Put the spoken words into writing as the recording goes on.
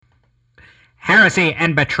Heresy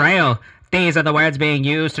and betrayal. These are the words being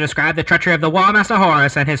used to describe the treachery of the War Master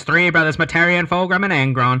Horus and his three brothers Materian, Fulgrim,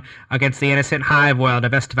 and Angron against the innocent hive world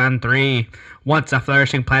of Istvan III. Once a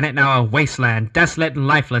flourishing planet, now a wasteland, desolate and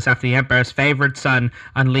lifeless after the Emperor's favored son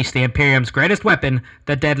unleashed the Imperium's greatest weapon,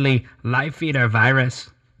 the deadly Life Eater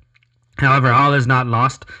virus. However, all is not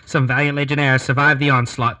lost. Some valiant legionnaires survived the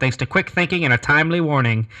onslaught thanks to quick thinking and a timely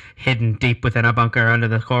warning. Hidden deep within a bunker under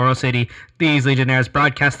the Coral City, these legionnaires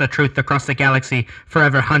broadcast the truth across the galaxy.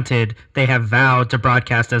 Forever hunted, they have vowed to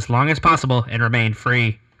broadcast as long as possible and remain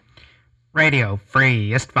free. Radio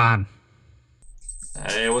Free Istvan.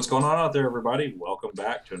 Hey, what's going on out there, everybody? Welcome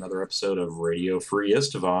back to another episode of Radio Free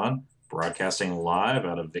Istvan, broadcasting live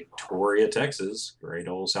out of Victoria, Texas, great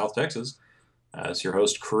old South Texas. It's your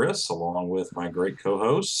host, Chris, along with my great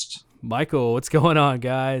co-host, Michael. What's going on,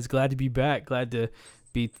 guys? Glad to be back. Glad to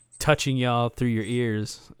be touching y'all through your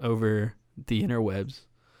ears over the interwebs.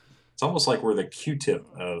 It's almost like we're the Q-tip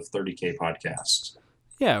of 30K podcasts.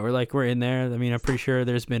 Yeah, we're in there. I mean, I'm pretty sure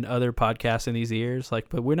there's been other podcasts in these ears,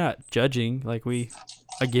 but we're not judging. I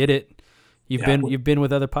get it. You've been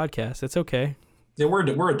with other podcasts. It's okay. Yeah,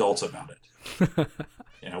 we're adults about it.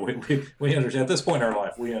 Yeah, we understand. At this point in our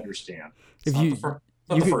life, we understand. It's not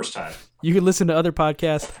the first time. You could listen to other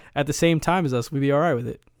podcasts at the same time as us. We'd be all right with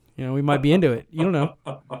it. You know, we might be into it. You don't know.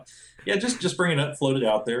 Yeah, just bring it up, float it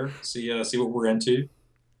out there. See what we're into.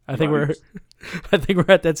 I think we're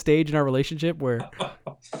at that stage in our relationship where.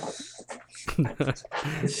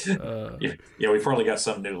 Yeah, we probably got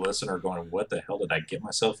some new listener going, what the hell did I get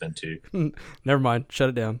myself into? Never mind. Shut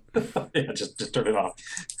it down. Yeah, just turn it off.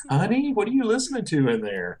 Honey, what are you listening to in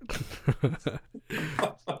there?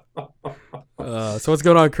 So what's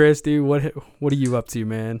going on, Chris, dude? What are you up to,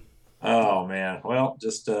 man? Oh, man. Well,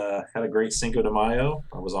 just had a great Cinco de Mayo.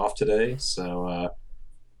 I was off today, so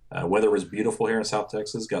weather was beautiful here in South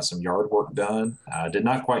Texas. Got some yard work done. Did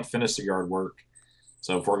not quite finish the yard work.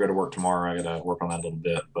 So before I go to work tomorrow, I got to work on that a little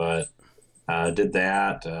bit. But did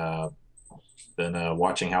that. Been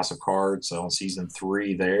watching House of Cards on season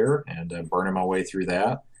 3 there and burning my way through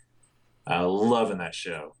that. Loving that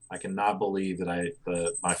show. I cannot believe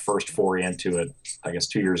that my first foray into it, I guess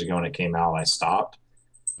 2 years ago when it came out, I stopped.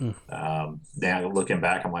 Now looking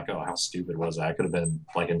back, I'm like, oh, how stupid was I? I could have been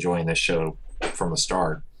enjoying this show from the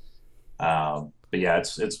start. But yeah,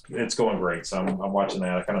 it's going great. So I'm watching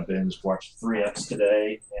that. I kind of watched 3 eps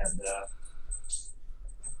today, and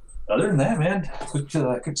other than that, man, cooked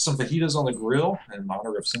some fajitas on the grill in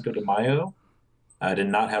honor of Cinco de Mayo. I did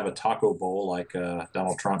not have a taco bowl like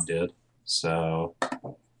Donald Trump did. So I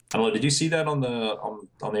don't know. Did you see that on the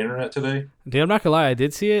internet today? Dude, I'm not gonna lie, I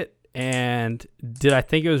did see it, and did I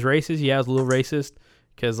think it was racist? Yeah, it was a little racist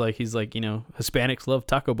because he's Hispanics love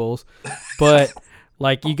taco bowls, but.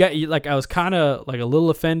 I was kind of a little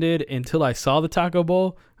offended until I saw the taco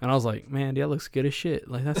bowl, and I was like, man, that looks good as shit.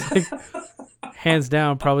 That's hands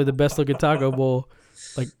down probably the best looking taco bowl,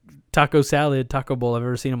 taco salad taco bowl I've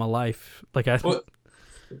ever seen in my life. Yeah,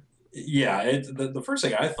 the first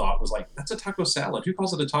thing I thought was that's a taco salad. Who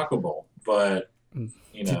calls it a taco bowl? But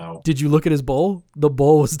Did you look at his bowl? The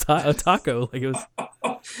bowl was a taco. It was.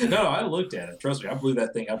 No, I looked at it. Trust me, I blew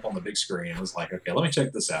that thing up on the big screen. I was like, okay, let me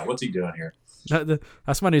check this out. What's he doing here?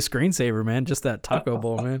 That's my new screensaver, man. Just that taco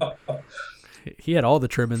bowl, man. He had all the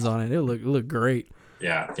trimmings on it. It looked great.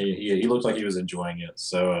 Yeah, he looked like he was enjoying it.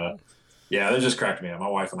 So, yeah, that just cracked me up. My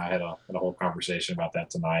wife and I had a whole conversation about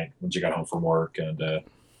that tonight when she got home from work, and I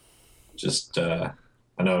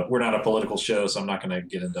know we're not a political show, so I'm not going to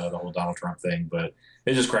get into the whole Donald Trump thing, but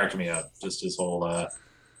it just cracked me up. Just his whole,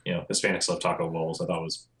 Hispanics love taco bowls. I thought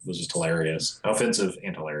was just hilarious, offensive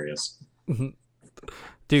and hilarious.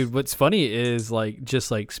 Dude, what's funny is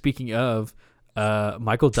speaking of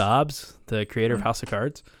Michael Dobbs, the creator of House of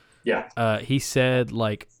Cards. Yeah. He said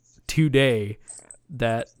today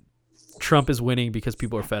that Trump is winning because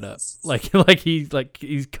people are fed up.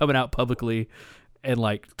 He's coming out publicly and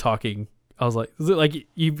talking. I was like, is it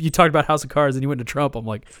you talked about House of Cards and you went to Trump? I'm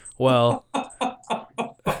like, well.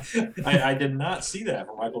 I did not see that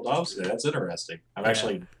from Michael Dobbs today. That's interesting. I'm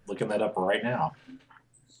actually looking that up right now.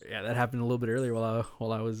 Yeah, that happened a little bit earlier while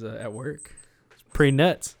I was at work. It's pretty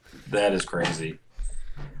nuts. That is crazy.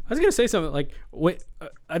 I was gonna say something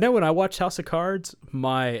I know when I watched House of Cards,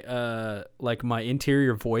 my my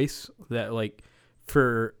interior voice that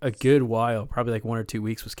for a good while, probably 1 or 2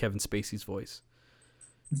 weeks, was Kevin Spacey's voice.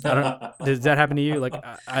 I don't. Does that happen to you?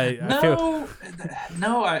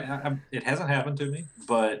 No, it hasn't happened to me.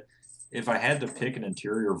 But if I had to pick an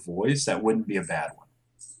interior voice, that wouldn't be a bad one.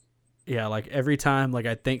 Yeah, every time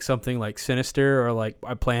I think something sinister or I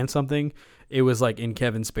plan something, it was in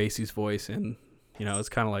Kevin Spacey's voice, and You know, it's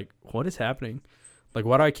kind of like, what is happening? Like,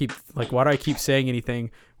 why do I keep saying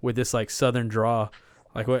anything with this like Southern draw?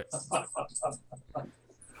 Like what?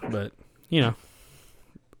 But you know,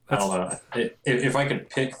 I don't know. If I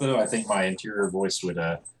could pick though, I think my interior voice would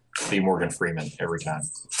be Morgan Freeman every time.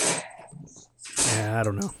 Yeah, I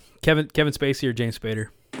don't know. Kevin Spacey or James Spader?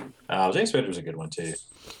 James Spader's a good one too.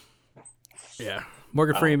 Yeah,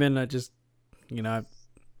 Morgan Freeman. I just, you know,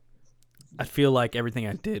 I feel like everything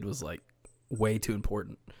I did was like way too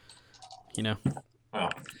important. You know.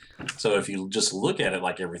 Well, so if you just look at it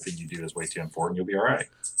like everything you do is way too important, you'll be all right.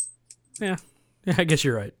 Yeah, I guess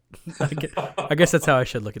you're right. I guess that's how I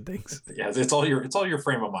should look at things. Yeah, it's all your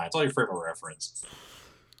frame of mind. It's all your frame of reference.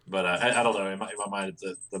 But I don't know. In my mind,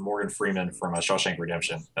 the Morgan Freeman from Shawshank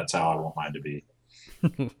Redemption. That's how I want mine to be.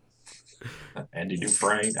 Andy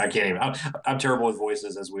Dufresne. I can't even. I'm terrible with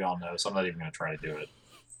voices, as we all know. So I'm not even going to try to do it.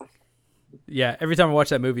 Yeah, every time I watch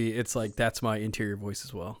that movie, it's like that's my interior voice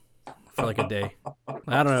as well for like a day.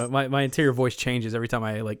 I don't know. My interior voice changes every time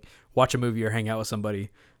I like watch a movie or hang out with somebody.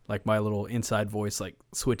 Like my little inside voice like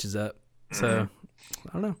switches up. So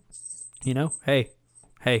I don't know. You know, hey,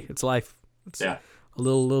 it's life. It's a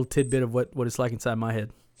little tidbit of what it's like inside my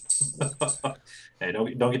head. Hey,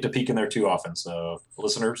 don't get to peek in there too often. So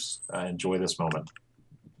listeners, enjoy this moment.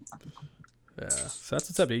 Yeah. So that's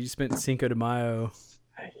what's up, dude. You spent Cinco de Mayo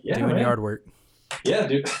doing yard work. Yeah,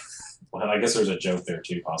 dude. Well, I guess there's a joke there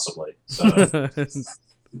too, possibly. So.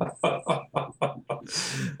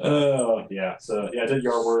 Yeah. So I did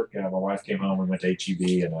yard work. My wife came home. We went to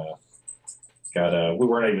HEB and we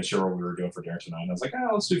weren't even sure what we were doing for dinner tonight. And I was like,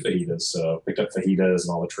 let's do fajitas. So picked up fajitas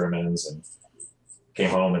and all the trimmings and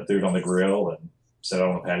came home and threw it on the grill and set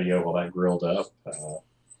on the patio while that grilled up.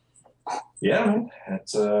 Yeah, man.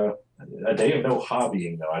 It's a day of no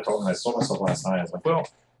hobbying though. I told myself last night, I was like, well,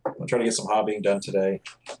 I'm gonna try to get some hobbying done today.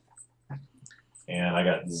 And I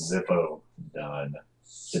got Zippo done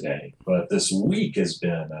today. But this week has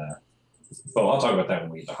been I'll talk about that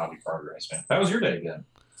when we get to hobby progress, man. How was your day again?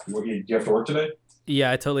 You have to work today?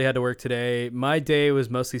 Yeah, I totally had to work today. My day was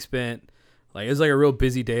mostly spent like it was like a real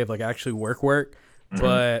busy day of like actually work.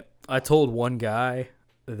 But I told one guy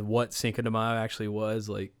what Cinco de Mayo actually was,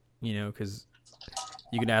 like, you know, because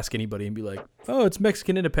you can ask anybody and be like, "Oh, it's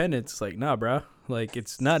Mexican Independence." It's like, nah, bro. Like,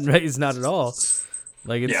 it's not at all.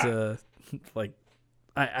 Like, it's like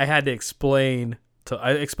I had to explain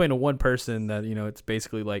to one person that, you know, it's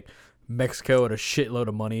basically like Mexico had a shitload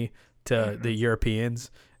of money to the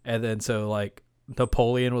Europeans, and then so like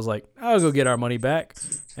Napoleon was like, "I'll go get our money back,"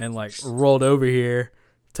 and like rolled over here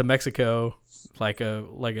to Mexico like a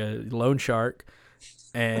loan shark,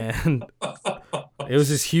 and it was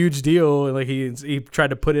this huge deal. And like he tried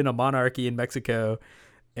to put in a monarchy in Mexico,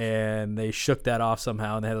 and they shook that off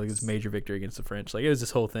somehow, and they had like this major victory against the French. Like it was this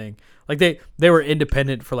whole thing. Like they were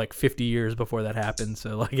independent for like 50 years before that happened.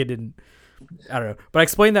 So like it didn't. I don't know. But I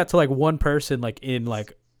explained that to like one person like in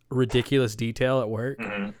like ridiculous detail at work,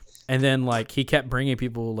 and then like he kept bringing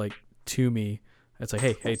people like to me. It's like,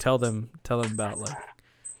 hey, tell them about like.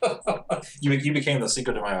 You became the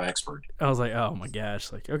Cinco de Mayo expert. I was like, oh my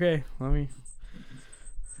gosh, like, okay, let me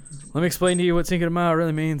explain to you what Cinco de Mayo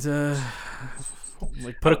really means.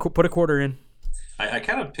 Like put a quarter in. I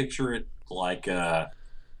kind of picture it like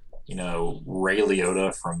you know, Ray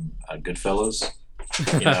Liotta from Goodfellas.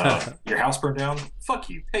 You know, your house burned down. Fuck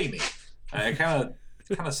you, pay me. I kind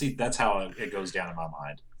of see that's how it goes down in my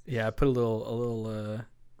mind. Yeah, I put a little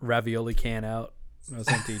ravioli can out. I was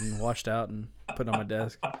emptied and washed out and put it on my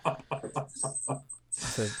desk. I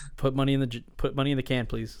said, put money in the can,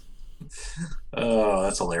 please. Oh,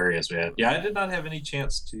 that's hilarious, man. Yeah, I did not have any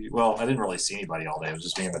chance to. Well, I didn't really see anybody all day. It was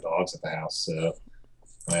just me and the dogs at the house. So,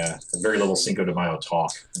 yeah, very little Cinco de Mayo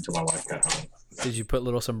talk until my wife got home. Did you put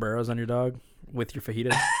little sombreros on your dog with your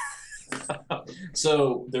fajitas?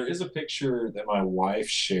 So there is a picture that my wife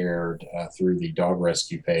shared through the dog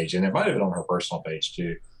rescue page, and it might have been on her personal page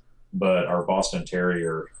too. But our Boston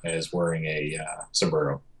Terrier is wearing a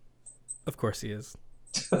sombrero. Of course he is.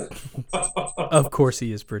 Of course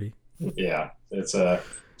he is pretty. Yeah, it's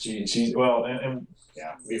she's well, and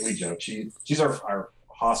yeah, we joke she's our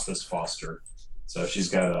hospice foster, so she's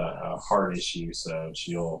got a heart issue, so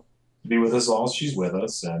she'll be with us as long as she's with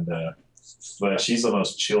us, and but she's the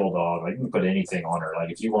most chill dog. Like you can put anything on her. Like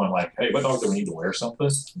if you want, like, hey, what dog do we need to wear something?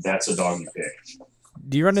 That's a dog you pick.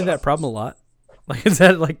 Do you run into that problem a lot? Like, is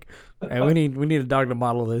that like, hey, we need a dog to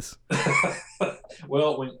model this?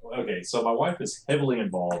 Well, so my wife is heavily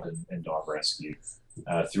involved in dog rescue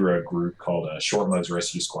through a group called Short Mugs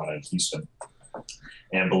Rescue Squad out of Houston.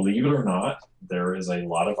 And believe it or not, there is a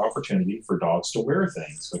lot of opportunity for dogs to wear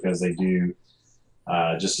things because they do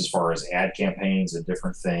just as far as ad campaigns and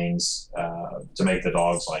different things to make the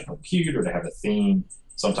dogs like look cute or to have a theme.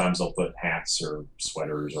 Sometimes they'll put hats or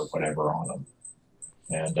sweaters or whatever on them.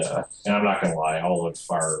 And I'm not gonna lie,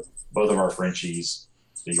 both of our Frenchies,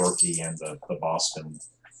 the Yorkie and the Boston,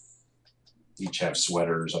 each have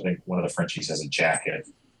sweaters. I think one of the Frenchies has a jacket,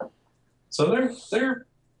 so they're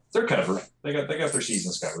covered. They got their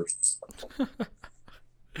seasons covered.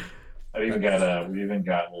 We've even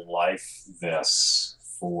got life vests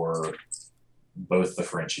for both the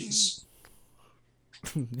Frenchies.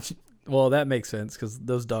 Well, that makes sense because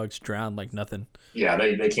those dogs drown like nothing. Yeah,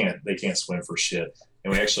 they can't swim for shit.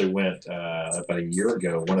 And we actually went about a year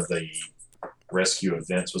ago. One of the rescue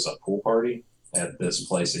events was a pool party at this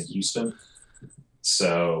place in Houston.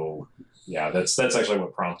 So yeah, that's actually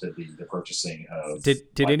what prompted the purchasing of. Did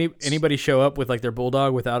anybody show up with like their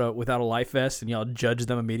bulldog without a life vest and y'all judged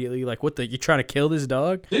them immediately? Like, what you trying to kill this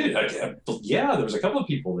dog? Dude, yeah, there was a couple of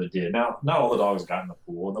people that did. Now, not all the dogs got in the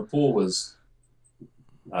pool, and the pool was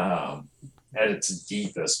at its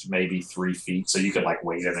deepest, maybe 3 feet, so you could like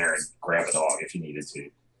wade in there and grab a dog if you needed to.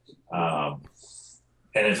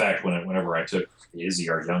 And in fact, whenever I took Izzy,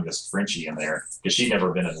 our youngest Frenchie, in there, because she'd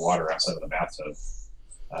never been in water outside of the bathtub,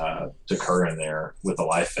 took her in there with the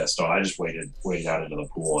life vest on. I just waded out into the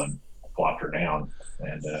pool and plopped her down,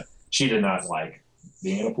 and she did not like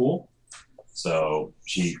being in a pool, so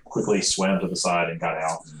she quickly swam to the side and got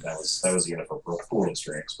out, and that was the end of her pool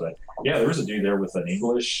experience. But yeah, there was a dude there with an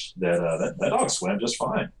English that dog swam just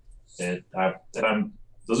fine.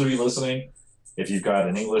 Those of you listening, if you've got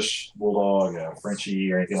an English bulldog, a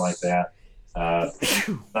Frenchie, or anything like that, 9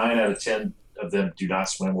 out of 10 of them do not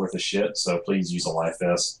swim worth a shit. So please use a life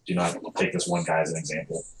vest. Do not take this one guy as an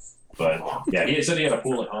example. But yeah, he said he had a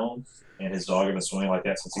pool at home, and his dog had been swimming like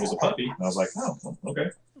that since he was a puppy. And I was like, oh, okay.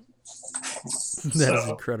 That is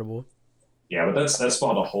incredible. Yeah, but that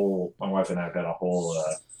spawned my wife and I have had a whole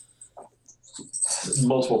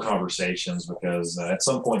multiple conversations, because at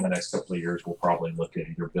some point in the next couple of years, we'll probably look at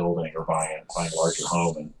either building or buying a larger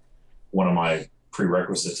home. And one of my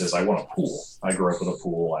prerequisites is I want a pool. I grew up with a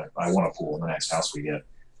pool. I want a pool in the next house we get.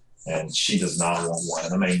 And she does not want one.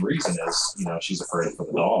 And the main reason is, she's afraid for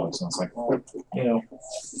the dogs. And it's like, well,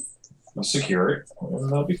 I'll secure it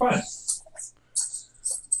and they'll be fine.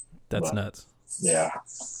 That's nuts. Yeah.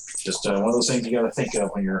 Just one of those things you got to think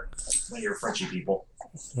of when you're Frenchie people.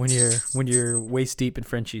 When you're waist deep in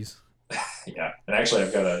Frenchies. Yeah. And actually,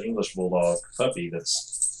 I've got an English bulldog puppy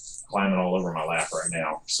that's climbing all over my lap right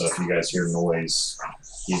now. So if you guys hear noise,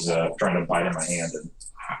 he's trying to bite in my hand, and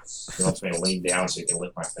he wants me to lean down so he can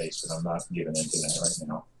lick my face, but I'm not giving into that right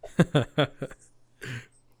now.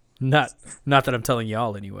 Not that I'm telling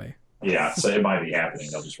y'all anyway. Yeah, so it might be happening.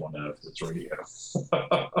 They'll just want to know because it's radio.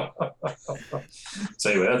 So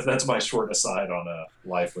anyway, that's my short aside on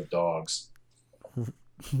life with dogs.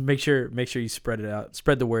 Make sure you spread it out.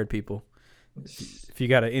 Spread the word, people. If you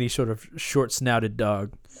got any sort of short snouted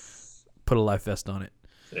dog, put a life vest on it.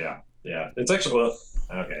 Yeah. It's actually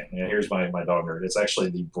okay. Yeah, here's my dog nerd. It's actually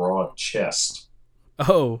the broad chest.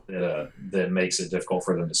 Oh. That makes it difficult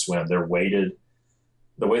for them to swim. They're weighted.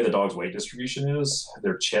 The way the dog's weight distribution is,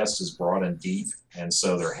 their chest is broad and deep, and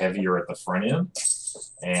so they're heavier at the front end,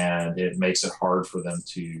 and it makes it hard for them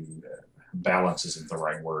to balance isn't the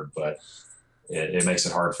right word, but it makes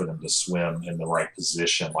it hard for them to swim in the right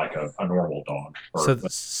position like a normal dog.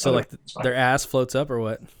 So like their ass floats up or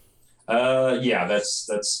what? Yeah, that's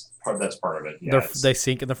part of it. Yeah, they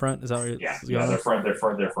sink in the front. Is that what yeah, their front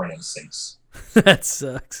end sinks. That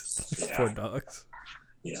sucks. Yeah. Poor dogs.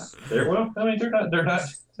 Yeah, they're not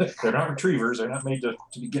retrievers. They're not made to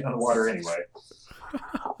be getting on the water anyway.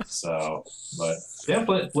 So, but yeah,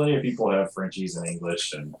 plenty of people have Frenchies in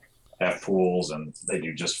English and have pools, and they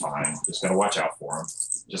do just fine. Just gotta watch out for them,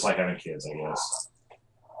 just like having kids, I guess.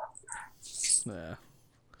 Yeah.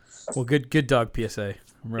 Well, good dog PSA.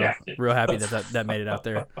 I'm real happy that made it out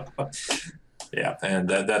there. Yeah, and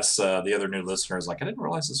that's the other new listener is like, I didn't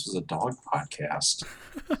realize this was a dog podcast.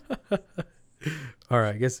 All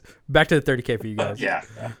right, I guess back to the 30K for you guys. Yeah.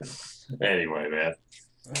 Anyway, man.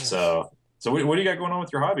 So what do you got going on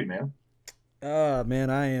with your hobby, man?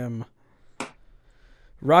 Man, I am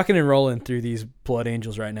rocking and rolling through these Blood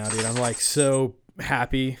Angels right now, dude. I'm like so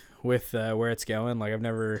happy with where it's going. Like I'm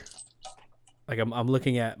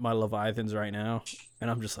looking at my Leviathans right now,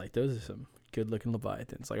 and I'm just like, those are some good looking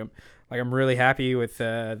Leviathans. I'm really happy with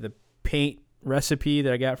the paint recipe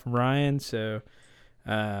that I got from Ryan. So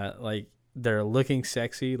they're looking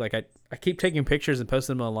sexy. Like I keep taking pictures and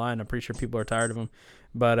posting them online. I'm pretty sure people are tired of them,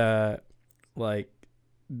 but like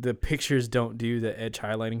the pictures don't do the edge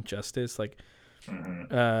highlighting justice. Like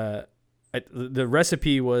the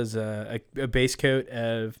recipe was a base coat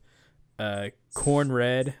of corn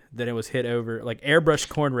red. Then it was hit over like airbrush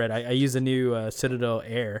corn red. I use the new Citadel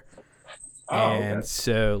Air, and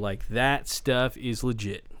so like that stuff is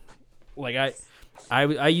legit. Like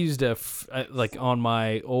I used like on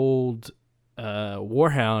my old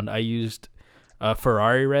Warhound, I used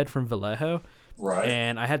Ferrari red from Vallejo. Right.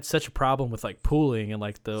 And I had such a problem with like pooling and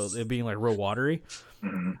like it being like real watery.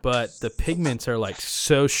 Mm-hmm. But the pigments are like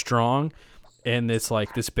so strong in this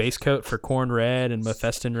base coat for corn red and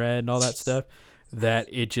Mephiston red and all that stuff that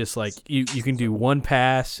it just like you can do one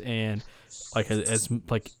pass and like as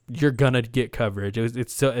like you're gonna get coverage.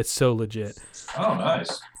 It's so legit. Oh,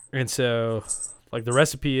 nice. And so like the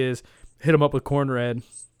recipe is hit them up with corn red,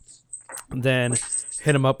 then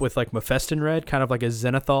hit them up with like Mephiston red, kind of like a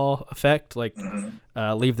zenithal effect, like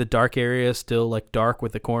leave the dark area still like dark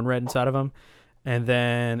with the corn red inside of them. And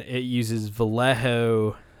then it uses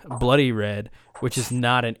Vallejo bloody red, which is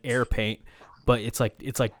not an air paint, but it's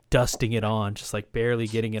like dusting it on, just like barely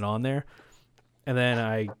getting it on there. And then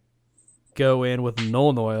I go in with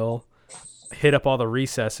Nuln Oil, hit up all the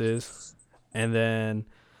recesses, and then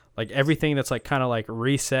like everything that's like kind of like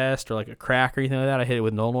recessed or like a crack or anything like that, I hit it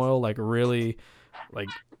with Nuln Oil, like really. Like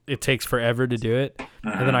it takes forever to do it,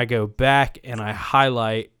 and then I go back and I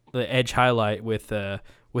highlight the edge highlight with the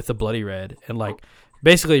bloody red, and like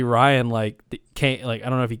basically Ryan like came like I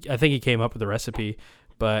don't know if I think he came up with the recipe,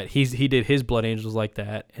 but he did his Blood Angels like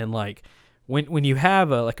that, and like when you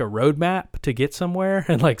have a roadmap to get somewhere,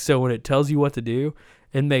 and like so when it tells you what to do,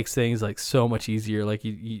 it makes things like so much easier. Like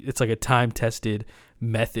it's like a time tested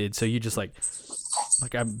method, so you just like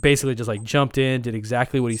I basically just like jumped in, did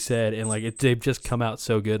exactly what he said, and like they've just come out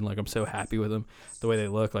so good, and like I'm so happy with them the way they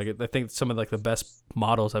look. Like I think some of like the best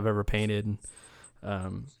models I've ever painted. And,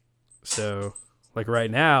 so like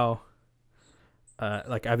right now,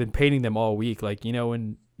 like I've been painting them all week. Like you know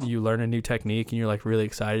when you learn a new technique and you're like really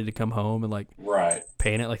excited to come home and like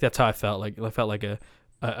paint it. Like that's how I felt. Like I felt like a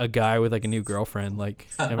guy with like a new girlfriend. Like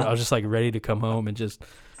I was just like ready to come home and just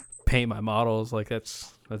paint my models. Like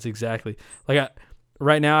that's exactly like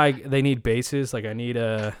right now they need bases. Like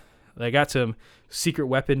I got some secret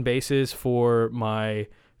weapon bases for my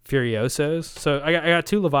Furiosos. So I got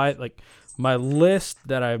two Leviathan. Like my list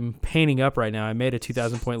that I'm painting up right now, I made a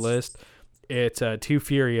 2,000 point list. It's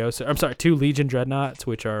two Legion Dreadnoughts,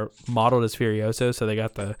 which are modeled as Furiosos, so they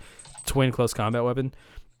got the twin close combat weapon.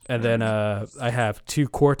 And then I have two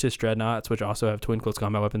Quartus Dreadnoughts, which also have twin close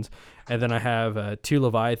combat weapons. And then I have two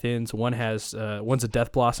Leviathans. One's a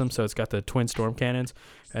Death Blossom, so it's got the twin storm cannons,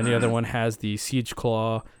 and the other one has the Siege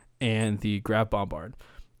Claw and the Grav Bombard.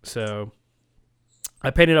 So I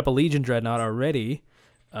painted up a Legion Dreadnought already,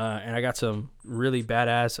 and I got some really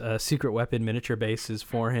badass secret weapon miniature bases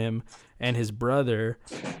for him and his brother.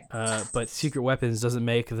 But Secret Weapons doesn't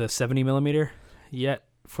make the 70 millimeter yet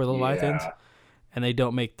for the Leviathans. And they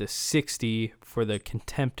don't make the 60 for the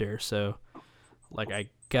Contemptor, so like I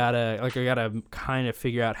gotta kind of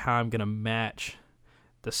figure out how I'm gonna match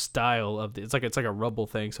the style of it's like a rubble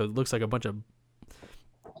thing, so it looks like I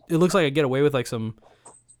get away with like some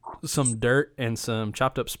dirt and some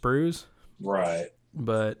chopped up sprues, right?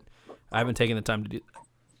 But I haven't taken the time to do that,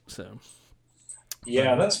 so.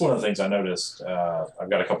 Yeah, that's one of the things I noticed. I've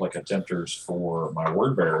got a couple of Contemptors for my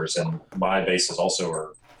word bearers, and my bases also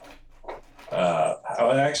are.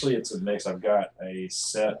 Actually, it's a mix. I've got a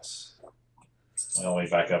set. Well, let me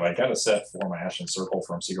back up. I got a set for my Ashen Circle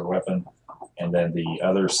from Secret Weapon, and then the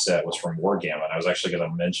other set was from Wargamma. And I was actually going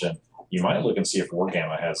to mention you might look and see if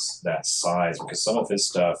Wargamma has that size, because some of his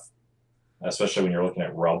stuff, especially when you're looking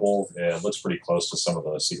at Rubble, it looks pretty close to some of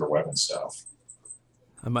the Secret Weapon stuff.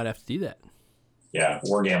 I might have to do that. Yeah,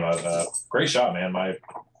 Wargamma, great shot, man. I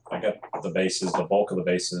got the bulk of the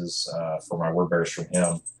bases for my word bearers from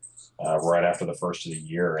him. Right after the first of the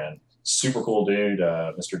year, and super cool dude,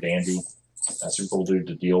 Mr. Dandy, super cool dude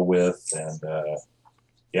to deal with, and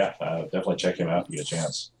definitely check him out if you get a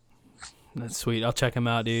chance. That's sweet. I'll check him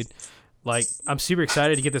out, dude. Like I'm super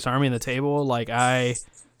excited to get this army on the table. Like I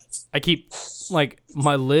keep like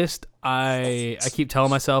my list. I keep telling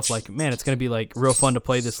myself like, man, it's gonna be like real fun to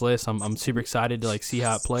play this list. I'm super excited to like see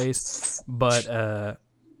how it plays, but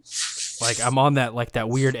like I'm on that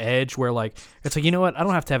weird edge where like it's like, you know what, I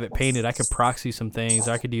don't have to have it painted. I could proxy some things.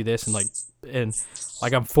 I could do this and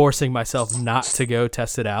I'm forcing myself not to go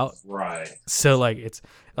test it out. Right. So like it's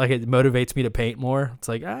like it motivates me to paint more. It's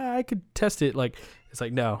like I could test it. Like It's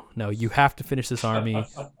like, no, you have to finish this army.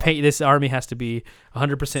 This army has to be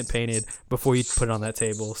 100% painted before you put it on that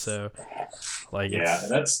table. So, like, yeah,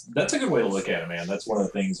 that's a good way to look at it, man. That's one of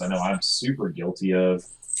the things I know I'm super guilty of.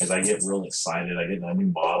 As I get real excited, I get a new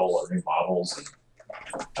model or new models, and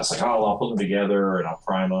I was like, oh, I'll put them together and I'll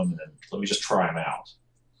prime them, and then let me just try them out.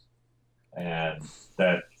 And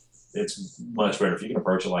that it's much better if you can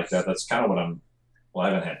approach it like that. That's kind of what I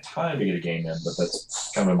haven't had time to get a game in, but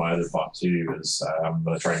that's kind of my other thought too. Is I'm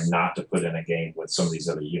going to try not to put in a game with some of these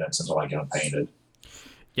other units until I get them painted.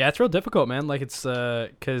 Yeah, it's real difficult, man. Like it's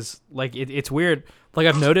because like it's weird. Like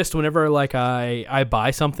I've noticed whenever like I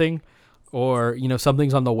buy something, or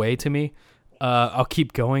something's on the way to me, I'll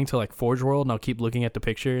keep going to like Forge World and I'll keep looking at the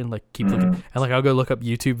picture and like keep looking, and like I'll go look up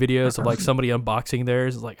YouTube videos of like somebody unboxing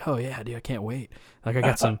theirs. It's like, oh yeah, dude, I can't wait. Like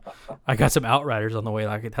I got some Outriders on the way.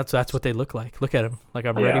 Like that's what they look like. Look at them. Like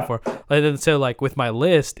I'm ready for. And then so like with my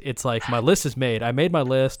list, it's like my list is made. I made my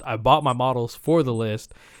list. I bought my models for the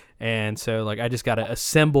list, and so like I just gotta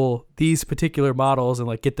assemble these particular models and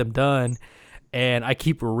like get them done. And I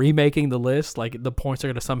keep remaking the list. Like the points are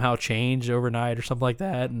gonna somehow change overnight or something like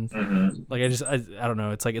that. And like I don't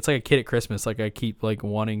know. It's like a kid at Christmas. Like I keep like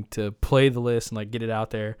wanting to play the list and like get it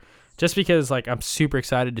out there, just because like I'm super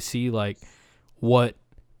excited to see like what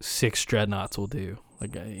 6 dreadnoughts will do.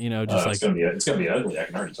 Like just it's gonna be ugly. I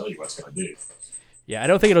can already tell you what it's gonna do. Yeah, I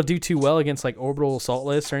don't think it'll do too well against like orbital assault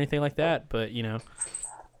lists or anything like that. But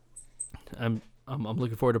I'm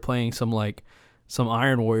looking forward to playing some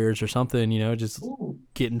Iron Warriors or something, just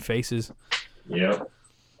getting faces. Yeah.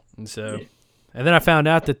 And so, and then I found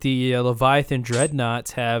out that the Leviathan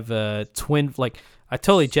Dreadnoughts have twin. Like, I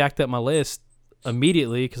totally jacked up my list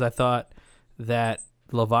immediately because I thought that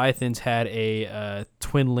Leviathans had a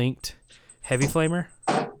twin-linked heavy flamer.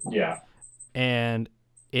 Yeah. And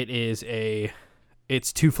it's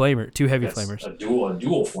two heavy flamers. A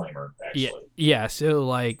dual flamer, actually. Yeah. So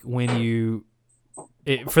like when you.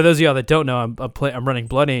 For those of y'all that don't know, I'm running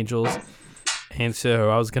Blood Angels, and so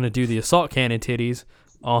I was gonna do the assault cannon titties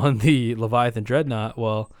on the Leviathan Dreadnought.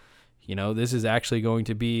 Well, this is actually going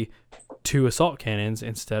to be 2 assault cannons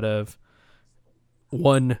instead of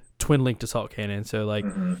 1 twin-linked assault cannon. So like,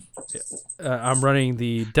 I'm running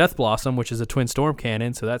the Death Blossom, which is a twin storm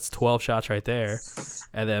cannon, so that's 12 shots right there,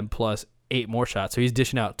 and then plus 8 more shots. So he's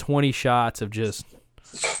dishing out 20 shots of just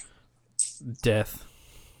death.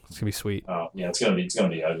 It's gonna be sweet. Oh yeah, it's gonna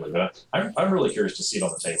be ugly. But I'm really curious to see it on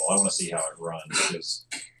the table. I want to see how it runs because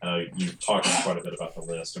you talked quite a bit about the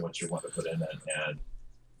list and what you want to put in it, and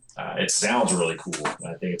it sounds really cool.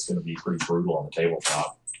 I think it's gonna be pretty brutal on the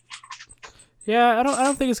tabletop. Yeah, I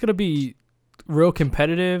don't think it's gonna be real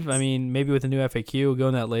competitive. I mean, maybe with the new FAQ, we'll go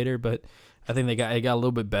in that later. But I think it got a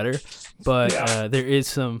little bit better. But there is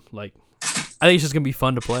some like, I think it's just gonna be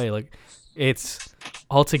fun to play. Like it's.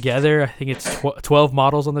 Altogether, I think it's 12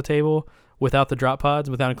 models on the table without the drop pods,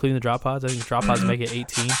 without including the drop pods. I think the drop pods make it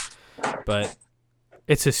 18, but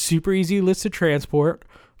it's a super easy list to transport.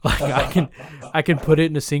 Like I can put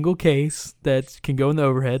it in a single case that can go in the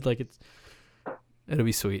overhead. Like it'll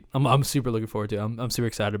be sweet. I'm super looking forward to it. I'm super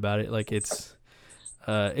excited about it. Like it's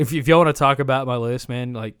if y'all want to talk about my list,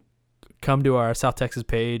 man, like come to our South Texas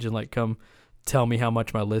page and like come tell me how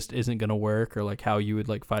much my list isn't gonna work or like how you would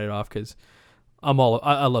like fight it off because. I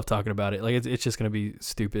love talking about it. Like it's just gonna be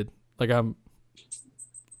stupid. Like I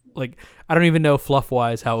don't even know fluff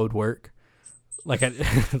wise how it would work. Like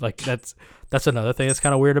like that's another thing that's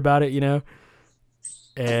kind of weird about it,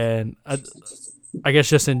 And I guess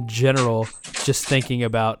just in general, just thinking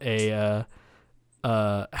about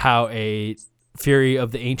how a Fury of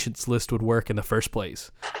the Ancients list would work in the first place.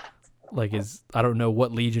 Like I don't know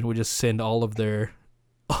what legion would just send all of their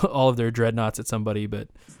dreadnoughts at somebody, but.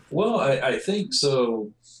 Well, I think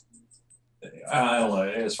so. I don't know.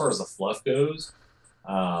 As far as the fluff goes,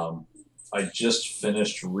 I just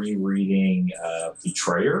finished rereading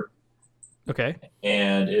Betrayer. Okay.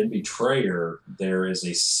 And in Betrayer, there is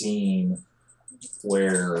a scene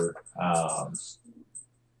where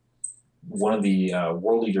one of the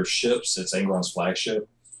World Eater ships, it's Angron's flagship,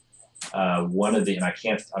 I'm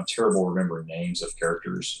terrible remembering names of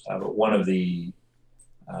characters, but one of the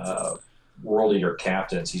World Eater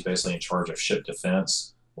captains, he's basically in charge of ship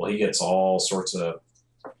defense. Well, he gets all sorts of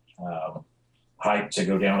hype to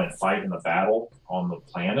go down and fight in the battle on the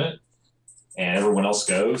planet, and everyone else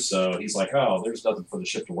goes. So he's like, oh, there's nothing for the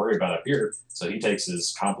ship to worry about up here. So he takes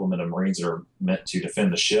his complement of Marines that are meant to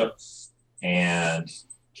defend the ship, and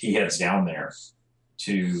he heads down there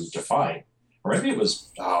to fight. Or maybe it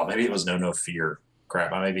was No Fear.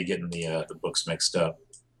 Crap, I may be getting the books mixed up.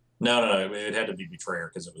 No, it had to be Betrayer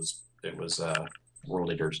because it was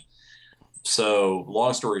World Eaters. So,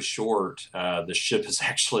 long story short, the ship is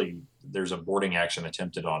actually there's a boarding action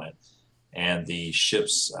attempted on it, and the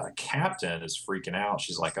ship's captain is freaking out.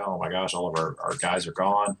 She's like, "Oh my gosh, all of our guys are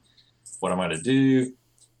gone. What am I going to do?"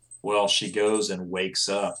 Well, she goes and wakes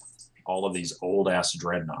up all of these old ass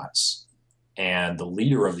dreadnoughts, and the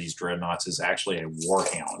leader of these dreadnoughts is actually a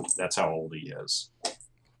warhound. That's how old he is,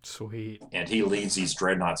 Sweet. and he leads these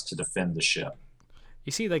dreadnoughts to defend the ship.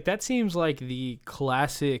 You see, like that seems like the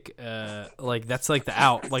classic, like that's like the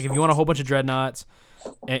out. Like if you want a whole bunch of dreadnoughts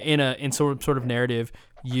in some sort of narrative,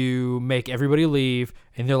 you make everybody leave,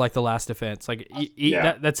 and they're like the last defense. Like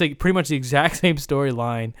that's like pretty much the exact same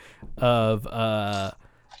storyline of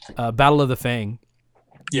Battle of the Fang.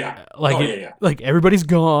 Yeah. Like everybody's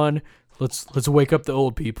gone. Let's wake up the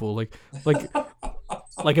old people. Like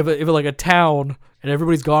if like a town and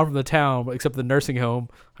everybody's gone from the town except the nursing home.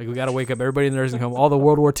 Like we got to wake up everybody in the nursing home. All the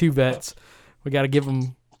World War II vets. We got to give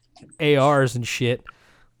them ARs and shit.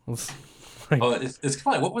 It's kind of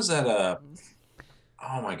like, what was that?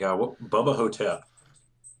 Oh my god, what Bubba Hotep?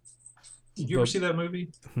 Did you ever see that movie?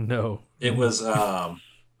 No. It was oh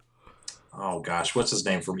gosh, what's his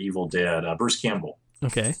name from Evil Dead? Bruce Campbell.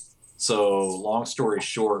 Okay. So long story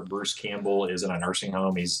short, Bruce Campbell is in a nursing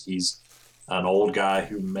home. He's an old guy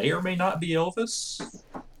who may or may not be Elvis,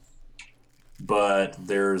 but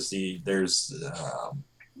there's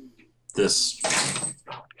this.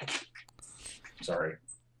 Sorry,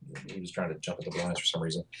 he was trying to jump at the blinds for some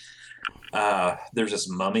reason. There's this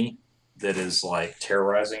mummy that is like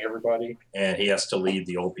terrorizing everybody, and he has to lead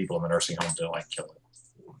the old people in the nursing home to like kill it.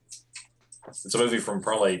 It's a movie from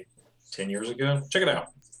probably 10 years ago. Check it out.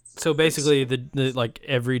 So basically, the like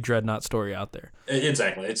every Dreadnought story out there.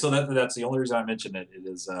 Exactly. So that's the only reason I mentioned it. It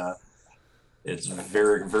is it's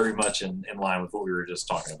very very much in line with what we were just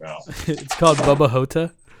talking about. It's called Bubba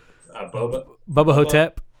Hotep. Bubba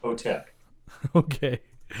Hotep. Hotep. Okay.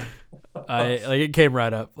 It came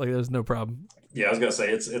right up. Like there's no problem. Yeah, I was gonna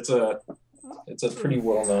say it's a pretty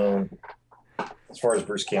well known as far as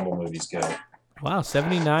Bruce Campbell movies go. Wow,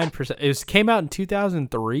 79%. It came out in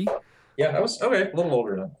 2003. Yeah, that was okay. A little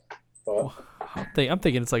older than. I'm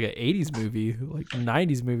thinking it's like an 80s movie, like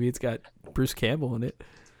 90s movie. It's got Bruce Campbell in it.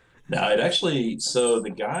 No, it actually. So the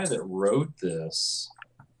guy that wrote this,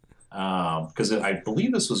 because I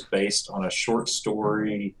believe this was based on a short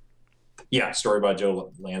story. Yeah, story by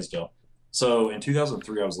Joe Lansdale. So in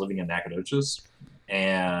 2003, I was living in Nacogdoches,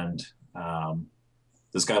 and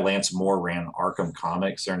this guy Lance Moore ran Arkham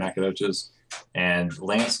Comics there in Nacogdoches, and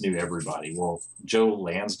Lance knew everybody. Well, Joe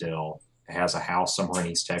Lansdale has a house somewhere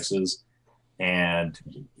in East Texas, and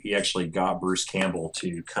he actually got Bruce Campbell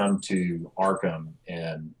to come to Arkham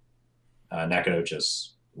in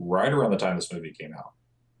Nacogdoches right around the time this movie came out,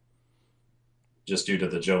 just due to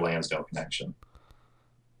the Joe Lansdale connection.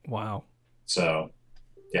 Wow. So,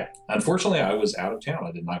 yeah. Unfortunately, I was out of town.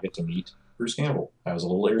 I did not get to meet Bruce Campbell. I was a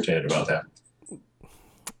little irritated about that.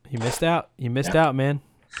 You missed out. You missed out, man.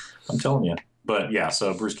 I'm telling you. But yeah,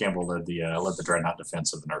 so Bruce Campbell led the Dreadnought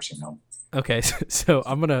defense of the nursing home. Okay, so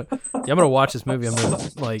I'm gonna watch this movie. I'm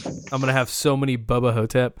gonna have so many Bubba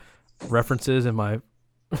Hotep references in my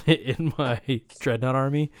Dreadnought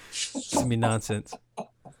army. It's gonna be nonsense.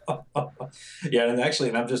 Yeah,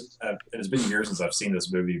 and I'm just it's been years since I've seen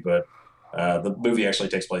this movie, but the movie actually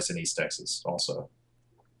takes place in East Texas also.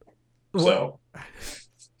 So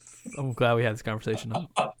I'm glad we had this conversation. There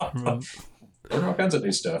are all kinds of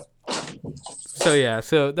new stuff. So yeah,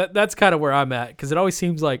 so that's kind of where I'm at, because it always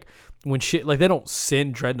seems like when shit, like they don't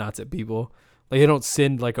send dreadnoughts at people, like they don't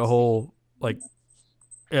send like a whole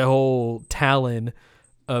talon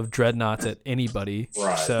of dreadnoughts at anybody.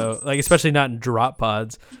 Right. So like, especially not in drop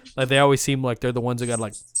pods, like they always seem like they're the ones that got to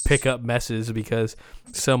like pick up messes because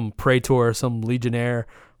some praetor, some legionnaire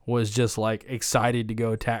was just like excited to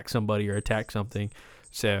go attack somebody or attack something.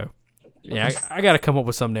 So yeah, I got to come up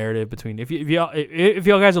with some narrative between if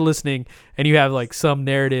y'all guys are listening and you have like some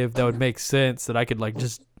narrative that would make sense that I could like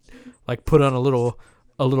just like put on a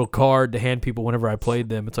little card to hand people whenever I played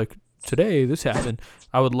them. It's like, today this happened.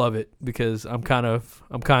 I would love it, because I'm kind of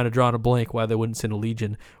drawing a blank why they wouldn't send a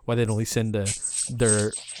legion, why they'd only send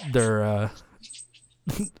their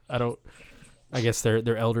I guess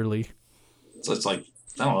they're elderly. So it's like,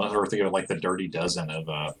 I don't know, I ever think of it like the Dirty Dozen of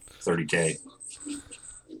 30K.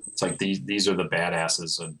 It's like these are the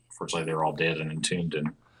badasses, and unfortunately they're all dead and entombed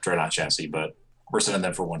in Dreadnought chassis, but we're sending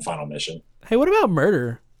them for one final mission. Hey, what about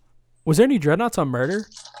Murder? Was there any Dreadnoughts on Murder?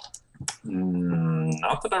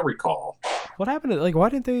 Not that I recall. What happened to, like, why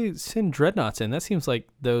didn't they send Dreadnoughts in? That seems like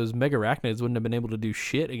those Mega Arachnids wouldn't have been able to do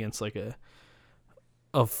shit against like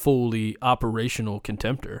a fully operational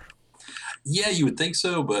Contemptor. Yeah, you would think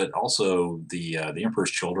so, but also the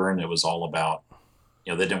Emperor's Children. It was all about,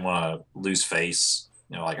 they didn't want to lose face.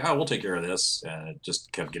 Like, oh, we'll take care of this, and it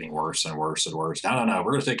just kept getting worse and worse and worse. No, no, no,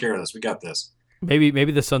 we're gonna take care of this. We got this.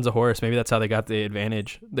 Maybe the Sons of Horus. Maybe that's how they got the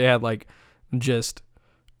advantage. They had like just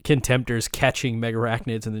contemptors catching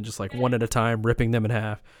megarachnids and then just like one at a time ripping them in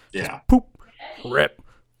half. Yeah. Poop, rip,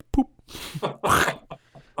 poop.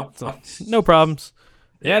 So, no problems.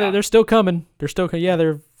 Yeah, they're still coming. Yeah,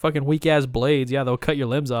 they're fucking weak ass blades. Yeah, they'll cut your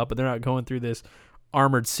limbs off, but they're not going through this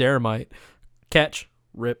armored ceramite. Catch,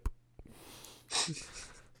 rip.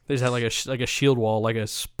 They just had like a shield wall, like a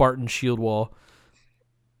Spartan shield wall.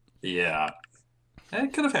 Yeah,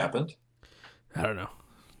 it could have happened. I don't know,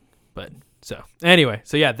 but anyway,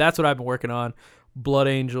 yeah, that's what I've been working on. Blood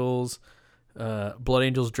Angels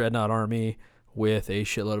Dreadnought Army with a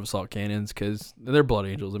shitload of assault cannons because they're Blood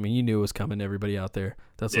Angels. I mean, you knew it was coming to everybody out there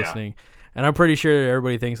that's listening. And I'm pretty sure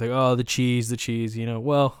everybody thinks like, oh, the cheese.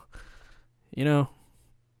 Well,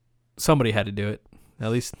 somebody had to do it.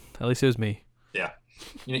 At least it was me. Yeah.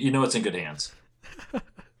 It's in good hands.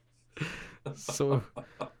 So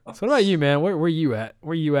what about you, man? Where you at?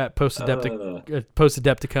 Where you at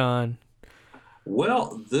post-Adepticon?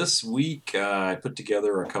 Well, this week I put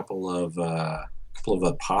together a couple of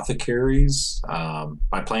apothecaries.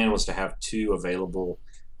 My plan was to have 2 available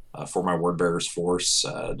for my Word Bearers force,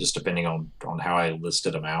 just depending on how I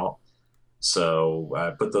listed them out. So I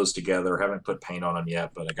put those together. Haven't put paint on them yet,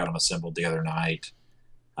 but I got them assembled the other night.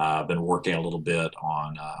 I've been working a little bit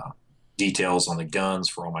on details on the guns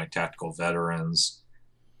for all my tactical veterans.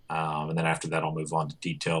 And then after that, I'll move on to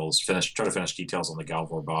details, try to finish details on the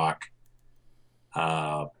Galvor Bach.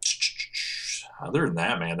 Other than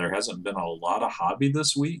that, man, there hasn't been a lot of hobby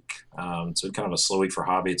this week. It's been kind of a slow week for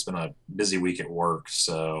hobby. It's been a busy week at work.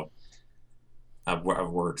 So I've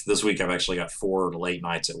worked this week. I've actually got 4 late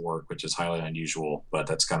nights at work, which is highly unusual, but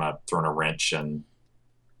that's kind of thrown a wrench in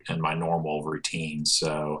my normal routine.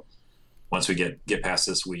 So once we get past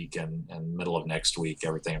this week and middle of next week,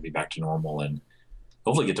 everything will be back to normal and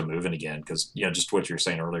hopefully get to moving again. Because, just what you were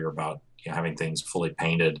saying earlier about having things fully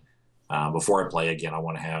painted. Before I play again, I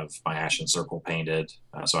want to have my Ashen Circle painted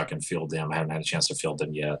so I can field them. I haven't had a chance to field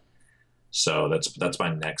them yet. So that's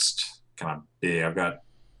my next kind of big. I've got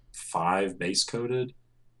 5 base coated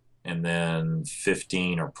and then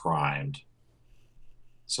 15 are primed.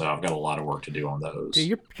 So I've got a lot of work to do on those. Dude,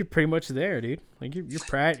 you're pretty much there, dude. Like you're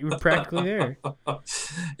practically there.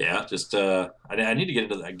 Yeah, just I need to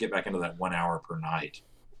get back into that 1 hour per night.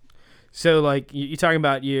 So, like, you're talking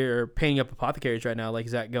about you're painting up apothecaries right now. Like,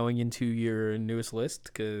 is that going into your newest list?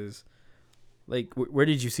 Because, like, where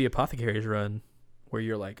did you see apothecaries run? Where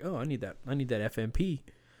you're like, oh, I need that FMP.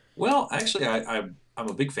 Well, actually, I'm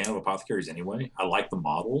a big fan of apothecaries anyway. I like the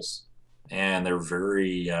models, and they're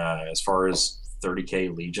very, as far as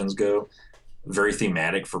 30K legions go, very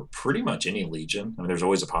thematic for pretty much any legion. I mean, there's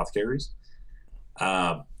always apothecaries.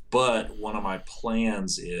 But one of my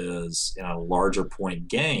plans is in a larger point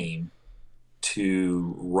game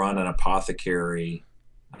to run an apothecary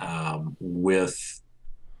with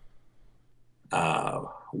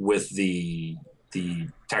the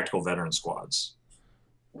tactical veteran squads.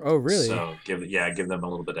 Oh, really? So give them a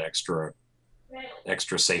little bit of extra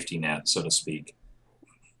safety net, so to speak.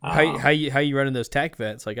 How you running those tac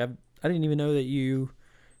vets? Like I didn't even know that you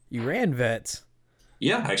ran vets.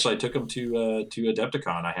 Yeah, actually, I took them to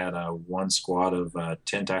Adepticon. I had one squad of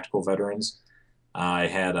 10 tactical veterans. I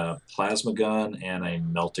had a plasma gun and a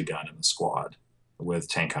melta-gun in the squad with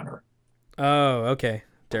Tank Hunter. Oh, okay.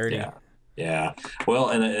 Dirty. Yeah. Well,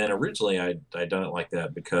 and originally I done it like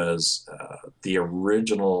that because the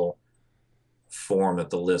original form that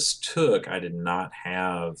the list took, I did not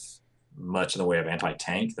have much in the way of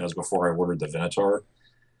anti-tank. That was before I ordered the Venator.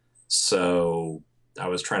 So I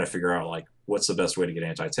was trying to figure out, like, what's the best way to get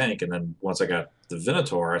anti-tank? And then once I got the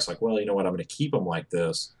Venator, I was like, well, you know what? I'm going to keep them like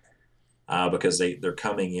this because they're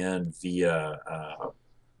coming in via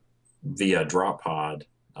drop pod.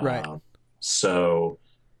 Right. So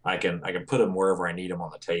I can put them wherever I need them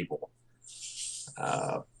on the table.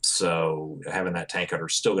 So having that tank cutter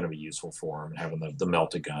is still going to be useful for them, and having the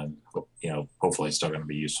melta gun, hopefully it's still going to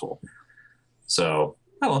be useful. So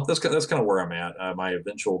I don't know, that's kind of where I'm at. My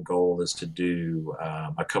eventual goal is to do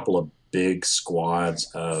a couple of big squads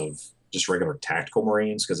of just regular tactical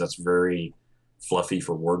Marines, because that's very fluffy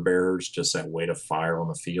for word bearers, just that weight of fire on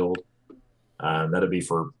the field. That'd be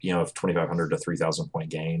for 2,500 to 3,000 point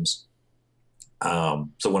games.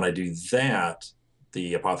 So when I do that,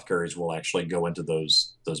 the apothecaries will actually go into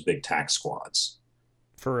those big tac squads.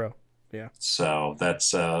 For real, yeah. So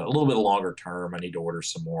that's a little bit longer term. I need to order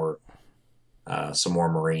some more some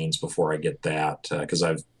more Marines before I get that, because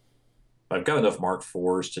I've got enough Mark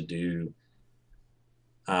IVs to do.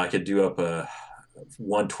 I could do up a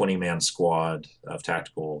 120-man squad of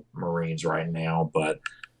tactical Marines right now, but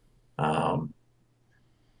um,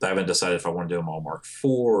 I haven't decided if I want to do them all Mark IV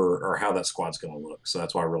or how that squad's going to look. So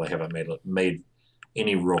that's why I really haven't made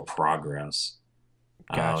any real progress.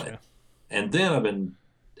 Gotcha. And then I've been,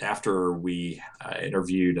 after we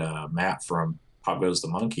interviewed Matt from Pop Goes the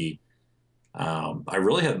Monkey, I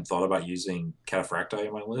really hadn't thought about using Cataphracti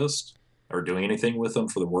in my list or doing anything with them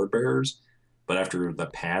for the word bearers. But after the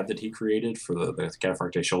pad that he created for the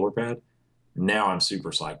Cataphracti shoulder pad, now I'm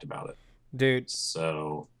super psyched about it. Dude,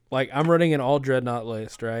 So, like I'm running an all dreadnought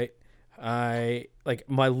list, right? I like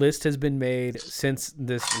my list has been made since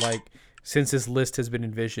this list has been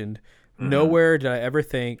envisioned. Nowhere did I ever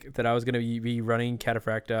think that I was going to be running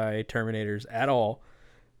Cataphracti Terminators at all.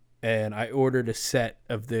 And I ordered a set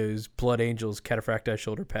of those Blood Angels Cataphracti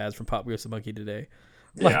shoulder pads from Pop Goes the Monkey today.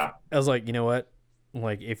 Like, yeah. I was like, you know what?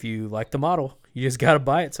 Like, if you like the model, you just got to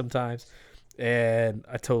buy it sometimes. And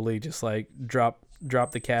I totally just like dropped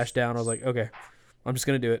the cash down. I was like, okay, I'm just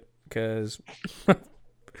going to do it because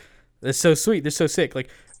it's so sweet. They're so sick.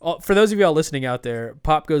 Like, for those of y'all listening out there,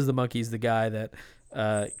 Pop Goes the Monkey is the guy that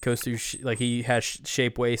goes through, he has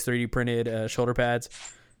Shapeways 3D printed shoulder pads.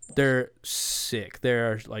 They're sick.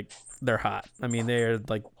 They're hot. I mean, they're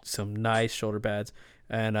like some nice shoulder pads.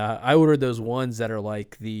 And I ordered those ones that are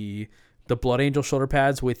like the Blood Angel shoulder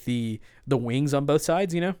pads with the wings on both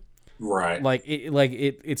sides, you know? Right.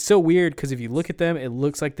 It's so weird because if you look at them, it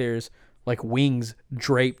looks like there's like wings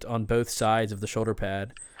draped on both sides of the shoulder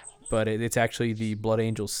pad, but it's actually the Blood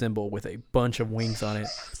Angel symbol with a bunch of wings on it,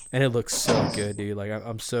 and it looks so good, dude. Like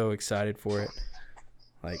I'm so excited for it.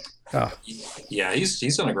 Like, oh. Yeah,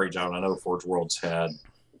 he's done a great job. I know Forge Worlds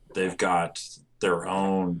they've got their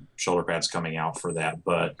own shoulder pads coming out for that,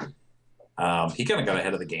 but he kind of got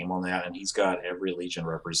ahead of the game on that, and he's got every Legion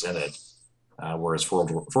represented, whereas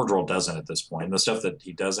Forge World doesn't at this point. And the stuff that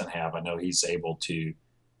he doesn't have, I know he's able to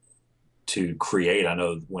create. I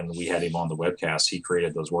know when we had him on the webcast, he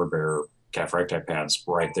created those word bearer Cataphracti pads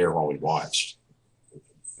right there while we watched.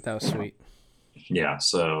 That was sweet. Yeah,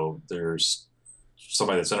 so there's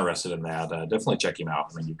somebody that's interested in that. Definitely check him out.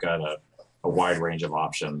 I mean, you've got a wide range of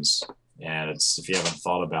options, and if you haven't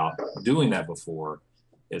thought about doing that before,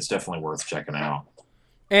 it's definitely worth checking out.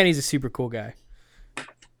 And he's a super cool guy,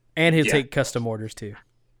 and he'll take custom orders too.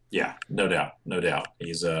 Yeah, no doubt.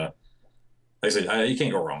 He's like I said, you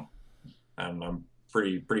can't go wrong. I'm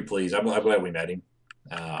pretty pleased. I'm glad we met him.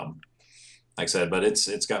 Like I said, but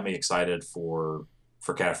it's got me excited for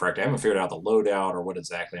Cataphracti. I haven't figured out the loadout or what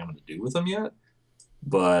exactly I'm going to do with them yet,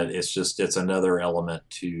 but it's another element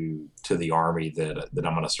to the army that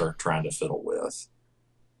I'm going to start trying to fiddle with.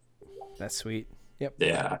 That's sweet. Yep.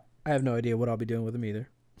 Yeah. I have no idea what I'll be doing with them either.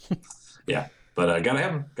 Yeah, but gotta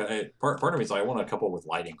have them. Part of me is like, I want a couple with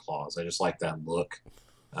lightning claws. I just like that look.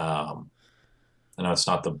 I know it's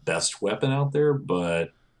not the best weapon out there, but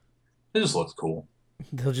it just looks cool.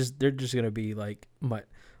 They're just gonna be like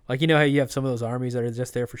you know how you have some of those armies that are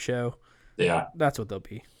just there for show. Yeah, that's what they'll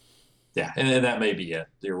be. Yeah, and that may be it.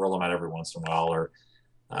 You roll them out every once in a while, or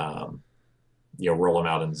roll them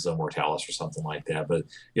out in Zone Mortalis or something like that. But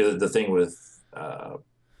the thing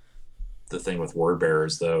with word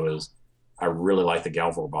bearers though is I really like the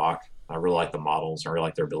Galvor Bach. I really like the models. I really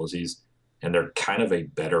like their abilities, and they're kind of a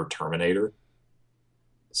better Terminator.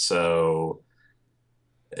 So,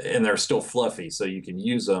 and they're still fluffy, so you can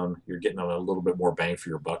use them. You're getting a little bit more bang for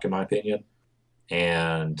your buck, in my opinion,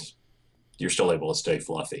 and you're still able to stay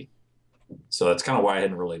fluffy. So that's kind of why I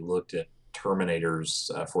hadn't really looked at Terminators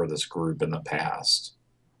for this group in the past.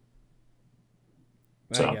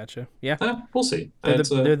 I gotcha. Yeah, we'll see.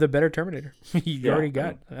 They're the better Terminator. You already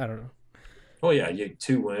got. I don't know. Oh yeah, you get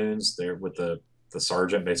 2 wounds there with the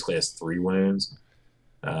sergeant. Basically has 3 wounds.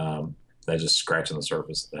 That just scratching the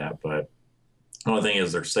surface of that. But the only thing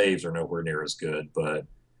is their saves are nowhere near as good. But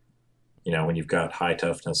when you've got high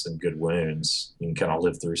toughness and good wounds, you can kind of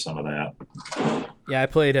live through some of that. Yeah, I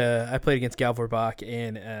played against Galvor Bach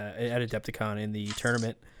at Adepticon in the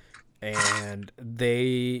tournament, and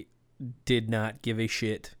they did not give a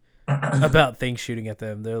shit about things shooting at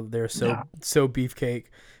them. They're so beefcake.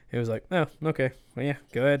 It was like, oh, okay, well, yeah,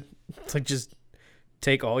 go ahead. It's like, just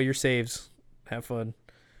take all your saves, have fun.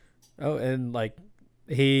 Oh, and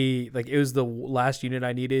it was the last unit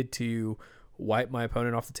I needed to wipe my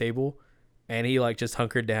opponent off the table, and he just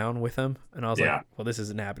hunkered down with him, and I was like, well, this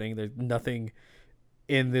isn't happening. There's nothing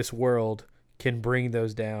in this world can bring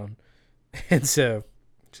those down, and so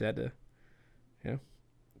just had to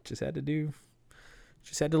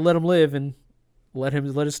let him live, and let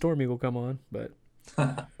his Storm Eagle come on. But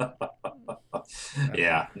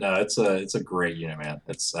Yeah, no, it's a great unit, man.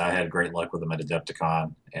 I had great luck with them at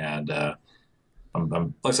Adepticon, and I'm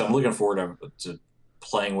like I said, I'm looking forward to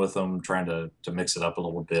playing with them, trying to mix it up a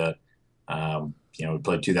little bit. We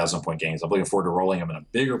played 2,000 point games. I'm looking forward to rolling them in a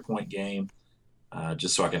bigger point game,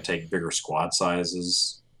 just so I can take bigger squad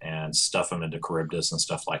sizes and stuff them into Charybdis and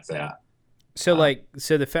stuff like that. so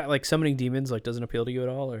the fact like summoning demons like doesn't appeal to you at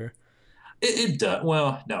all, or It does.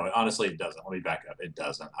 Well, no, honestly, it doesn't. Let me back up. It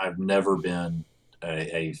doesn't. I've never been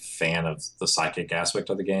a fan of the psychic aspect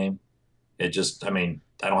of the game. It just, I mean,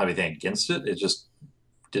 I don't have anything against it. It just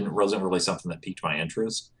wasn't really something that piqued my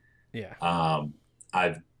interest. yeah.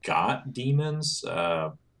 I've got demons.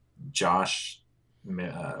 Josh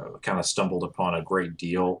kind of stumbled upon a great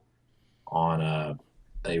deal on a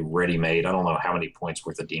ready-made. I don't know how many points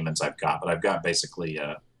worth of demons I've got, but I've got basically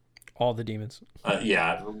All the demons.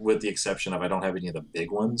 yeah, with the exception of I don't have any of the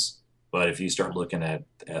big ones. But if you start looking at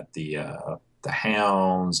the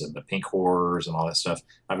hounds and the pink horrors and all that stuff,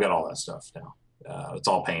 I've got all that stuff now. It's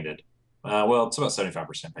all painted. Well, it's about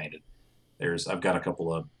 75% painted. I've got a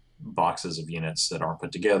couple of boxes of units that aren't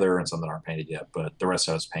put together and some that aren't painted yet, but the rest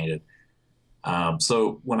of it's painted.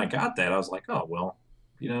 So when I got that, I was like, oh well,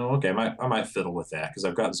 okay, I might fiddle with that because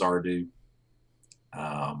I've got Zardu.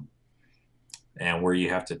 And where you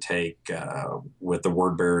have to take with the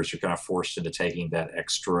word bearers, you're kind of forced into taking that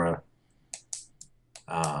extra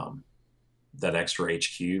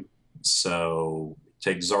HQ. So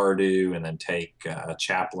take Zardu and then take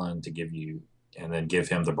Chaplain to give you, and then give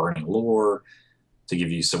him the Burning Lore to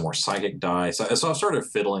give you some more psychic die. So I started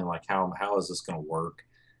fiddling like how is this going to work?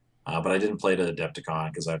 But I didn't play it at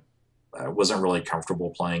Adepticon because I wasn't really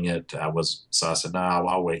comfortable playing it. So I said, no,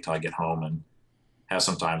 I'll wait till I get home and have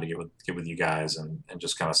some time to get with you guys and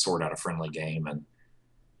just kind of sort out a friendly game and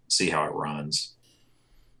see how it runs.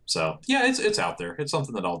 So yeah, it's out there. It's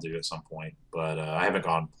something that I'll do at some point, but I haven't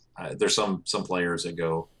gone. There's some players that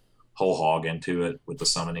go whole hog into it with the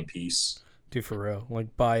summoning piece. Dude, for real,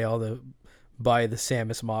 like buy the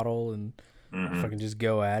Samus model and fucking just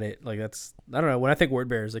go at it. Like that's, I don't know. When I think word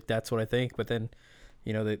bearers, like that's what I think. But then,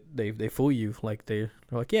 they fool you. Like they're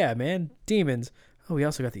like, yeah, man, demons. Oh, we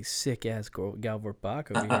also got these sick ass Galvor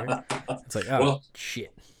Bach over here. It's like, oh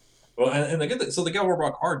shit. Well, and again, so the Galvor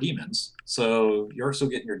Bach are demons, so you're still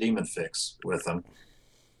getting your demon fix with them.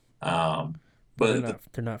 But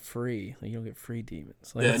they're not free. Like, you don't get free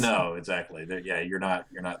demons. Like, yeah, no, exactly. You're not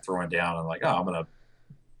throwing down and like, oh, I'm gonna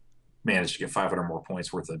manage to get 500 more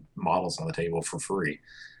points worth of models on the table for free.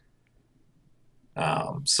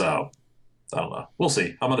 So I don't know. We'll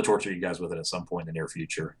see. I'm gonna torture you guys with it at some point in the near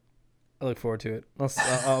future. I look forward to it.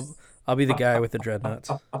 I'll be the guy with the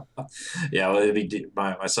dreadnoughts. Yeah, well, it'd be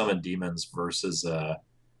my summon demons versus the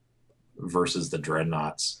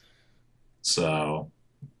dreadnoughts. So,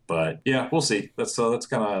 but yeah, we'll see. That's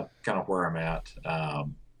kind of where I'm at.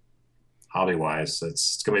 Hobby wise,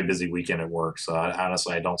 it's gonna be a busy weekend at work. So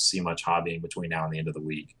honestly, I don't see much hobbying between now and the end of the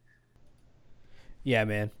week. Yeah,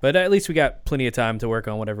 man. But at least we got plenty of time to work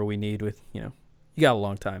on whatever we need with, you got a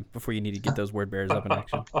long time before you need to get those word bearers up in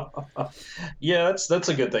action. Yeah, that's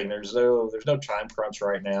a good thing. There's no time crunch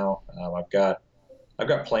right now. I've got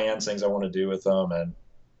plans, things I want to do with them, and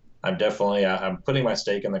I'm putting my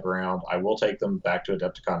stake in the ground. I will take them back to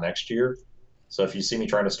Adepticon next year. So if you see me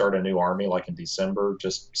trying to start a new army like in December,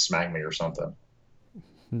 just smack me or something.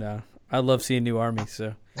 No, I love seeing new armies,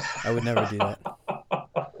 so I would never do that.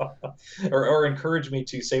 or encourage me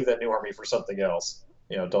to save that new army for something else.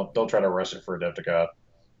 Don't try to rush it for Adepticon.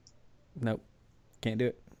 Nope, can't do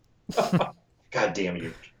it. God damn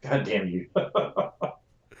you!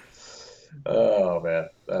 Oh man,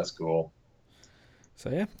 that's cool. So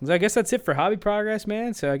yeah, I guess that's it for hobby progress,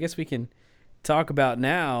 man. So I guess we can talk about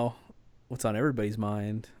now what's on everybody's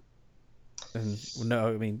mind. And no,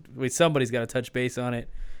 I mean, somebody's got to touch base on it.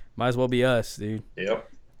 Might as well be us, dude.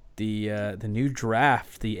 Yep. The new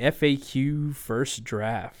draft, the FAQ first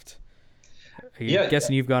draft. I'm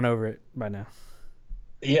guessing you've gone over it by now.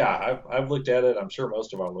 Yeah, I've looked at it. I'm sure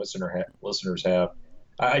most of our listeners have.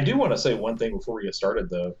 I do want to say one thing before we get started,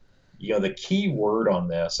 though. The key word on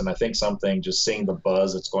this, and I think something just seeing the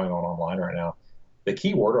buzz that's going on online right now, the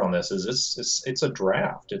key word on this is it's a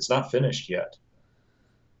draft. It's not finished yet.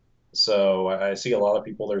 So I see a lot of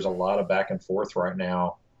people. There's a lot of back and forth right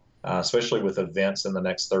now, especially with events in the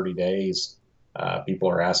next 30 days. People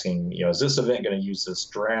are asking, is this event going to use this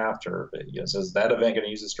draft, or is that event going to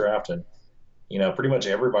use this draft? And pretty much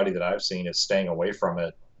everybody that I've seen is staying away from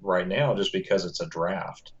it right now just because it's a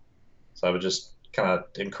draft. So I would just kind of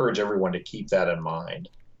encourage everyone to keep that in mind.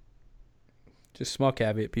 Just small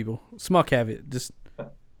caveat, people. Small caveat. Just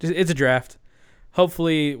it's a draft.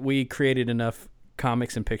 Hopefully, we created enough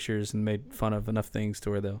comics and pictures and made fun of enough things to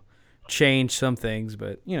where they'll change some things.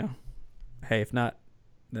 But hey, if not,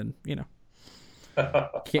 then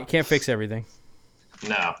can't fix everything.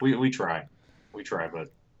 No, we try,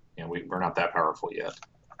 but we're not that powerful yet.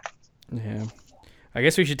 Yeah. I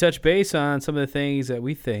guess we should touch base on some of the things that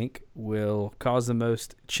we think will cause the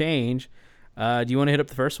most change. Do you want to hit up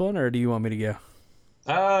the first one, or do you want me to go?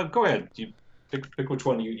 Go ahead. You pick which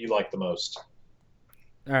one you like the most.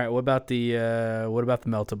 All right. What about the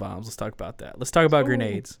melta bombs? Let's talk about that. Let's talk about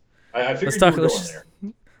grenades. I figured you were going there.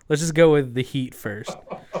 Let's just go with the heat first.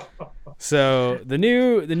 So the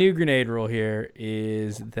new grenade rule here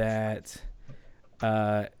is that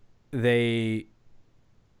they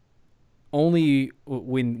only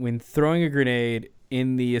when throwing a grenade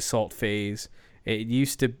in the assault phase, it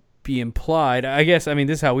used to be implied. I guess this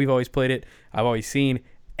is how we've always played it. I've always seen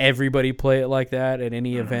everybody play it like that at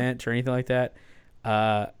any event or anything like that.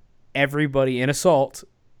 Everybody in assault,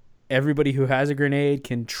 everybody who has a grenade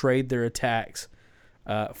can trade their attacks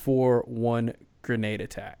for one grenade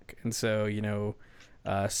attack. And so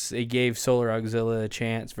it gave Solar Auxilla a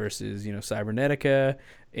chance versus Cybernetica.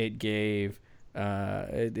 It gave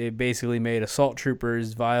it basically made assault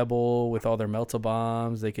troopers viable with all their melta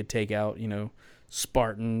bombs. They could take out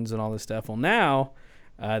Spartans and all this stuff. Well, now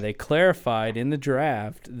they clarified in the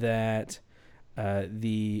draft that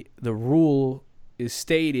the rule is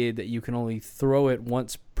stated that you can only throw it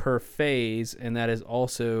once per phase, and that is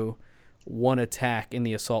also one attack in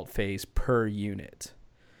the assault phase per unit.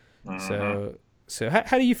 So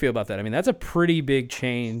how do you feel about that? That's a pretty big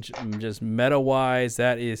change, just meta-wise.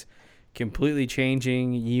 That is completely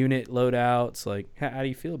changing unit loadouts. Like, how do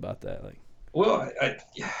you feel about that? Like, well,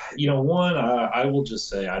 I will just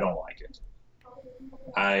say I don't like it.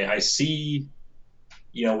 I see,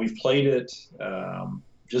 we've played it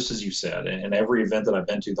just as you said, in every event that I've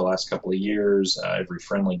been to the last couple of years, every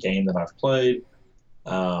friendly game that I've played.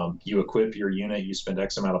 You equip your unit, you spend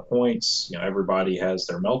X amount of points. Everybody has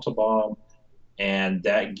their melta bomb, and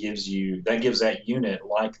that gives that unit,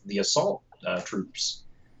 like the assault troops,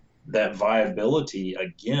 that viability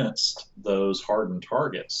against those hardened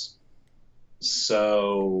targets.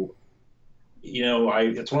 So,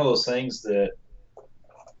 it's one of those things that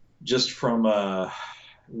just from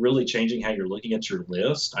really changing how you're looking at your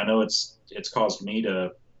list, I know it's caused me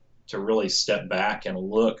to really step back and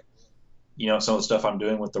look, some of the stuff I'm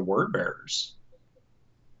doing with the word bearers.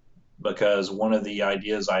 Because one of the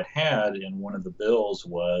ideas I'd had in one of the bills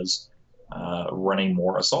was running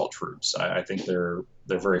more assault troops. I think they're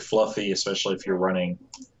very fluffy, especially if you're running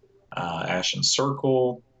Ashen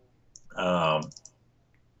Circle. But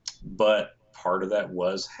part of that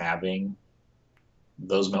was having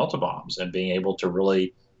those melta bombs and being able to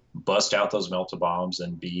really bust out those melta bombs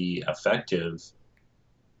and be effective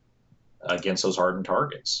against those hardened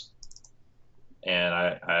targets. And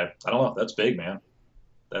I don't know. That's big, man.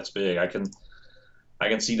 That's big. I can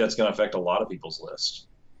see that's going to affect a lot of people's list.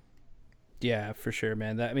 Yeah, for sure,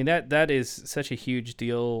 man. That is such a huge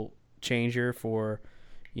deal changer for,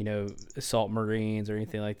 assault Marines or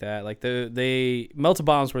anything like that. Like they melta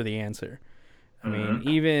bombs were the answer.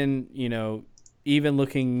 Even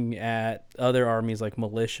looking at other armies like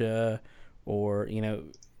militia or,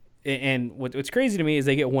 and what's crazy to me is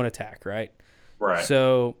they get one attack, right? Right.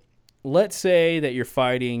 So let's say that you're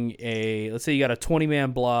fighting let's say you got a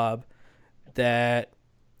 20-man blob that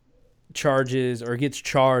charges or gets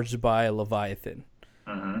charged by a Leviathan.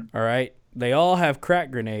 All right. They all have crack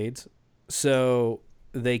grenades, so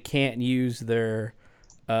they can't use their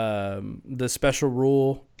the special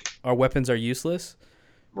rule. Our weapons are useless.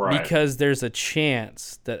 Right. Because there's a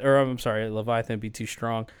chance that, Leviathan would be too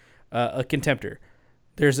strong. A Contemptor.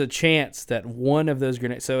 There's a chance that one of those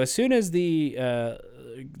grenades. So as soon as the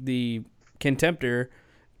Contemptor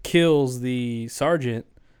kills the sergeant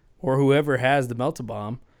or whoever has the melta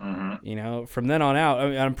bomb, from then on out,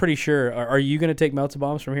 I'm pretty sure. Are you going to take melta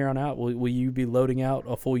bombs from here on out? Will you be loading out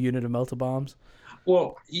a full unit of melta bombs?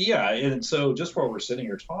 Well, yeah. And so just while we're sitting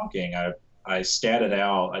here talking, I statted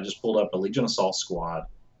out. I just pulled up a Legion Assault Squad.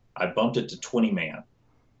 I bumped it to 20-man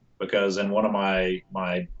because in one of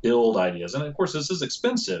my build ideas, and of course this is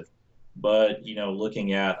expensive, but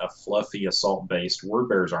looking at a fluffy assault-based word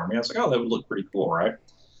bearers army, I was like, oh, that would look pretty cool, right?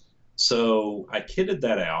 So I kitted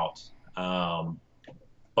that out,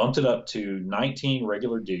 bumped it up to 19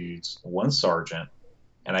 regular dudes, one sergeant,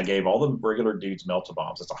 and I gave all the regular dudes melta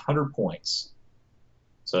bombs. It's 100 points.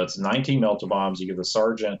 So it's 19 melta bombs. You give the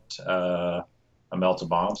sergeant a melta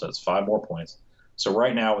bomb, so that's 5 more points. So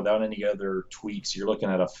right now, without any other tweaks, you're looking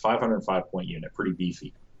at a 505 point unit, pretty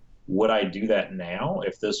beefy. Would I do that now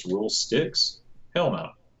if this rule sticks? Hell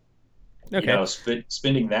no. Okay.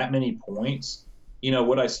 Spending that many points,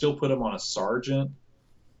 would I still put him on a sergeant?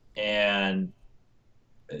 And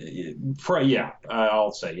yeah,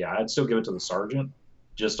 I'll say, yeah, I'd still give it to the sergeant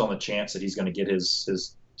just on the chance that he's going to get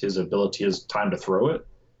his ability, his time to throw it.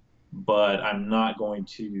 But I'm not going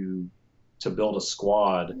to build a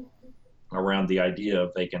squad around the idea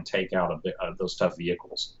of they can take out a bit of those tough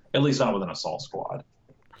vehicles, at least not with an assault squad.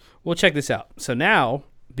 Well, check this out. So now,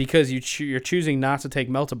 because you're choosing not to take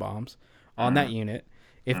melta bombs on that unit,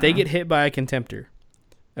 if they get hit by a contemptor,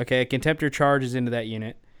 okay, a contemptor charges into that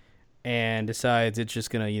unit and decides it's just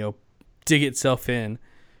gonna dig itself in.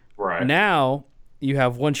 Right. Now you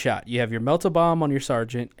have one shot. You have your melta bomb on your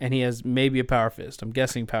sergeant, and he has maybe a power fist. I'm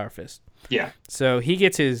guessing power fist. Yeah. So he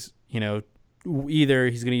gets his either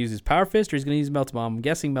he's gonna use his power fist or he's gonna use melta bomb. I'm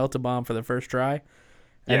guessing melta bomb for the first try,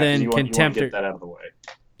 and then you want to contemptor. get that out of the way.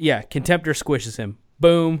 Yeah, contemptor squishes him.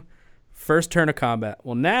 Boom. First turn of combat.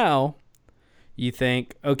 Well, now you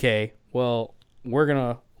think, okay, well, we're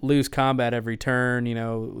going to lose combat every turn,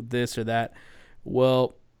 this or that.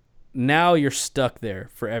 Well, now you're stuck there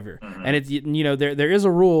forever. Mm-hmm. And it's there is a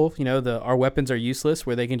rule, our weapons are useless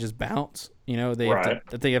where they can just bounce. They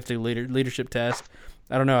have to leadership test.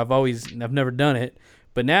 I don't know, I've never done it.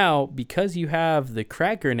 But now because you have the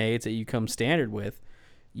crack grenades that you come standard with,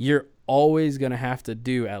 you're always going to have to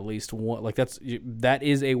do at least one. Like that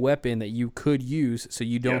is a weapon that you could use, so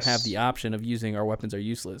you don't have the option of using our weapons are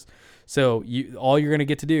useless. So all you're going to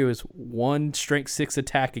get to do is one strength 6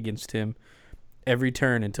 attack against him every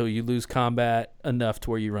turn until you lose combat enough to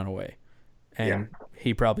where you run away, and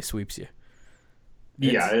he probably sweeps you.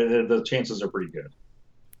 The chances are pretty good.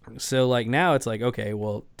 So like now it's like, okay,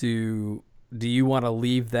 well, do you want to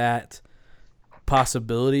leave that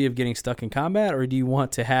possibility of getting stuck in combat, or do you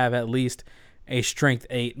want to have at least a strength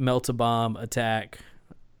 8 melta bomb attack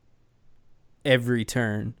every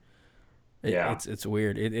turn? It's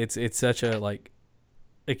weird. It's such a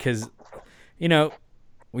because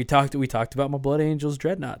we talked about my Blood Angels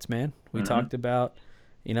dreadnoughts, man. We talked about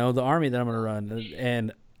the army that I'm going to run,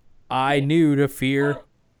 and I knew to fear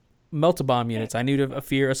melta bomb units. I knew to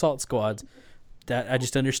fear assault squads. That I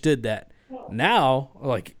just understood that. Now,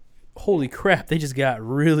 holy crap, they just got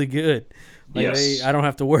really good. I don't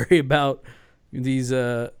have to worry about these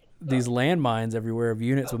landmines everywhere of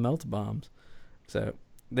units with melta bombs. So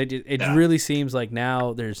it really seems like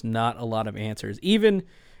now there's not a lot of answers. Even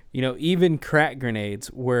crack grenades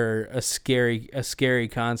were a scary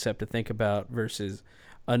concept to think about versus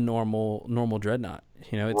a normal dreadnought.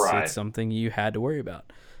 It's something you had to worry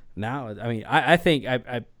about. Now, I mean, I think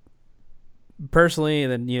I personally,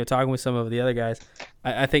 and then talking with some of the other guys,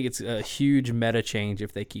 I think it's a huge meta change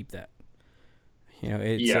if they keep that. I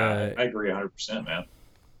agree 100%, man.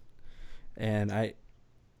 And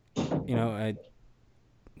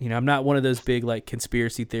I'm not one of those big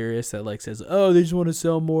conspiracy theorists that says, oh, they just want to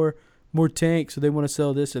sell more tanks, or they want to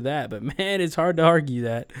sell this or that. But man, it's hard to argue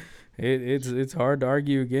that. It's hard to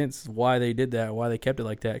argue against why they did that, why they kept it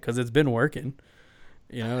like that, because it's been working.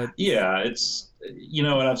 It's and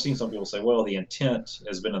I've seen some people say, well, the intent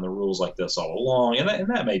has been in the rules like this all along, and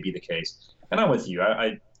that may be the case. And I'm with you.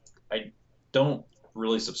 I don't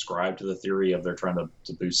really subscribe to the theory of they're trying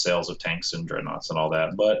to boost sales of tanks and dreadnoughts and all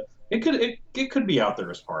that, but it could be out there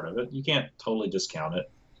as part of it. You can't totally discount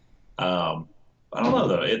it. I don't know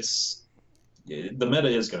though. The meta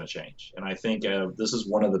is going to change, and I think this is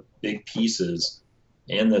one of the big pieces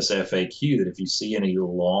in this FAQ that if you see any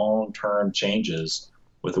long-term changes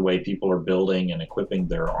with the way people are building and equipping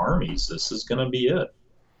their armies, this is going to be it.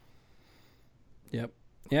 Yep.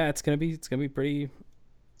 Yeah, it's gonna be pretty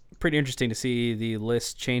interesting to see the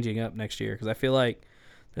list changing up next year, because I feel like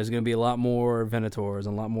there's gonna be a lot more Venators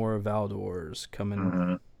and a lot more Valdors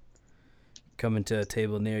coming to a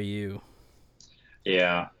table near you.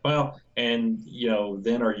 Yeah. Well, and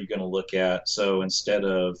then are you going to look at, so instead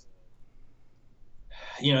of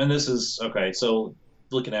and this is okay. So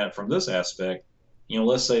looking at it from this aspect,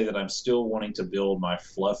 let's say that I'm still wanting to build my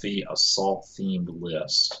fluffy assault themed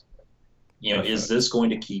list. Is this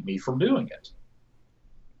going to keep me from doing it?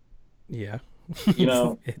 Yeah.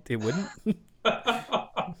 It wouldn't.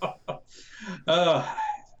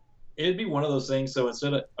 It'd be one of those things. So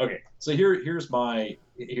instead of so here's probably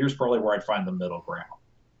where I'd find the middle ground.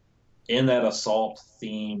 In that assault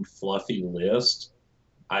themed fluffy list,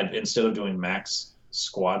 instead of doing max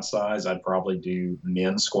squad size, I'd probably do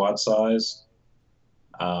min squad size,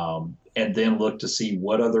 and then look to see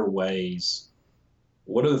what other ways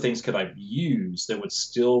what other things could I use that would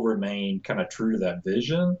still remain kind of true to that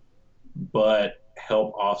vision, but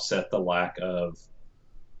help offset the lack of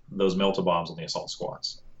those melta bombs on the assault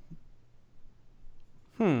squads.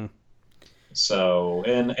 So,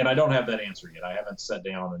 and I don't have that answer yet. I haven't sat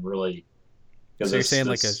down and really. So you're saying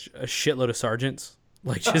like a shitload of sergeants,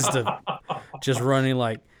 like just running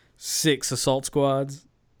like 6 assault squads,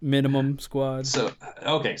 minimum squads. So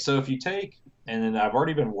okay, so if you take, and then I've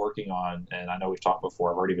already been working on, and I know we've talked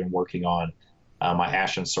before, I've already been working on my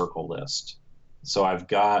Ashen Circle list. So I've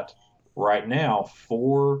got right now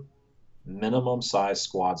 4 minimum size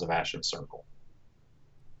squads of Ashen Circle.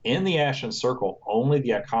 In the Ashen Circle, only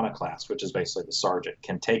the Iconoclast, which is basically the sergeant,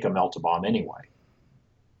 can take a melta bomb anyway.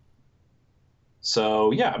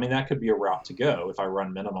 So yeah, I mean that could be a route to go if I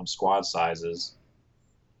run minimum squad sizes.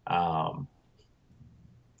 It's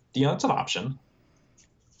an option.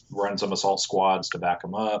 Run some assault squads to back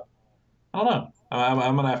them up. I don't know.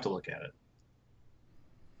 I'm gonna have to look at it.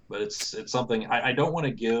 But it's something I don't want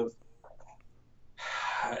to give.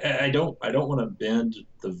 I don't want to bend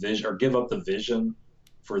the vision or give up the vision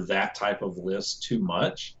for that type of list too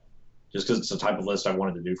much, just because it's the type of list I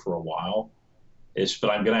wanted to do for a while.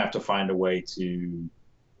 But I'm going to have to find a way to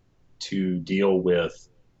deal with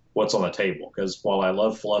what's on the table. Because while I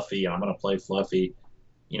love Fluffy and I'm going to play Fluffy,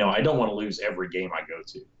 I don't want to lose every game I go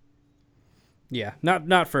to. Yeah,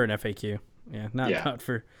 not for an FAQ. Yeah, not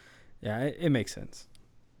for. Yeah, it makes sense.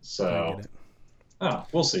 So,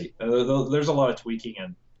 we'll see. There's a lot of tweaking,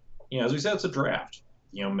 and as we said, it's a draft.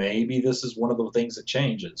 Maybe this is one of the things that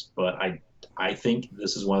changes, but I think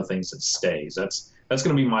this is one of the things that stays. That's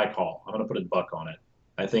going to be my call. I'm going to put a buck on it.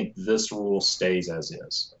 I think this rule stays as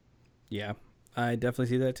is. Yeah, I definitely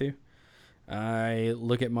see that too. I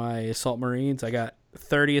look at my Assault Marines. I got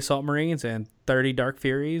 30 Assault Marines and 30 Dark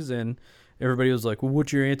Furies, and everybody was like, well,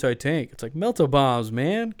 what's your anti-tank? It's like, melta bombs,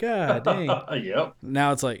 man. God dang. Yep.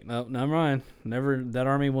 Now it's like, no, never mind. That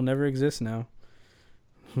army will never exist now.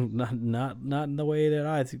 Not in the way that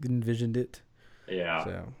I envisioned it. Yeah.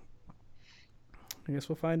 So I guess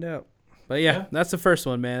we'll find out. But yeah, that's the first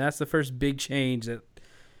one, man. That's the first big change that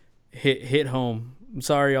hit home. I'm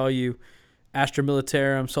sorry, all you Astra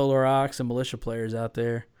Militarum, Solar Ox, and militia players out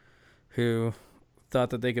there who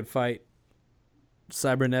thought that they could fight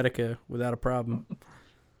Cybernetica without a problem.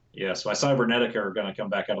 Yes, my Cybernetica are going to come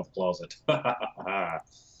back out of the closet.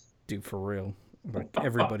 Dude, for real. Like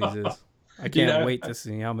everybody's is. I can't wait to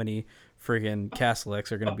see how many friggin'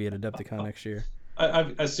 Castellex are going to be at Adepticon next year.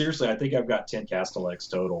 I seriously, I think I've got 10 Castellex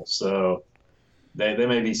total, so they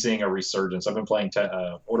may be seeing a resurgence. I've been playing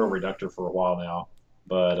Ordo Reductor for a while now,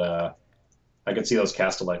 but I could see those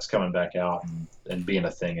Castellex coming back out and being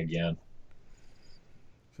a thing again.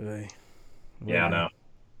 Yeah, I know.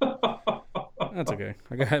 That's okay.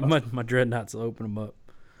 I got my Dreadnoughts will open them up.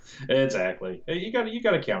 Exactly. You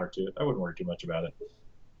got a counter to it. I wouldn't worry too much about it.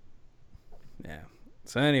 Yeah.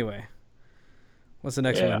 So anyway, what's the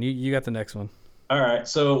next one? You got the next one. All right.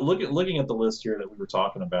 So looking at the list here that we were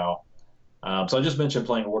talking about. So I just mentioned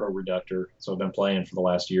playing Ordo Reductor. So I've been playing for the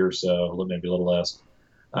last year or so, maybe a little less.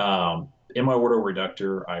 In my Ordo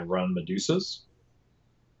Reductor, I run Medusas.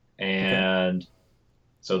 And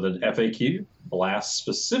so the FAQ blasts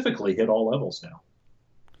specifically hit all levels now.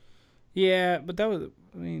 Yeah, but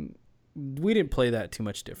we didn't play that too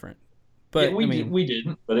much different. But yeah, we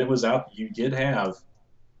didn't. But it was out. You did have,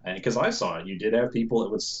 because I saw it. You did have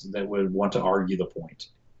people that would want to argue the point.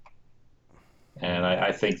 And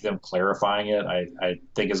I think them clarifying it, I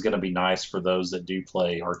think is going to be nice for those that do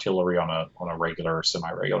play artillery on a regular or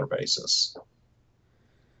semi-regular basis.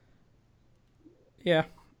 Yeah.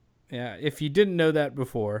 If you didn't know that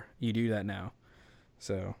before, you do that now.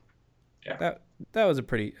 So yeah, that was a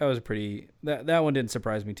pretty that one didn't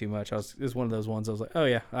surprise me too much. It was one of those ones I was like, oh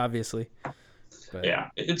yeah, obviously. But yeah,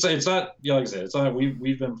 it's not, like I said, it's not.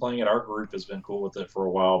 We've been playing it. Our group has been cool with it for a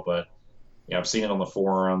while, but yeah, I've seen it on the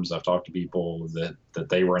forums. I've talked to people that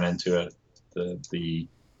they run into it. The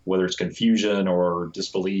whether it's confusion or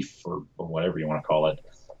disbelief or whatever you want to call it.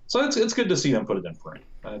 So it's good to see them put it in print.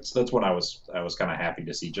 That's what I was kind of happy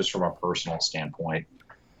to see, just from a personal standpoint.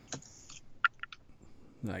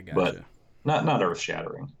 I gotcha. But not earth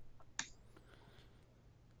shattering.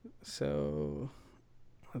 So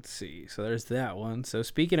let's see. So there's that one. So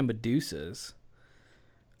speaking of Medusas,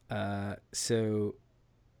 so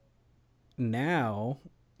now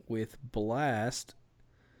with Blast,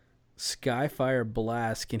 Skyfire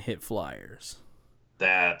Blast can hit flyers.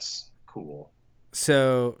 That's cool.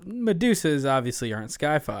 So Medusas obviously aren't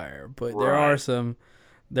Skyfire, but right.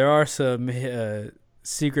 there are some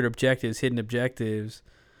secret objectives, hidden objectives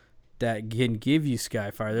that can give you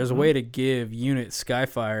Skyfire. There's a way to give units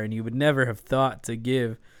Skyfire, and you would never have thought to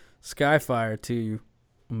give Skyfire to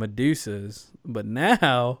Medusas. But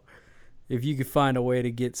now, if you could find a way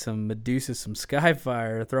to get some Medusas some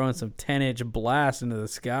Skyfire, throwing some 10-inch blast into the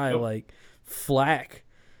sky like Flak,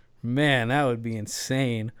 man, that would be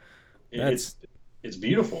insane. It's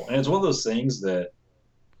beautiful, and it's one of those things that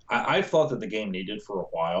I've thought that the game needed for a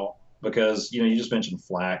while, because you just mentioned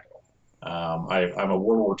Flak. I'm a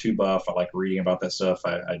World War II buff. I like reading about that stuff.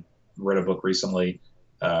 I read a book recently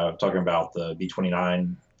talking about the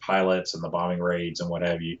B-29 pilots and the bombing raids and what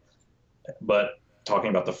have you, but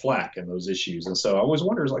talking about the Flak and those issues. And so I always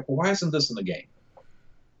wonder, like, well, why isn't this in the game?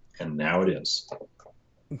 And now it is.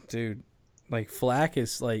 Dude, like Flak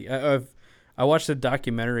is like I watched a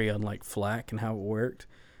documentary on like Flak and how it worked,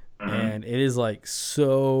 and it is like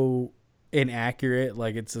so inaccurate.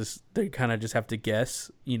 Like it's just, they kind of just have to guess,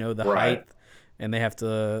 the height, and they have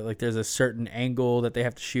to, like, there's a certain angle that they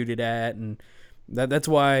have to shoot it at, and that's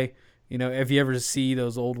why, if you ever see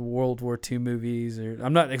those old World War II movies, or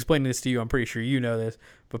I'm not explaining this to you, I'm pretty sure you know this,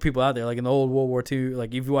 but people out there, like in the old World War II,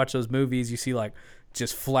 like if you watch those movies, you see like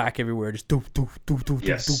just Flak everywhere, just doo doo doo doo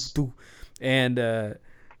doo doo, and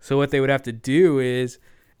so what they would have to do is,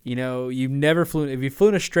 you've never flown. If you flew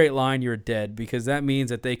in a straight line, you're dead, because that means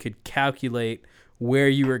that they could calculate where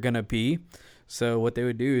you were going to be. So what they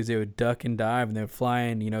would do is they would duck and dive, and they would fly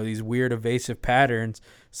in, these weird evasive patterns,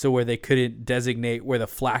 so where they couldn't designate where the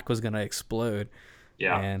Flak was going to explode.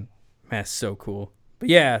 Yeah. And man, it's so cool. But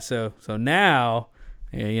yeah, so now,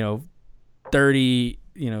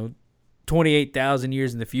 28,000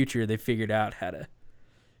 years in the future, they figured out how to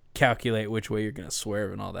calculate which way you're going to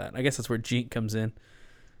swerve and all that. I guess that's where Jink comes in.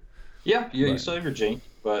 Yeah, you still have your Jink,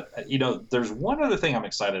 but there's one other thing I'm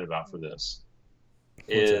excited about for this.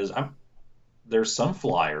 There's some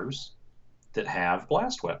flyers that have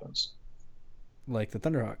blast weapons, like the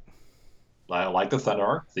Thunderhawk, like the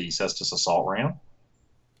Thunderhawk, the Cestus assault ram.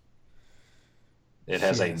 It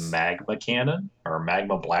has a magma cannon or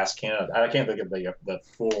magma blast cannon. I can't think of the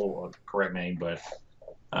full correct name, but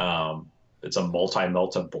it's a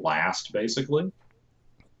multi-melta blast, basically.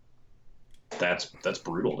 That's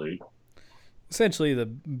brutal, dude. Essentially the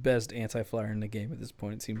best anti-flyer in the game at this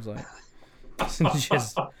point, it seems like.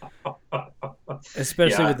 Just,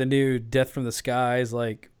 especially with the new Death from the Skies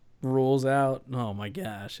rules out. Oh my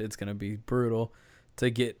gosh, it's gonna be brutal to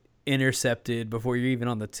get intercepted before you're even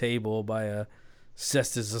on the table by a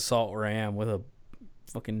Cestus assault ram with a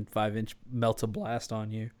fucking 5-inch melta blast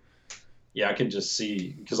on you. Yeah, I can just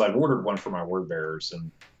see, because I've ordered one for my word bearers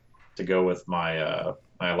and to go with my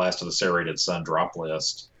my Last of the Serrated Sun drop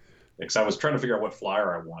list, because I was trying to figure out what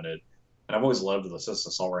flyer I wanted, and I've always loved the Cestus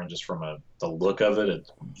assault ram just from the look of it.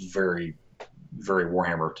 It's very, very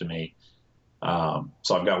Warhammer to me. So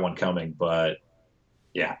I've got one coming, but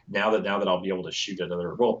yeah, now that I'll be able to shoot at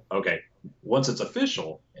other, once it's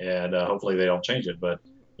official, and hopefully they don't change it, but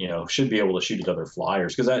should be able to shoot at other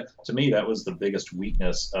flyers, because that, to me, that was the biggest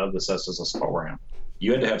weakness of the Cestus assault ram.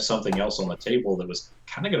 You had to have something else on the table that was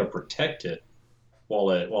kind of going to protect it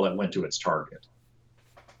while it went to its target.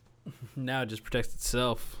 Now it just protects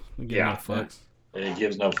itself. No fucks. It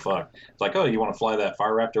gives no fuck. It's like, oh, you want to fly that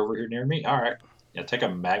Fire Raptor over here near me? All right. Yeah, take a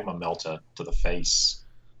magma melta to the face.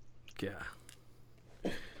 Yeah.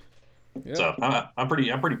 So I'm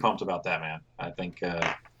pretty pumped about that, man. I think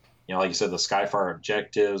like you said, the Skyfire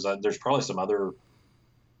objectives. There's probably some other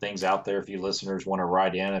things out there if you listeners want to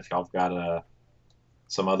write in. If y'all have got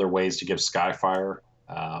some other ways to give Skyfire,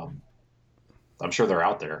 I'm sure they're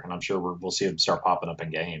out there, and I'm sure we'll see them start popping up in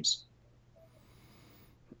games.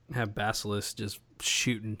 Have Basilisk just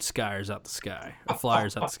shooting flyers out the sky.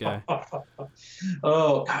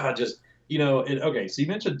 Oh God, just okay. So you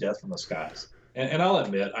mentioned Death from the Skies, and I'll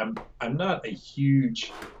admit I'm not a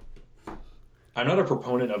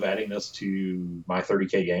proponent of adding this to my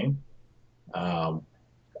 30K game.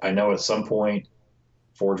 I know at some point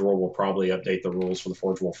Forge World will probably update the rules for the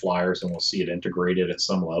Forge World flyers, and we'll see it integrated at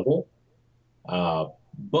some level.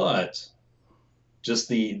 But just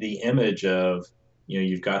the image of,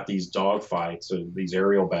 you've got these dogfights or these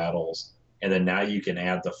aerial battles, and then now you can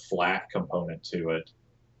add the Flak component to it.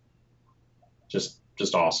 Just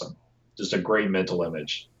awesome. Just a great mental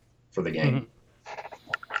image for the game.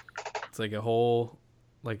 Mm-hmm. It's like a whole,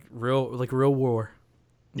 real war.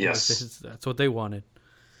 Yes, that's what they wanted.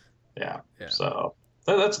 Yeah. So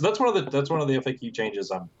that's one of the FAQ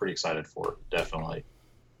changes I'm pretty excited for. Definitely.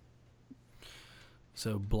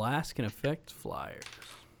 So blast can affect flyers.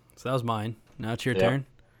 So that was mine. Now it's your turn.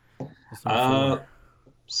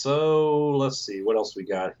 So let's see what else we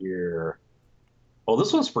got here. Well,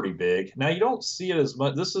 this one's pretty big. Now you don't see it as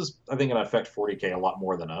much. This is, I think, going to affect 40K a lot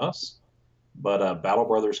more than us. But Battle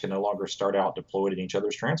Brothers can no longer start out deployed in each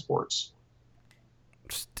other's transports.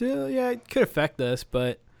 Still, yeah, it could affect us,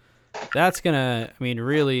 but that's gonna. I mean,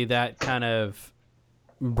 really, that kind of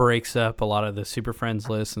breaks up a lot of the Super Friends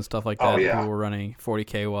lists and stuff like that. Oh, yeah. People were running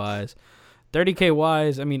 40K wise, 30K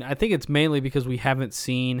wise. I mean, I think it's mainly because we haven't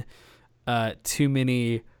seen too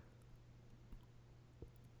many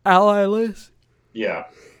ally lists. Yeah.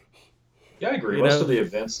 Yeah, I agree. You Most know? of the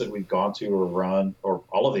events that we've gone to or run, or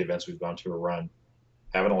all of the events we've gone to or run,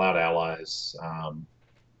 haven't allowed allies.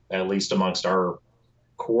 At least amongst our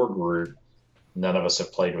core group, none of us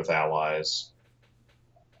have played with allies.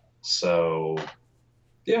 So,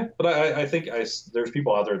 yeah, but I think there's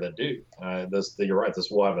people out there that do. You're right. This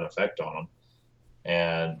will have an effect on them.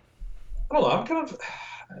 And I don't know. I'm kind of,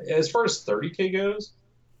 as far as 30K goes,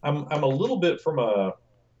 I'm a little bit from a.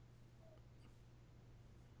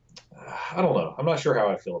 I don't know. I'm not sure how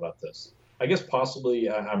I feel about this. I guess possibly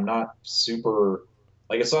I'm not super.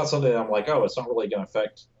 Like, it's not something that I'm like, oh, it's not really going to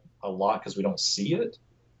affect a lot because we don't see it.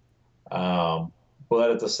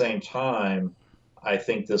 But at the same time, I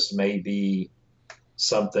think this may be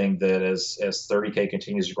something that as 30K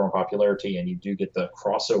continues to grow in popularity and you do get the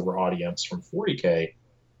crossover audience from 40K,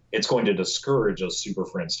 it's going to discourage a Super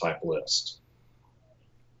Friends type list.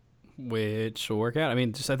 Which will work out. I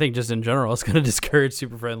mean, I think just in general, it's going to discourage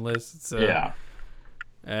Super Friend lists. So, Yeah.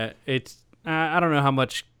 It's I don't know how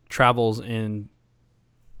much travels in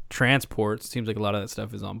transports. Seems like a lot of that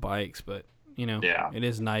stuff is on bikes, but Yeah. it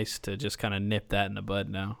is nice to just kind of nip that in the bud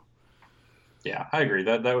now. Yeah, I agree.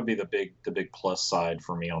 That would be the big plus side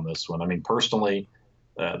for me on this one. I mean, personally,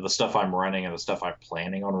 the stuff I'm running and the stuff I'm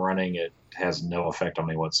planning on running, it has no effect on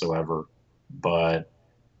me whatsoever. But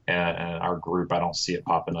and our group, I don't see it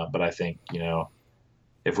popping up. But I think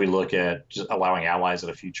if we look at just allowing allies at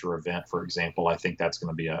a future event, for example, I think that's going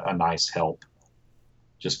to be a nice help.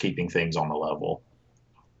 Just keeping things on the level.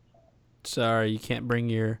 Sorry, you can't bring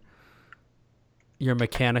your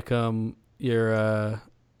Mechanicum, your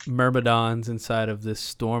Myrmidons inside of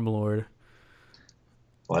this Stormlord.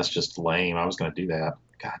 Well, that's just lame. I was going to do that.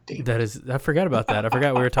 God damn. That is, I forgot about that. I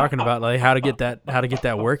forgot we were talking about like how to get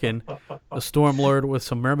that working. A Stormlord with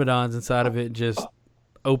some Myrmidons inside of it, just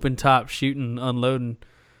open top shooting, unloading,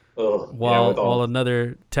 while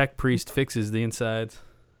another tech priest fixes the insides.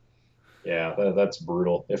 Yeah, that's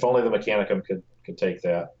brutal. If only the Mechanicum could take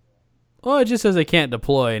that. Well, it just says they can't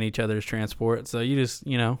deploy in each other's transport, so you just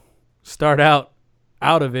start out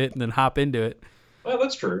of it and then hop into it. Well,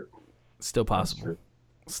 that's true. Still possible.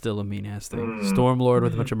 Still a mean ass thing. Stormlord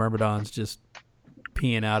with a bunch of Myrmidons just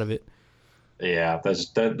peeing out of it. Yeah,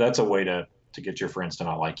 that's a way to get your friends to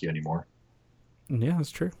not like you anymore. Yeah,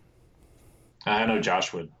 that's true. I know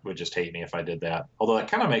Josh would just hate me if I did that. Although that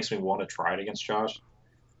kind of makes me want to try it against Josh,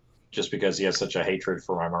 just because he has such a hatred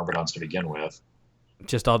for my Myrmidons to begin with.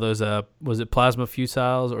 Just all those was it plasma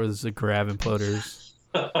fusiles or is it grav imploders?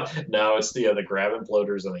 No, it's the grav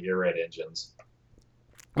imploders and the Irad engines.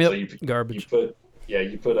 Yep, So garbage.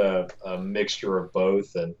 You put a mixture of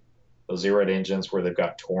both, and those Irad engines where they've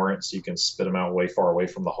got torrents, you can spit them out way far away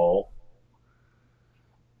from the hull.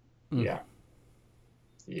 Mm.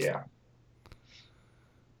 Yeah.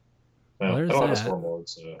 Well, I there's don't have a that. Stormlord,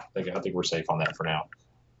 so I think we're safe on that for now.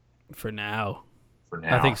 For now.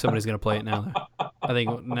 I I think somebody's going to play it now. I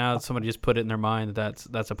think now somebody just put it in their mind that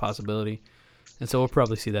that's a possibility. And so we'll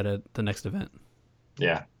probably see that at the next event.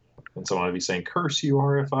 Yeah. And someone will be saying, "Curse you,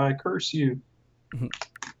 RFI, curse you."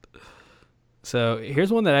 So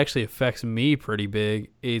here's one that actually affects me pretty big.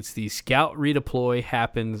 It's the Scout redeploy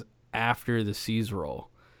happens after the Seize roll.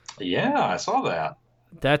 Yeah, I saw that.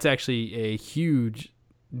 That's actually a huge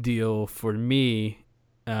deal for me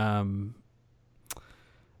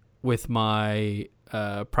with my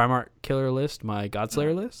Primarch killer list, my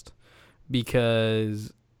Godslayer list,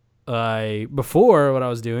 because before what I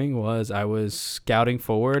was doing was I was scouting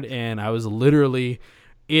forward and I was literally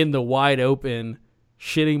in the wide open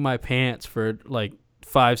shitting my pants for like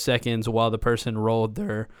 5 seconds while the person rolled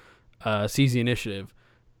their seize the initiative.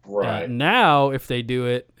 Right. Now, if they do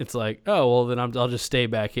it, it's like, oh, well, then I'll just stay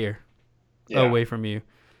back here away from you,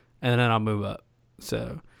 and then I'll move up.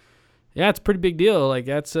 So, yeah, it's a pretty big deal. Like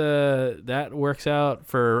that works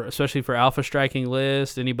out especially for alpha striking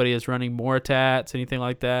list. Anybody that's running Moritats, anything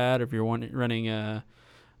like that, or if you're running the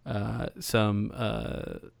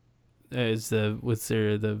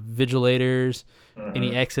Vigilators,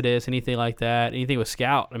 any Exodus, anything like that, anything with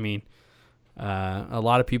Scout. I mean, a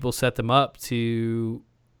lot of people set them up to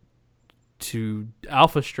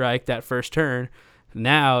alpha strike that first turn,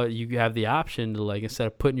 Now you have the option to, like, instead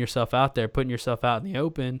of putting yourself out there, putting yourself out in the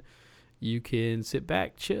open, you can sit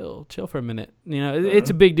back, chill for a minute. You know, it's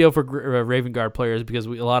a big deal for Raven Guard players because a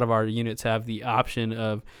lot of our units have the option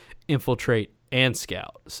of infiltrate and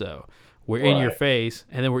scout. So we're in your face,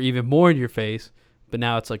 and then we're even more in your face. But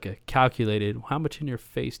now it's like a calculated, how much in your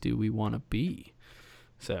face do we want to be?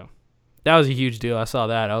 So that was a huge deal. I saw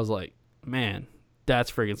that. I was like, man, that's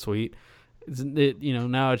freaking sweet.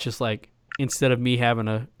 Now it's just like, instead of me having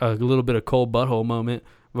a little bit of cold butthole moment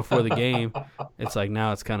before the game, it's like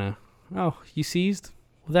now it's kind of, oh, you seized?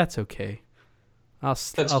 Well, that's okay. I'll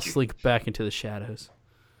slink back into the shadows.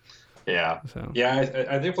 Yeah. So. Yeah,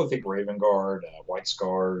 I definitely think Raven Guard, White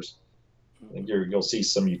Scars, I think you'll see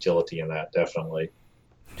some utility in that, definitely.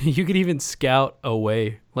 You could even scout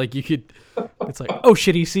away. Like, you could, it's like, oh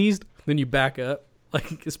shit, he seized. Then you back up.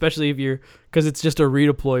 Like, especially if because it's just a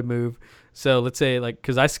redeploy move. So let's say, like,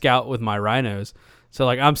 because I scout with my rhinos. So,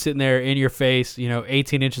 like, I'm sitting there in your face,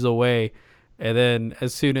 18 inches away. And then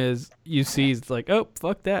as soon as you seize, it's like, oh,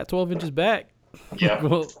 fuck that, 12 inches back. Yeah.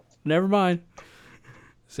 Well, never mind.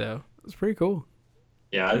 So it's pretty cool.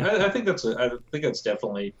 Yeah, I think that's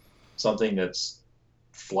definitely something that's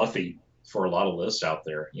fluffy for a lot of lists out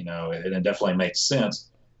there, and it definitely makes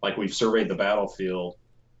sense. Like, we've surveyed the battlefield,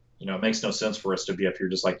 it makes no sense for us to be up here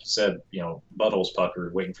just like you said, buttholes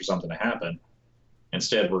puckered, waiting for something to happen.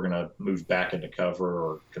 Instead, we're going to move back into cover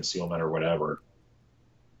or concealment or whatever.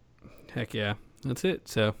 Heck yeah, that's it.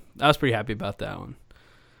 So I was pretty happy about that one.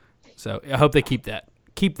 So I hope they keep that.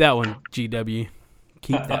 Keep that one, GW.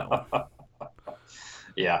 Keep that one.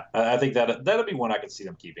 Yeah, I think that'll be one I could see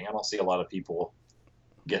them keeping. I don't see a lot of people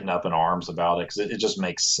getting up in arms about it because it just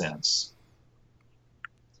makes sense.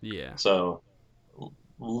 Yeah. So,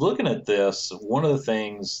 looking at this, one of the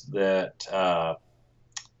things that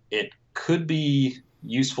it could be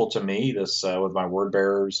useful to me, this with my word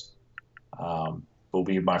bearers, will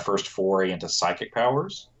be my first foray into psychic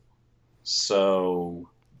powers. So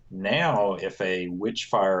now, if a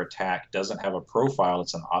Witchfire attack doesn't have a profile,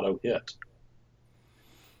 it's an auto hit.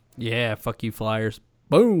 Yeah, fuck you, flyers.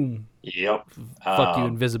 Boom. Yep. Fuck you,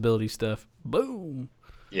 invisibility stuff. Boom.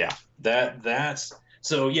 Yeah, that's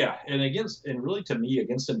so. Yeah, and really to me,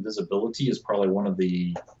 against invisibility is probably one of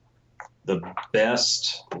the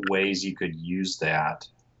best ways you could use that.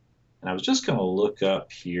 And I was just going to look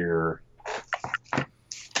up here,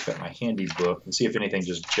 got my handy book, and see if anything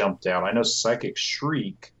just jumped out. I know Psychic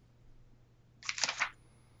Shriek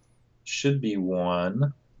should be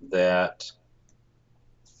one that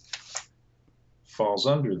falls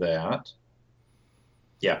under that.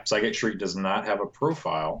 Yeah, Psychic Shriek does not have a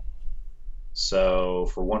profile. So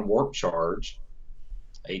for one warp charge,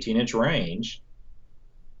 18-inch range,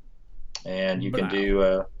 and you can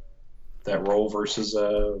do that roll versus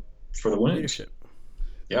for the wounds. Leadership.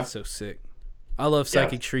 Yeah. That's so sick. I love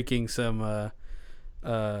Psychic Shrieking some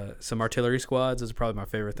artillery squads. Those are probably my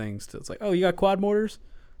favorite things. It's like, oh, you got quad mortars?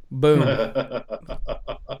 Boom.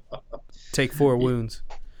 Take 4 wounds.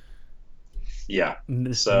 Yeah.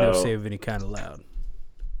 No save of any kind allowed.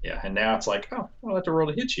 Yeah, and now it's like, oh, I don't have to roll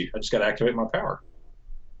to hit you. I just got to activate my power.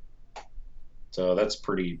 So that's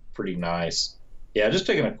pretty nice. Yeah, just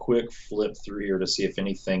taking a quick flip through here to see if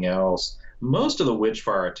anything else. Most of the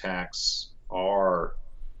Witchfire attacks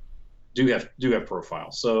do have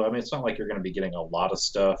profiles. So I mean, it's not like you're going to be getting a lot of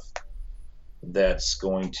stuff that's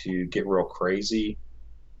going to get real crazy.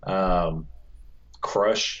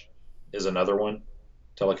 Crush is another one.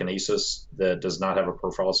 Telekinesis that does not have a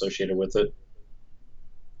profile associated with it.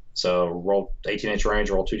 So roll 18-inch range,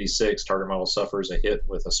 roll 2d6, target model suffers a hit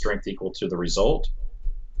with a strength equal to the result,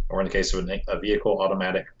 or in the case of a vehicle,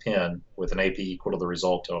 automatic pin with an AP equal to the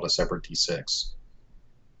result on a separate d6.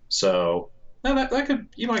 So that could,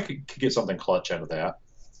 I could get something clutch out of that.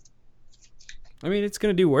 I mean, it's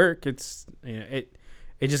gonna do work. It's it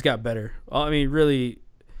just got better. I mean, really,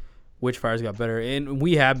 Witchfire's got better, and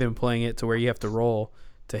we have been playing it to where you have to roll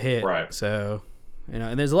to hit. Right. So,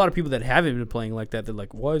 and there's a lot of people that haven't been playing like that. They're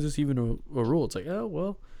like, why is this even a rule? It's like, oh,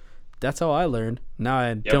 well, that's how I learned. Now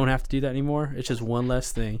I don't have to do that anymore. It's just one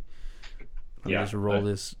less thing. I just roll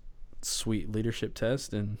this sweet leadership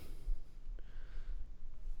test and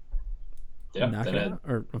knock it out.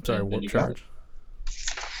 Or, I'm sorry, warp charge.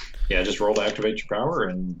 Yeah, just roll to activate your power,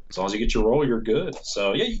 and as long as you get your roll, you're good.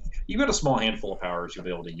 So, yeah, you've got a small handful of powers you'll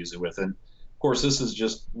be able to use it with. And, of course,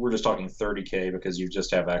 we're just talking 30K because you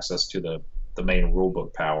just have access to the main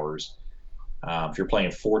rulebook powers. If you're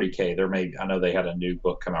playing 40K, I know they had a new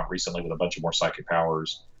book come out recently with a bunch of more psychic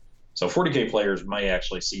powers. So 40K players may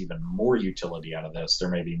actually see even more utility out of this. There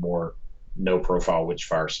may be more no-profile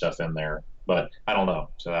Witchfire stuff in there, but I don't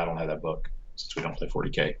know. So I don't have that book. since we don't play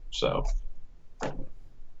 40K. So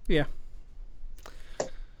Yeah.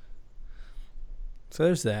 So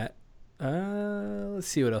there's that. Let's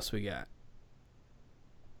see what else we got.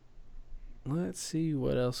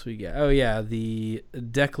 Oh yeah, the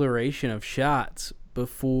declaration of shots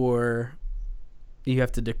before you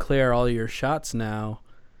have to declare all your shots now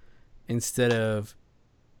instead of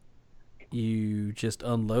you just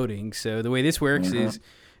unloading. So the way this works is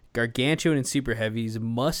Gargantuan and Super Heavies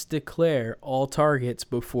must declare all targets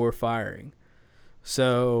before firing.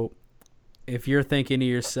 So if you're thinking to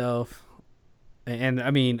yourself, and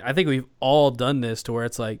I mean, I think we've all done this to where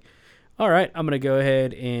it's like, all right, I'm going to go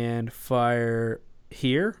ahead and fire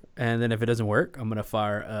here. And then if it doesn't work, I'm going to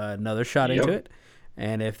fire another shot into it.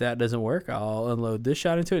 And if that doesn't work, I'll unload this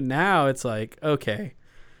shot into it. Now it's like, okay,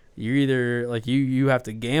 you're either like you have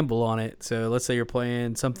to gamble on it. So let's say you're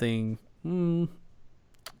playing something, I don't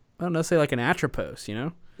know, say like an Atropos, you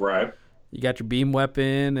know? right. You got your beam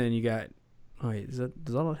weapon and you got,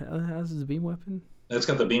 does all has the beam weapon? It's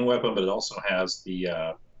got the beam weapon, but it also has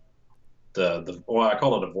the well, I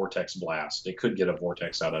call it a vortex blast. It could get a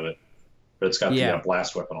vortex out of it, but it's got the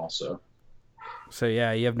blast weapon also. So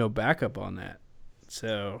yeah, you have no backup on that.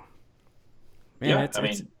 So man,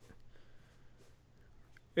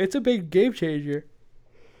 it's a big game changer.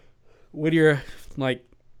 When you're like,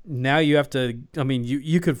 now you have to, I mean,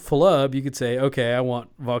 you could flub, you could say, okay, I want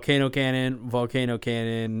volcano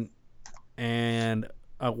cannon, and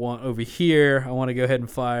I want over here, I want to go ahead and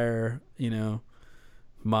fire,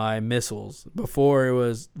 my missiles. Before it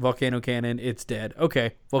was volcano cannon, it's dead.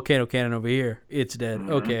 Okay, volcano cannon over here, it's dead.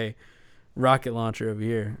 Okay, rocket launcher over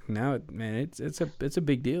here. Now, it's a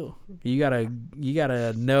big deal. You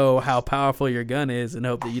gotta know how powerful your gun is and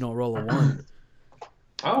hope that you don't roll a 1.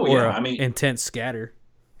 Oh or yeah, I mean, intense scatter.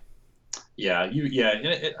 Yeah,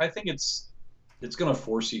 I think it's gonna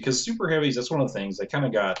force you, because super heavies. That's one of the things they kind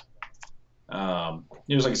of got.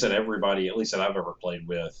 Like I said, everybody, at least that I've ever played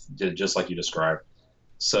with, did just like you described.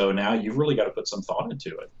 So now you've really got to put some thought into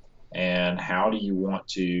it. And how do you want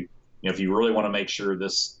to, if you really want to make sure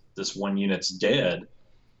this one unit's dead,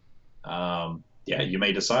 you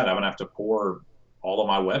may decide I'm gonna have to pour all of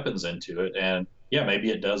my weapons into it, and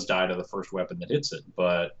maybe it does die to the first weapon that hits it,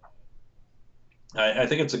 but I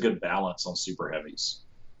think it's a good balance on super heavies,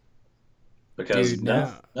 because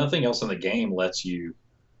nothing else in the game lets you,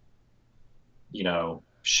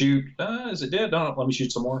 shoot. Is it dead? No, let me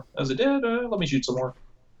shoot some more. Is it dead? Let me shoot some more.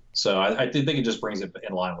 So I think it just brings it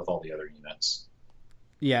in line with all the other units.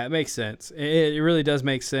 Yeah, it makes sense. It really does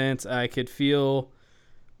make sense. I could feel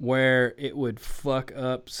where it would fuck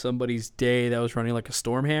up somebody's day that was running like a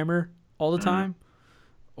Stormhammer all the time.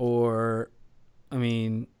 Or, I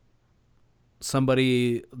mean,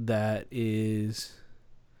 somebody that is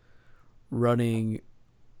running,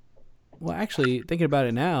 well, actually, thinking about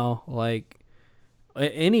it now, like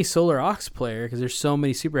any Solar Aux player, because there's so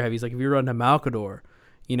many super heavies. Like if you're running a Malcador,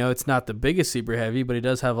 it's not the biggest super heavy, but it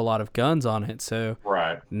does have a lot of guns on it. So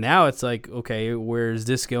now it's like, okay, where's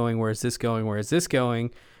this going? Where's this going? Where is this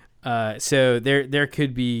going? So there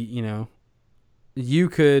could be, you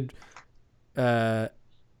could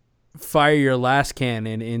fire your last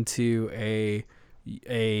cannon into a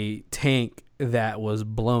tank that was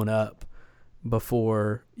blown up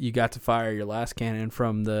before you got to fire your last cannon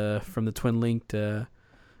from the twin linked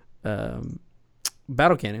battle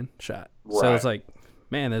cannon shot. So it's like,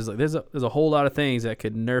 man, there's a whole lot of things that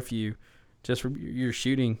could nerf you just from your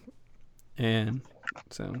shooting, and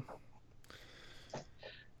so.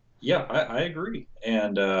 Yeah, I agree,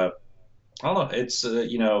 and I don't know. It's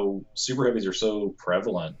super heavies are so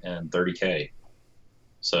prevalent in 30K,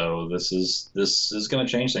 so this is going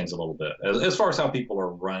to change things a little bit as far as how people are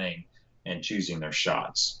running and choosing their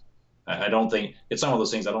shots. I don't think it's one of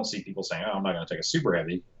those things. I don't see people saying, "Oh, I'm not going to take a super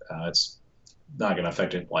heavy." It's not going to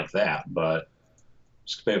affect it like that, but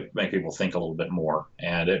just make people think a little bit more,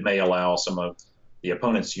 and it may allow some of the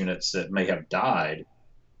opponent's units that may have died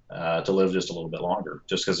to live just a little bit longer,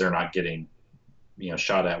 just because they're not getting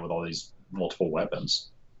shot at with all these multiple weapons.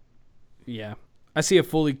 Yeah, I see a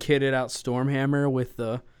fully kitted out Stormhammer with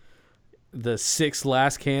the 6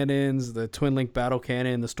 last cannons, the twin link battle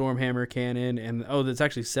cannon, the Stormhammer cannon, and there's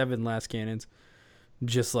actually 7 last cannons.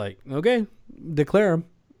 Just like, okay, declare them.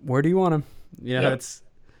 Where do you want them?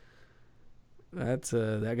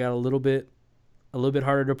 That got a little bit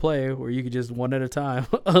harder to play, where you could just one at a time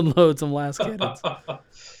unload some last cannons.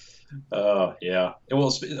 Yeah.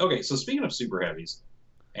 Well, okay. So speaking of super heavies,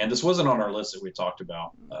 and this wasn't on our list that we talked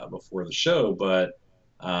about before the show, but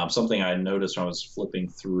something I noticed when I was flipping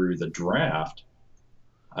through the draft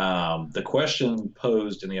The question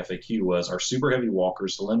posed in the FAQ was, are super heavy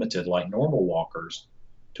walkers limited like normal walkers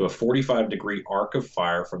to a 45-degree arc of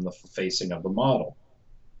fire from the facing of the model?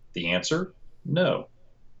 The answer, no.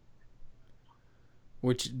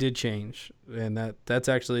 Which did change, and that's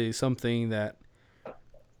actually something that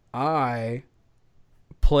I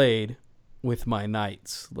played with my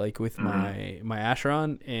knights, like with my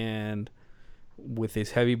Acheron and with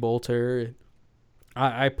his heavy bolter.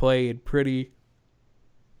 I played pretty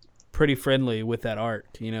friendly with that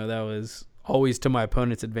arc. That was always to my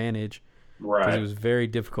opponent's advantage, because it was very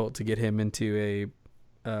difficult to get him into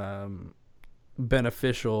a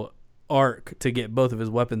beneficial arc to get both of his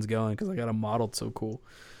weapons going, because I got him modeled so cool.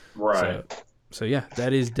 Right. So yeah,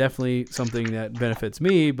 that is definitely something that benefits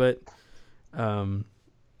me, but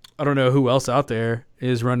I don't know who else out there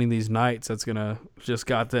is running these knights that's gonna just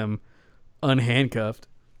got them unhandcuffed.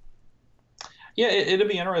 Yeah, it'd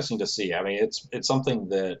be interesting to see. I mean, it's something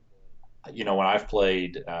that, when I've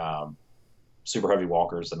played super heavy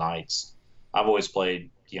walkers, the knights, I've always played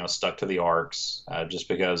stuck to the arcs, just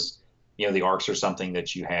because the arcs are something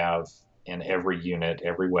that you have in every unit,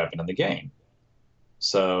 every weapon in the game.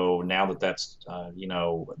 So now that's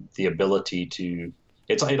the ability to,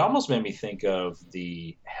 it almost made me think of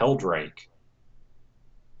the Helldrake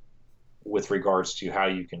with regards to how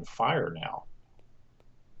you can fire now,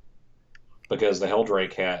 because the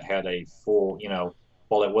Helldrake had a full,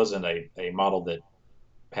 while it wasn't a model that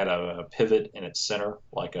had a pivot in its center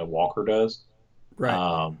like a walker does,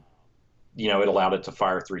 Right. It allowed it to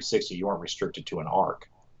fire 360. You weren't restricted to an arc.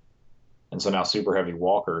 And so now super heavy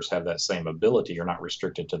walkers have that same ability. You're not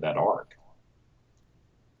restricted to that arc.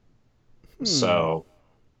 So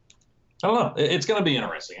I don't know. It's going to be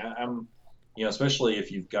interesting. I'm, especially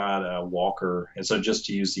if you've got a walker. And so just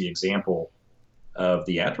to use the example of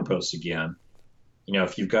the Atropos again,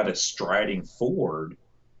 if you've got it striding forward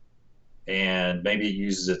and maybe it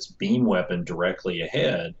uses its beam weapon directly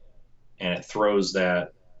ahead and it throws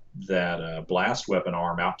that blast weapon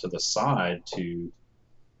arm out to the side to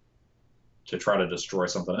try to destroy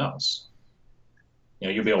something else.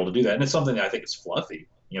 You'll be able to do that. And it's something that I think is fluffy.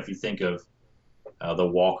 If you think of the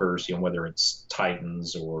walkers, whether it's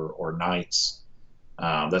Titans or Knights,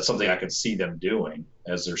 that's something I could see them doing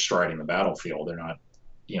as they're striding the battlefield. They're not,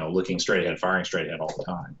 looking straight ahead, firing straight ahead all the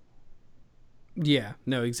time. Yeah,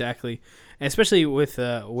 no, exactly. And especially with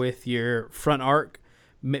your front arc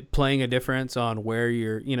playing a difference on where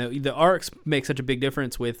the arcs make such a big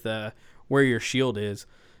difference with where your shield is.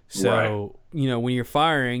 So, when you're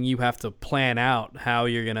firing, you have to plan out how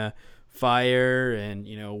you're going to fire and,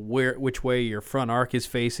 which way your front arc is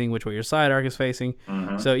facing, which way your side arc is facing.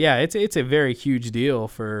 Mm-hmm. So, yeah, it's a very huge deal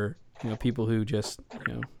for, people who just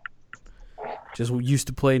used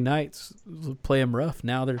to play knights, play them rough.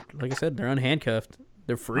 Now they're, like I said, they're unhandcuffed.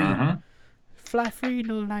 They're free. Mm-hmm. Fly free,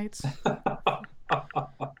 little knights.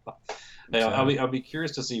 I'll be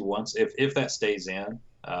curious to see once if that stays in.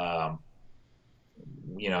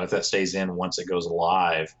 If that stays in once it goes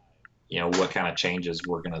live, what kind of changes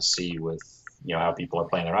we're going to see with how people are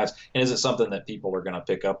playing their knights, and is it something that people are going to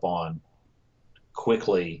pick up on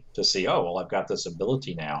quickly to see? Oh, well, I've got this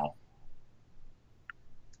ability now.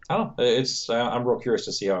 Oh, I'm real curious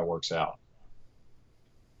to see how it works out.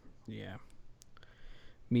 Yeah,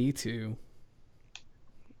 me too.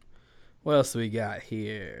 What else do we got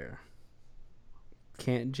here?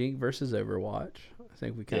 Can't Jink versus Overwatch. I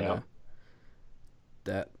think we kind of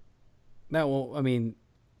that won't. I mean,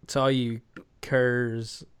 it's all you Kerr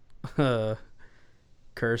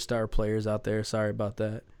Star players out there. Sorry about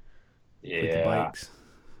that. Yeah. With the bikes.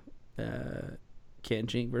 Can't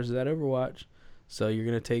Jink versus that Overwatch. So you're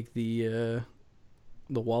gonna take the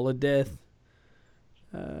Wall of Death.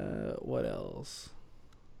 What else?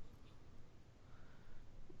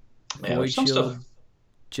 Void Shield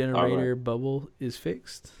generator bubble is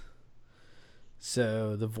fixed.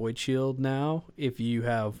 So the Void Shield now, if you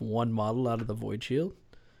have one model out of the Void Shield,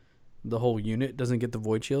 the whole unit doesn't get the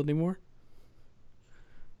Void Shield anymore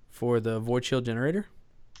for the Void Shield generator.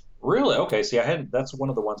 Really? Okay. See, that's one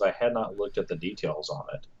of the ones I had not looked at the details on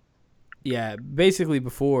it. Yeah, basically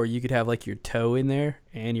before you could have like your toe in there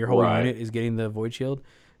and your whole unit is getting the Void Shield.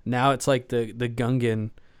 Now it's like the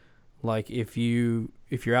Gungan, like if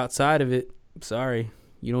you're outside of it, sorry,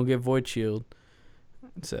 you don't get Void Shield.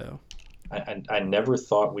 So I never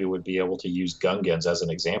thought we would be able to use Gungans as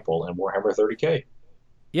an example in Warhammer 30K.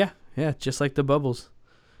 Yeah, just like the bubbles.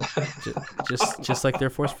 just like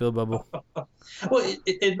their force field bubble. Well,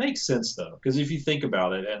 it makes sense though, because if you think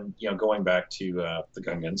about it, and going back to the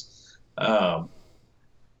Gungans,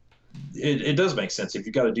 it does make sense. If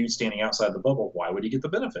you've got a dude standing outside the bubble, why would he get the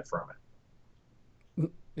benefit from it?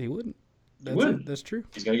 He wouldn't. He wouldn't. That's true.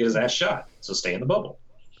 He's going to get his ass shot. So stay in the bubble.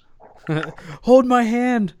 Hold my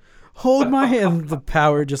hand. Hold my hand. The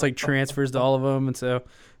power just like transfers to all of them, and so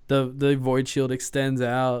the void shield extends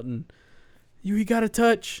out, and we got to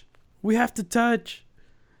touch. We have to touch.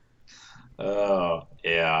 Oh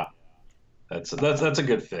yeah, that's a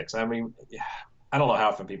good fix. I mean, I don't know how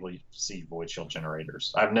often people see void shield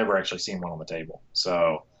generators. I've never actually seen one on the table.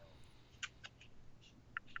 So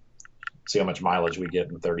see how much mileage we get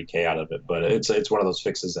in 30K out of it. But it's one of those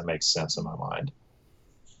fixes that makes sense in my mind.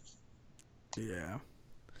 Yeah.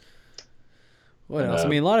 What else? I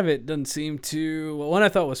mean, a lot of it doesn't seem to. Well, one I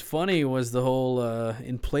thought was funny was the whole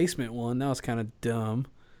emplacement one. That was kind of dumb,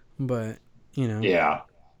 but Yeah.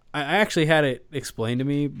 I actually had it explained to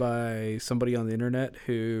me by somebody on the internet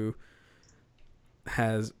who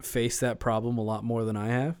has faced that problem a lot more than I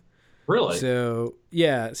have. Really? So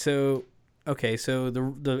yeah. So okay. So the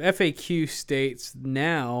FAQ states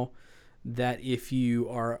now that if you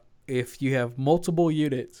have multiple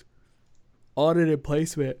units on an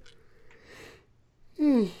emplacement.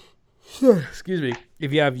 Excuse me.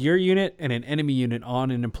 If you have your unit and an enemy unit on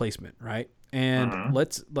an emplacement, right? And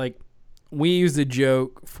let's we use the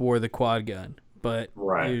joke for the quad gun, but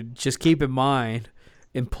just keep in mind,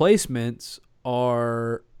 emplacements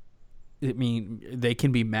are. I mean, they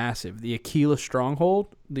can be massive. The Aquila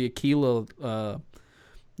Stronghold, the Aquila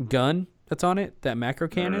gun that's on it, that macro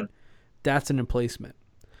cannon, that's an emplacement.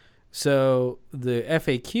 So the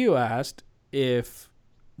FAQ asked if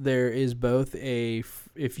there is both if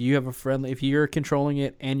you have a friendly, if you're controlling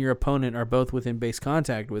it and your opponent are both within base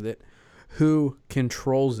contact with it, who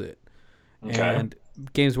controls it? Okay. And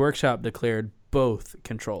Games Workshop declared both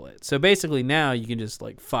control it. So basically now you can just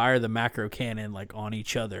like fire the macro cannon like on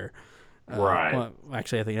each other. Right. Well,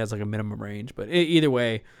 actually, I think it has like a minimum range, but either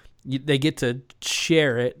way, they get to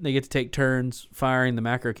share it. They get to take turns firing the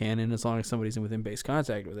macro cannon as long as somebody's within base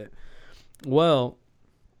contact with it. Well,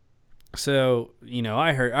 so,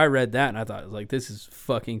 I read that and I thought, like, this is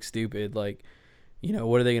fucking stupid. Like,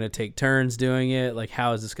 what are they going to take turns doing it? Like,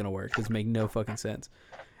 how is this going to work? This makes no fucking sense.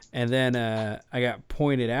 And then I got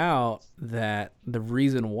pointed out that the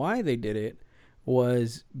reason why they did it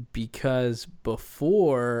was because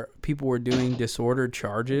before people were doing disordered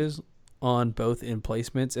charges on both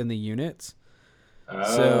emplacements and the units. Oh.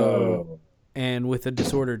 So, and with a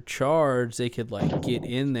disordered charge, they could, like, get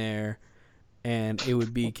in there and it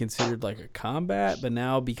would be considered like a combat, but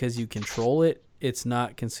now because you control it, it's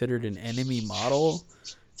not considered an enemy model,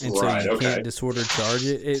 and so you can't disorder charge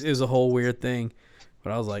it. It is a whole weird thing,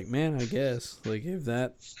 but I was like, man, I guess like if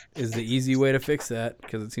that is the easy way to fix that,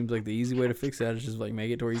 because it seems like the easy way to fix that is just like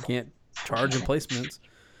make it to where you can't charge emplacements.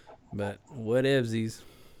 But what ifsies?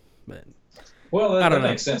 But well, that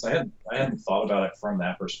makes sense. I hadn't thought about it from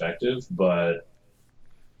that perspective, but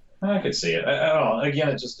I could see it. I don't know. Again,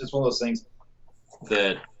 it's one of those things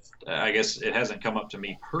that I guess it hasn't come up to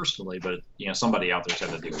me personally, but somebody out there's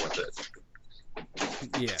had to deal with it.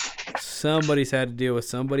 Yeah, somebody's had to deal with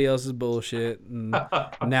somebody else's bullshit, and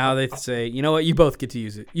now they say, you know what, you both get to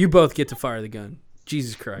use it. You both get to fire the gun.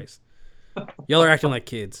 Jesus Christ, y'all are acting like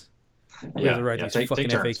kids. You have to write these fucking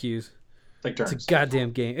FAQs. Take turns. It's a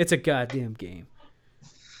goddamn game. It's a goddamn game.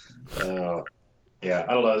 Yeah,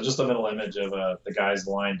 I don't know. Just a mental image of the guys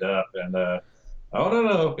lined up and. Oh,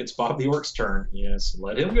 no, it's Bobby Ork's turn. Yes,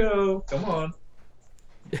 let him go. Come on.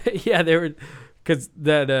 Yeah, they were, because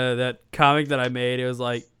that comic that I made, it was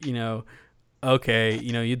like, okay,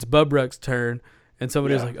 it's Bubruck's turn, and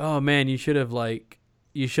somebody was like, oh man, you should have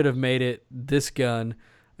made it this gun,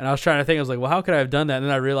 and I was trying to think, I was like, well, how could I have done that? And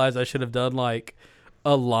then I realized I should have done like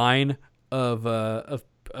a line of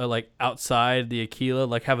like outside the Aquila,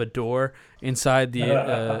 like have a door inside the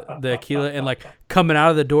Aquila, and like coming out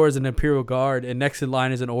of the door is an Imperial Guard, and next in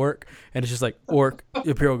line is an Ork, and it's just like Ork,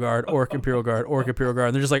 Imperial Guard, Ork, Imperial Guard, Ork, Imperial Guard,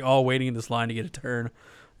 and they're just like all waiting in this line to get a turn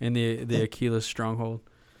in the Aquila's stronghold.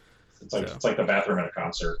 It's like the bathroom at a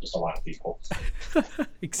concert, just a lot of people.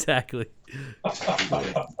 Exactly.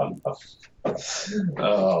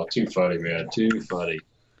 Oh, too funny, man, too funny.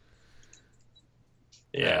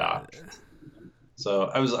 Yeah. So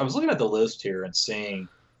I was looking at the list here and seeing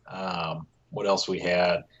what else we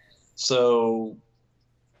had. So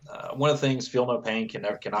one of the things, Feel No Pain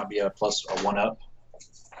cannot be a plus or 1-up.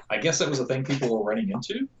 I guess that was a thing people were running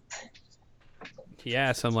into.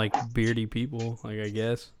 Yeah, some like beardy people, like I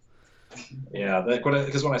guess. Yeah,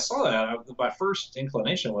 because when I saw that, my first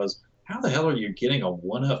inclination was, how the hell are you getting a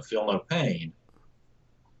 1-up Feel No Pain?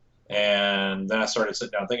 And then I started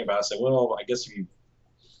sitting down thinking about it. I said, well, I guess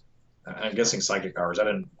I'm guessing psychic powers. I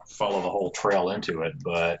didn't follow the whole trail into it,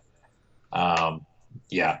 but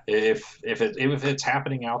Yeah, if it's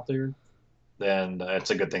happening out there, then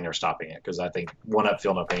it's a good thing they're stopping it because I think one up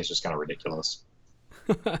feel no pain is just kind of ridiculous.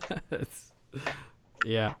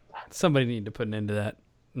 Yeah, somebody needed to put an end to that.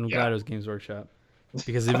 I'm Yeah. glad it was Games Workshop,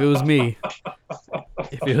 because if it was me,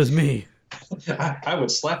 I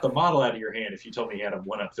would slap the model out of your hand if you told me you had a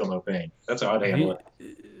one up feel no pain. That's how I'd handle it.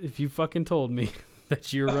 if you fucking told me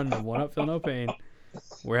that you were running a one up feel no pain,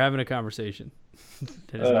 we're having a conversation.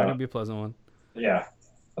 It's not gonna be a pleasant one. Yeah.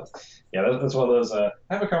 Yeah, that's one of those.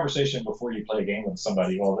 Have a conversation before you play a game with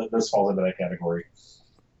somebody. Well, this falls into that category.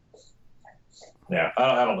 Yeah,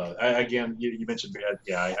 I don't know. Again, you mentioned beard.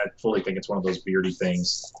 Yeah, I fully think it's one of those beardy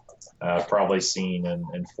things. Probably seen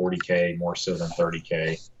in 40K more so than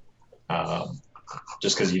 30K.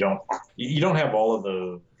 Just because you don't have all of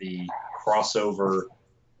the crossover.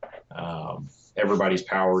 Everybody's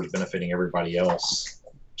powers benefiting everybody else,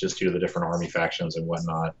 just due to the different army factions and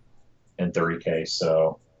whatnot in 30K.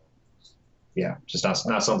 So, yeah, just not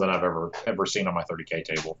something I've ever seen on my 30K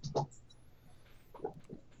table.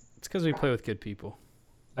 It's because we play with good people.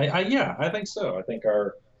 I think so. I think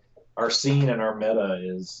our scene and our meta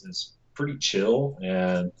is pretty chill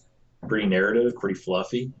and pretty narrative, pretty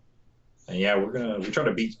fluffy. And yeah, we try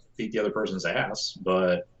to beat the other person's ass,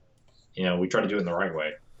 but we try to do it in the right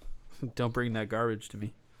way. Don't bring that garbage to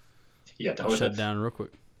me. Yeah, I'll shut down real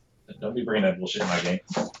quick. Don't be bringing that bullshit in my game.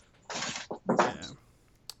 Yeah.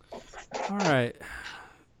 All right.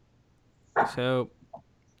 So,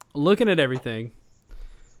 looking at everything,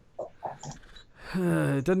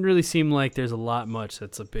 it doesn't really seem like there's a lot much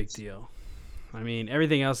that's a big deal. I mean,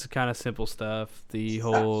 everything else is kind of simple stuff. They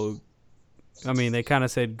kind of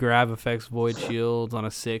said Grav affects Void Shields on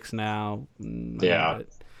a 6 now. Yeah. But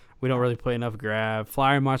we don't really play enough Grav.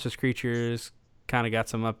 Flying Monstrous Creatures kind of got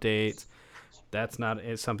some updates. That's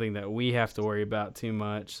it's something that we have to worry about too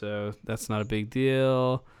much, so that's not a big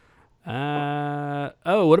deal.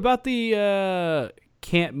 What about the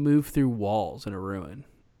can't move through walls in a ruin?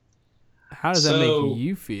 How does that make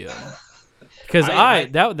you feel? Because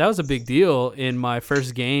that was a big deal in my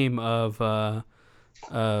first game of the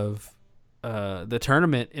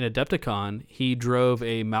tournament in Adepticon. He drove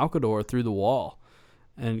a Malkador through the wall,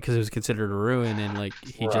 and because it was considered a ruin, and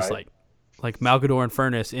he just like Malkador and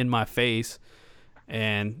Furnace in my face,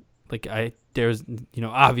 and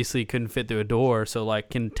obviously couldn't fit through a door. So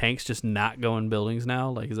can tanks just not go in buildings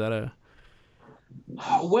now? Is that a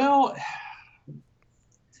well?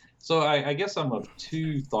 So I guess I'm of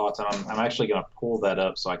two thoughts, and I'm actually going to pull that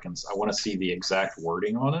up so I want to see the exact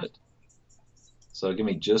wording on it. So give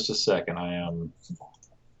me just a second. I am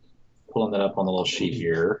pulling that up on the little sheet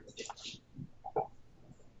here.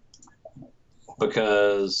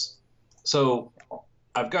 Because, so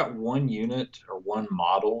I've got one unit or one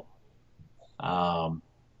model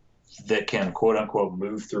that can quote unquote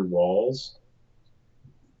move through walls,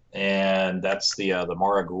 and that's the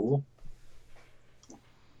Maragul.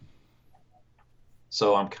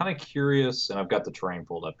 So I'm kind of curious, and I've got the terrain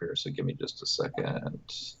pulled up here. So give me just a second.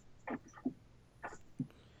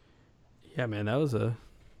 Yeah, man, that was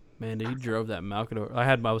he drove that Malkador.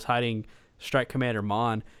 I was hiding Strike Commander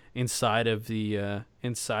Mon inside of a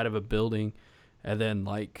building, and then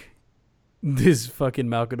this fucking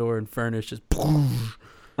Malkador and Furnace just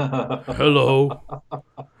hello,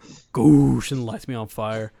 goosh, and lights me on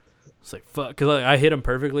fire. It's like fuck, because I hit him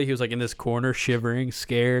perfectly. He was in this corner, shivering,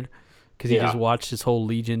 scared, because he just watched his whole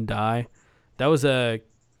legion die. That was the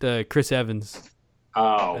Chris Evans.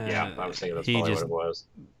 Oh yeah, I was thinking that's probably what it was.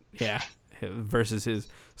 Yeah, versus his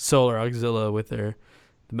Solar Auxilla with the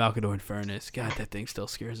Malkador and Furnace. God, that thing still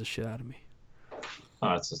scares the shit out of me.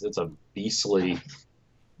 Oh, it's a beastly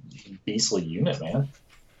unit, man.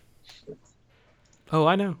 Oh,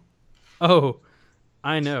 I know. Was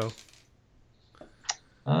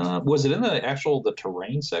it in the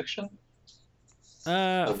terrain section?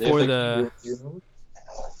 Or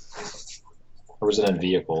was it in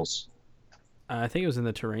vehicles? I think it was in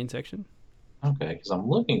the terrain section. Okay, because I'm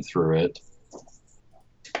looking through it.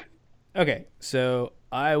 Okay, so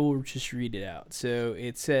I will just read it out. So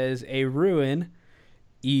it says a ruin,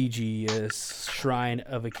 e.g. a Shrine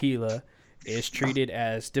of Aquila, is treated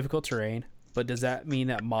as difficult terrain, but does that mean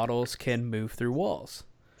that models can move through walls?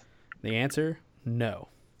 The answer, no.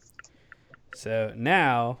 So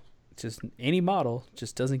now, just any model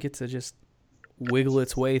just doesn't get to just wiggle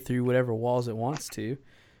its way through whatever walls it wants to,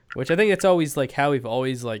 which I think that's always how we've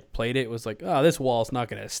always played it, was this wall's not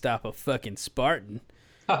going to stop a fucking Spartan.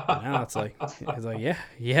 And now it's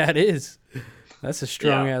yeah, it is. That's a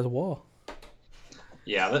strong ass wall.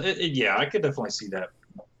 Yeah, I could definitely see that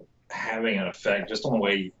having an effect just on the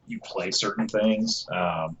way you play certain things.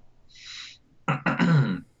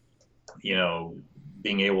 you know,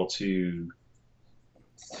 being able to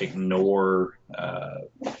ignore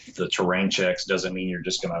the terrain checks doesn't mean you're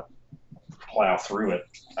just going to plow through it.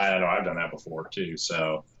 I don't know. I've done that before too.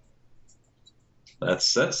 So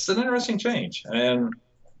that's an interesting change. And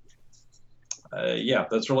yeah,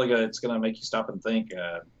 that's really good. It's going to make you stop and think.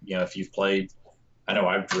 You know, if you've played, I know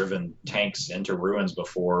I've driven tanks into ruins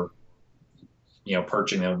before, you know,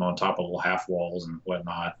 perching them on top of little half walls and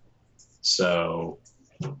whatnot. So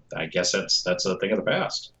I guess that's a thing of the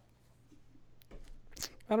past.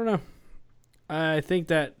 I don't know. I think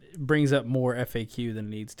that brings up more FAQ than it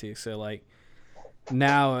needs to. So like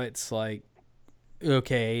now it's like,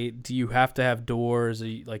 okay, do you have to have doors?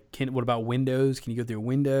 What about windows? Can you go through a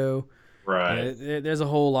window? Right. There's a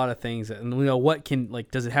whole lot of things that, and you know, what can,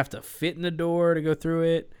 like, does it have to fit in the door to go through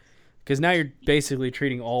it? Because now you're basically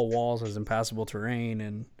treating all walls as impassable terrain,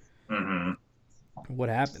 and what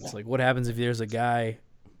happens? Like, what happens if there's a guy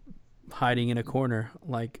hiding in a corner,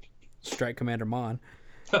 like Strike Commander Mon?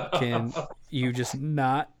 Can you just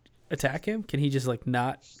not attack him? Can he just like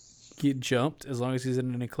not get jumped as long as he's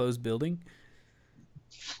in an enclosed building?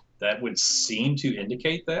 That would seem to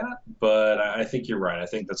indicate that, but I think you're right. I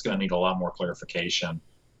think that's going to need a lot more clarification.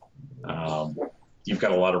 You've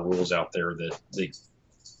got a lot of rules out there that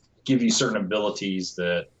give you certain abilities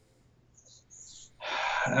that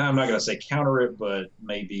I'm not going to say counter it, but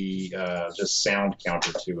maybe just sound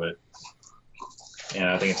counter to it. And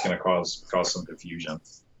I think it's going to cause some confusion.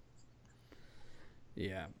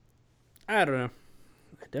 Yeah, I don't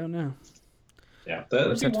know. Yeah,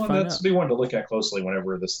 that'd be one to look at closely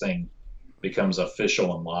whenever this thing becomes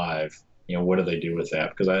official and live. You know, what do they do with that?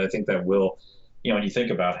 Because I think that will, you know, when you think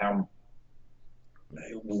about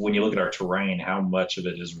when you look at our terrain, how much of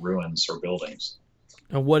it is ruins or buildings.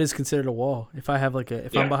 And what is considered a wall? If I have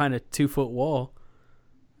if I'm behind a 2-foot wall,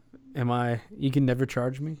 you can never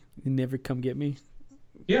charge me? You can never come get me?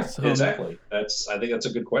 Yeah, so, exactly. I think that's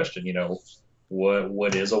a good question. You know,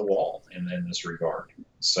 what is a wall in this regard?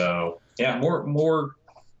 So yeah,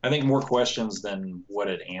 I think more questions than what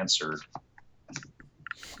it answered.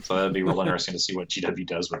 So that'd be real interesting to see what GW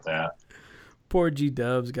does with that. Poor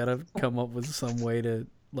G-Dub's got to come up with some way to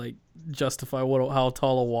like justify how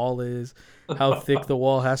tall a wall is, how thick the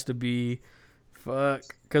wall has to be. Fuck,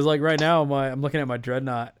 because like right now I'm looking at my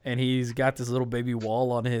Dreadnought and he's got this little baby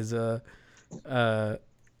wall on his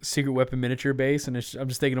secret weapon miniature base, and I'm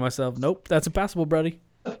just thinking to myself, nope, that's impassable, buddy.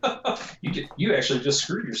 You actually just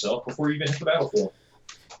screwed yourself before you even hit the battlefield.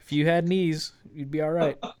 If you had knees, you'd be all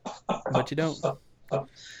right, but you don't.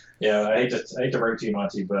 Yeah, I hate to break to you,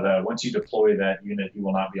 Monty, but once you deploy that unit, you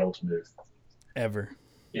will not be able to move. Ever.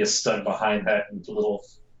 He is stuck behind that little,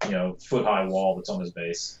 you know, foot-high wall that's on his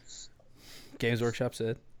base. Games Workshop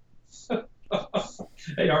said.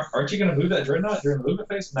 Hey, aren't you going to move that Dreadnought during the movement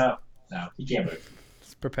phase? No, he can't move.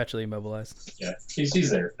 It's perpetually immobilized. Yeah,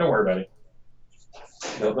 he's there. Don't worry about it.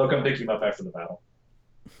 They'll come pick him up after the battle.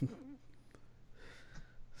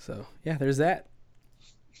 So, yeah, there's that.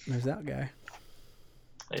 There's that guy.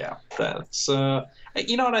 Yeah, that's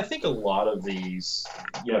you know, and I think a lot of these,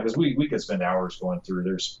 you know, because we could spend hours going through.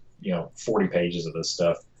 There's 40 pages of this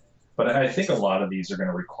stuff, but I think a lot of these are going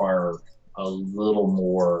to require a little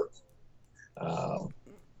more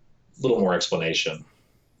explanation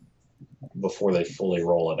before they fully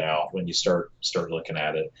roll it out. When you start looking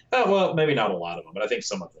at it, well, maybe not a lot of them, but I think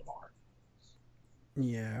some of them are.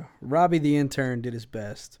 Yeah, Robbie the intern did his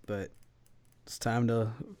best, but it's time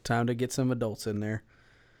to get some adults in there.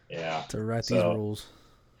 Yeah, to write these rules.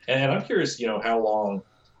 And I'm curious, how long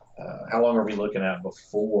are we looking at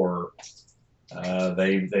before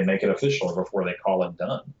they make it official, or before they call it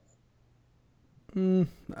done?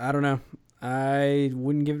 I don't know. I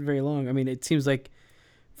wouldn't give it very long. I mean, it seems like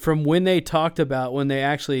from when they talked about when they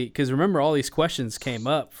actually, because remember all these questions came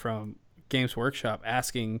up from Games Workshop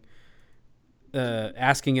asking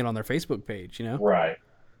it on their Facebook page. Right.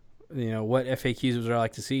 What FAQs would I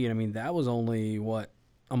like to see? And I mean, that was only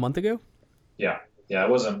a month ago. Yeah, it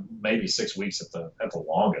wasn't maybe 6 weeks at the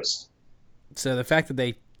longest. So the fact that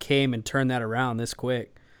they came and turned that around this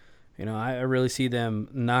quick, I really see them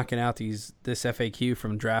knocking out this FAQ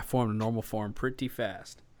from draft form to normal form pretty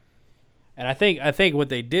fast. And I think what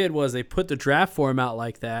they did was they put the draft form out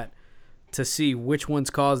like that to see which ones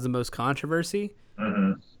caused the most controversy,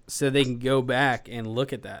 so they can go back and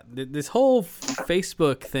look at that. This whole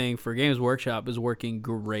Facebook thing for Games Workshop is working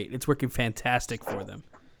great. It's working fantastic for them.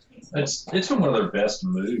 It's been one of their best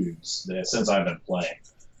moves since I've been playing,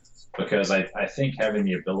 because I think having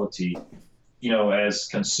the ability, as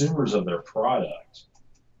consumers of their product,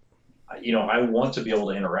 I want to be able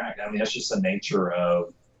to interact. I mean, that's just the nature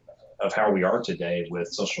of of how we are today with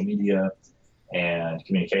social media and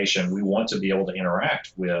communication. We want to be able to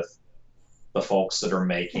interact with the folks that are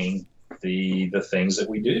making the things that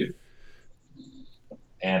we do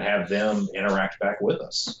and have them interact back with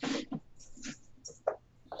us.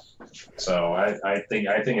 So I think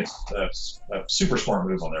it's a super smart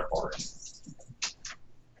move on their part.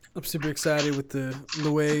 I'm super excited with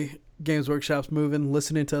the way Games Workshop's moving,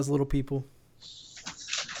 listening to us little people.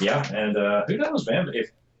 Yeah, and who knows, man?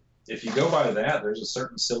 If you go by that, there's a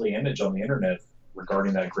certain silly image on the internet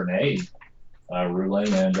regarding that grenade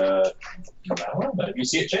ruling, and I don't know, but if you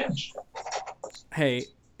see it change. Hey,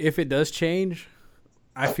 if it does change,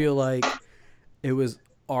 I feel like it was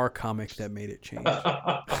our comic that made it change.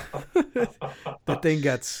 That thing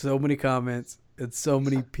got so many comments, and so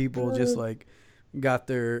many people just like got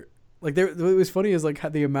their like. What was funny is like how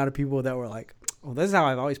the amount of people that were like, "Oh, this is how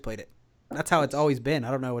I've always played it. That's how it's always been.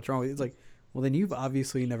 I don't know what's wrong with it." It's like, well, then you've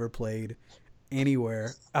obviously never played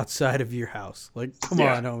anywhere outside of your house. Like, come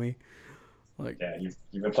on, homie. Like, yeah,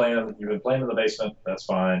 you've been playing in the basement. That's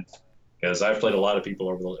fine, because I've played a lot of people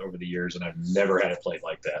over the years, and I've never had it played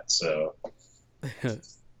like that. So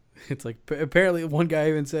it's like apparently one guy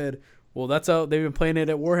even said, "Well, that's how they've been playing it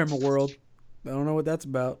at Warhammer World. I don't know what that's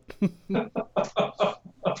about." Well,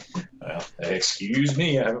 excuse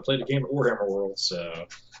me, I haven't played a game at Warhammer World, so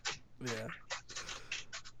yeah,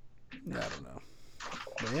 I don't know.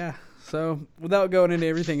 But yeah, so without going into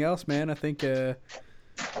everything else, man, I think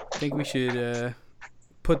we should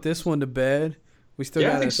put this one to bed. We still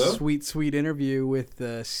got a sweet interview with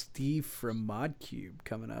Steve from ModCube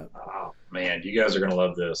coming up. Oh man, you guys are gonna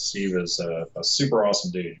love this. Steve is a super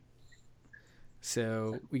awesome dude.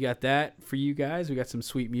 So we got that for you guys. We got some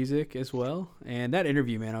sweet music as well, and that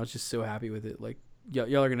interview, man, I was just so happy with it. Like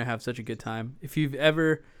y'all are gonna have such a good time. If you've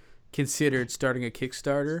ever considered starting a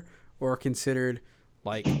Kickstarter or considered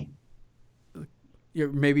like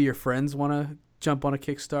maybe your friends want to jump on a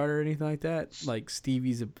Kickstarter or anything like that, like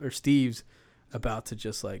Steve's about to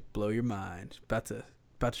just like blow your mind. About to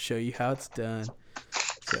show you how it's done.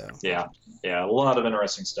 So yeah, a lot of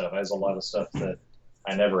interesting stuff. There's a lot of stuff that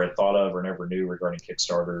I never had thought of or never knew regarding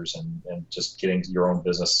Kickstarters and just getting your own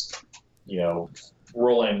business,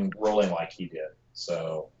 rolling like he did.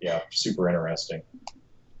 So yeah, super interesting.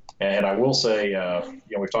 And I will say,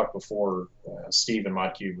 we've talked before, Steve and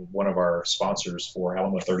ModCube, one of our sponsors for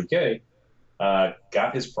Alamo 30K,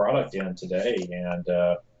 got his product in today, and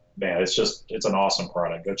man, it's an awesome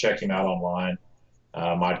product. Go check him out online,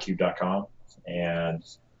 modcube.com, and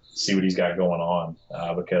see what he's got going on.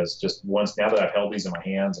 Because just now that I've held these in my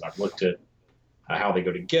hands and I've looked at how they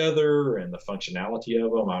go together and the functionality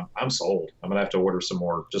of them, I'm sold. I'm gonna have to order some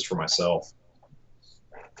more just for myself.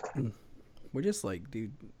 We're just like,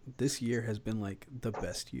 dude, this year has been like the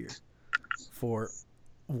best year for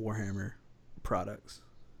Warhammer products.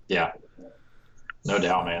 Yeah. No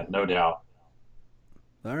doubt, man. No doubt.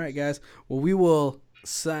 All right, guys. Well, we will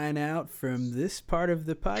sign out from this part of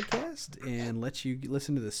the podcast and let you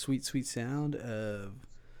listen to the sweet, sweet sound of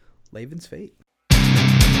Laven's Fate.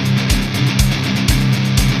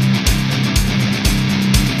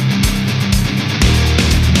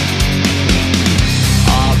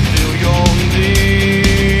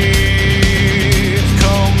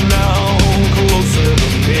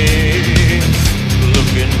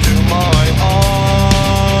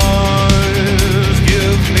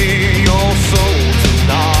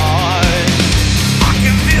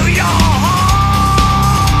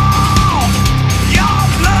 Your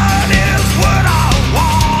blood is what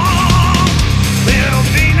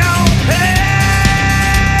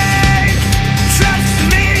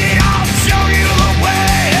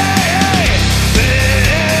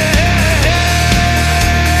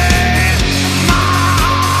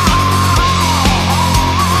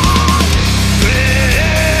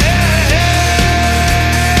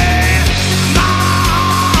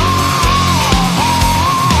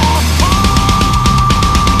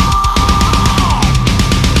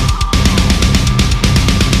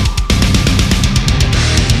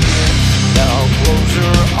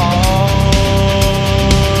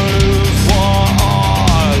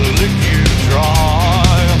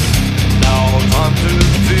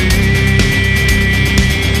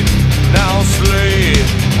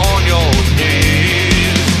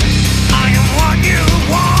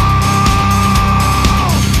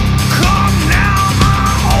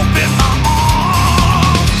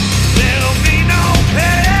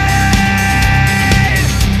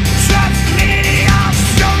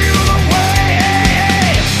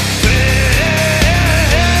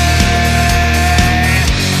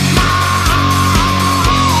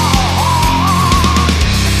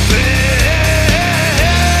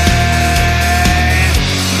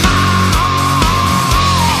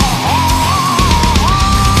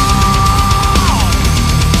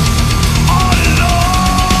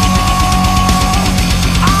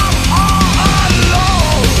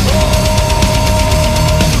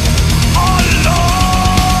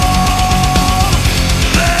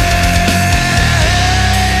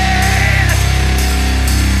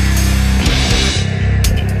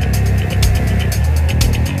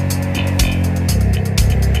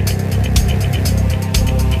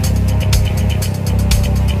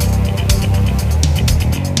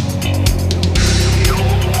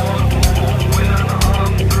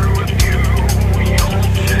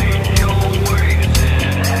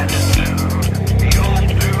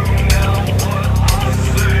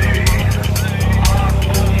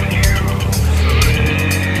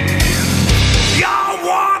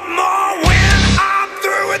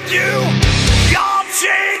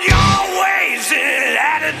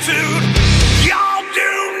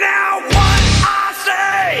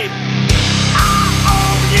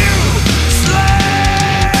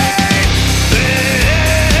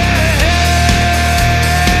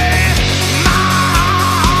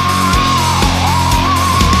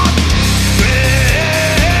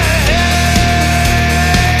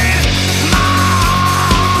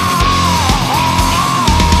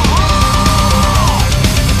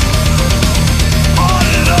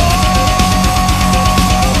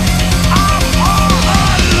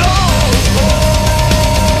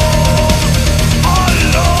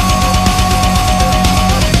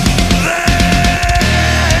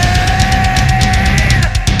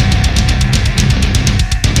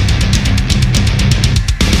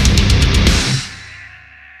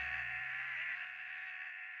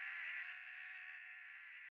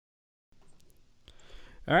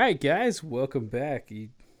All right, guys, welcome back. You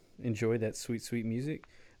enjoyed that sweet, sweet music.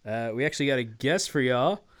 We actually got a guest for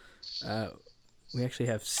y'all. We actually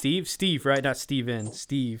have Steve, right? Not Steven,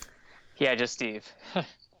 Steve Yeah, just Steve.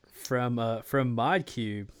 from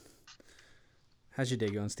ModCube. How's your day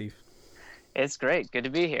going, Steve? It's great. Good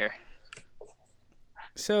to be here.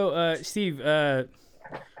 So, Steve,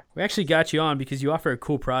 we actually got you on because you offer a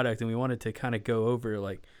cool product, and we wanted to kind of go over,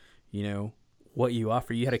 like, what you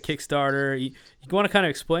offer. You had a Kickstarter. You want to kind of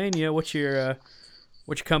explain, what your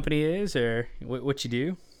company is or what you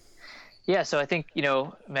do? Yeah, so I think,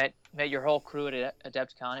 met your whole crew at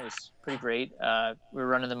Adepticon. It was pretty great. We were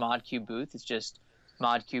running the ModCube booth. It's just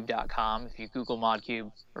modcube.com. If you Google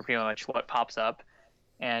ModCube, or pretty much what pops up.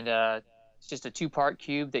 And it's just a 2-part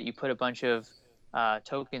cube that you put a bunch of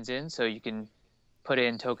tokens in. So you can put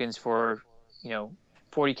in tokens for,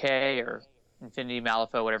 40K or Infinity,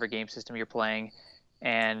 Malifaux, whatever game system you're playing,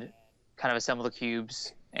 and kind of assemble the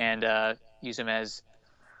cubes and use them as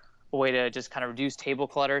a way to just kind of reduce table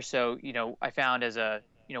clutter. So, I found as a,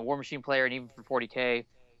 War Machine player, and even for 40K,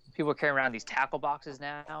 people are carrying around these tackle boxes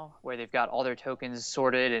now where they've got all their tokens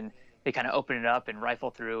sorted, and they kind of open it up and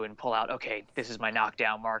rifle through and pull out, okay, this is my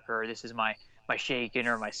knockdown marker, this is my shaken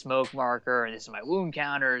or my smoke marker, and this is my wound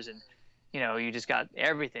counters. And, you just got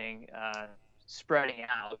everything spreading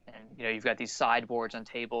out. And, you've got these sideboards on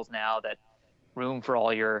tables now that room for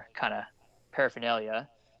all your kind of paraphernalia.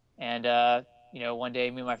 And, one day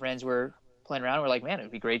me and my friends were playing around. We're like, man, it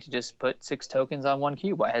would be great to just put 6 tokens on one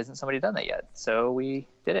cube. Why hasn't somebody done that yet? So we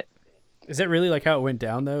did it. Is that really like how it went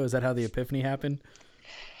down, though? Is that how the epiphany happened?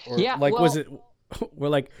 Or, yeah. Like, well, was it, or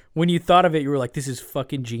like when you thought of it, you were like, this is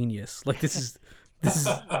fucking genius. Like, this is.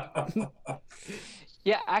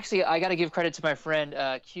 Yeah, actually, I got to give credit to my friend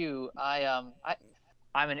Q. I'm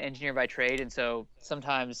an engineer by trade, and so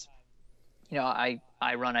sometimes, I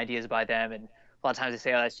run ideas by them, and a lot of times they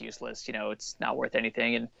say, "Oh, that's useless. It's not worth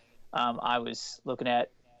anything." And I was looking at,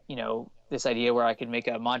 this idea where I could make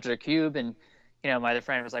a modular cube, and my other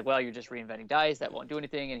friend was like, "Well, you're just reinventing dice. That won't do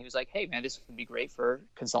anything." And he was like, "Hey, man, this would be great for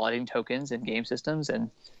consolidating tokens and game systems." And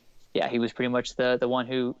yeah, he was pretty much the one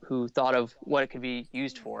who thought of what it could be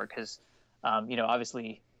used for, because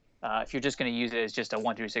obviously, if you're just going to use it as just a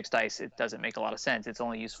 1 through 6 dice, it doesn't make a lot of sense. It's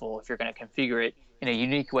only useful if you're going to configure it in a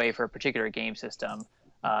unique way for a particular game system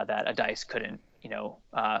that a dice couldn't,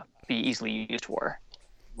 be easily used for.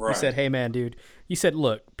 Right. You said, hey, man, dude. You said,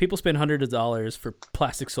 look, people spend hundreds of dollars for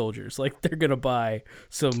plastic soldiers. Like, they're going to buy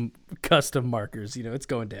some custom markers. It's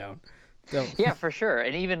going down. Yeah, for sure.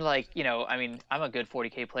 And even like, I'm a good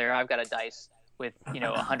 40K player. I've got a dice with,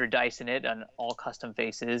 100 dice in it on all custom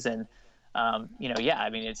faces. And,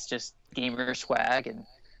 it's just gamer swag, and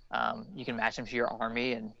you can match them to your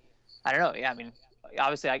army. And I don't know. Yeah,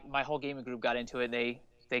 obviously my whole gaming group got into it.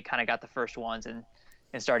 They kind of got the first ones and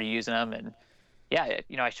started using them. And yeah,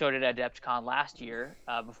 I showed it at Adepticon last year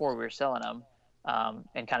before we were selling them,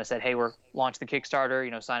 and kind of said, hey, we're launching the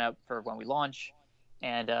Kickstarter, sign up for when we launch.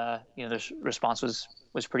 And, the response was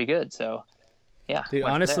pretty good. So yeah. Dude,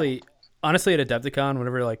 honestly at Adepticon,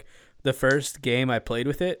 whenever like the first game I played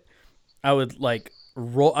with it, I would like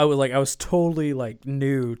I was totally like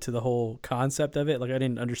new to the whole concept of it. Like I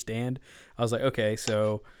didn't understand. I was like, okay,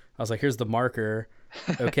 so I was like, here's the marker.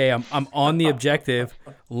 Okay, I'm on the objective.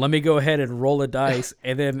 Let me go ahead and roll a dice.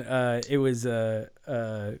 And then it was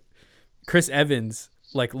Chris Evans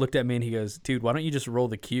like looked at me and he goes, dude, why don't you just roll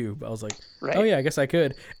the cube? I was like, right. Oh yeah, I guess I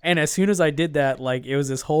could. And as soon as I did that, like it was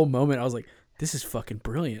this whole moment. I was like, this is fucking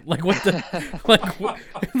brilliant. Like what the,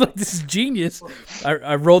 like this is genius.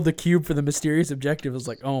 I rolled the cube for the mysterious objective. I was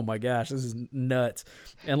like, oh my gosh, this is nuts.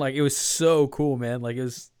 And like, it was so cool, man. Like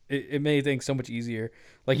it made things so much easier.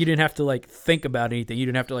 Like you didn't have to like think about anything. You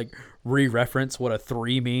didn't have to like re-reference what a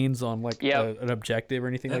 3 means on like an objective or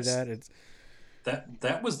anything like that. It's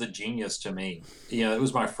that was the genius to me. It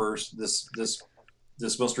was my first, this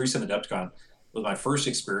most recent Adepticon was my first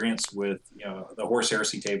experience with, the Horus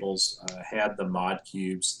Heresy tables, had the mod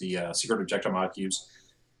cubes, the secret objective mod cubes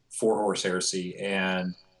for Horus Heresy.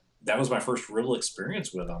 And that was my first real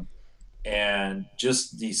experience with them. And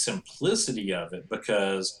just the simplicity of it,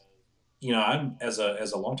 because, I'm as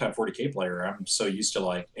a longtime 40K player, I'm so used to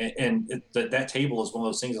like, that table is one of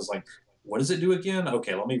those things that's like, what does it do again?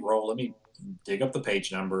 Okay, let me dig up the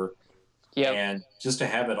page number. Yeah, and just to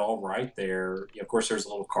have it all right there. Of course, there's a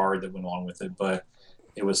little card that went along with it, but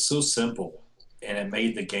it was so simple, and it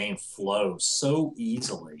made the game flow so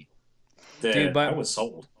easily that I was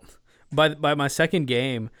sold. By my second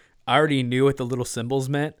game, I already knew what the little symbols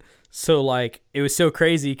meant. So like, it was so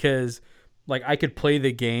crazy because like I could play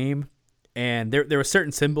the game, and there were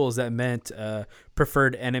certain symbols that meant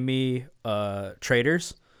preferred enemy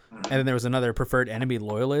traders, and then there was another preferred enemy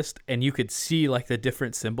loyalist, and you could see like the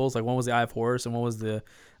different symbols. Like one was the Eye of Horus and one was the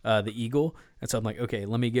eagle. And so I'm like, okay,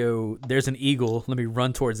 let me go. There's an eagle. Let me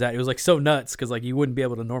run towards that. It was like so nuts because like you wouldn't be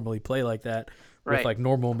able to normally play like that with like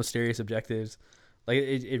normal mysterious objectives. Like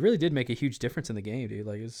it really did make a huge difference in the game, dude.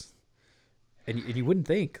 Like it's and you wouldn't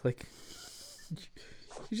think like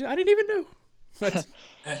I didn't even know. But,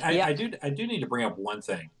 I do need to bring up one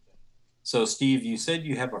thing. So Steve, you said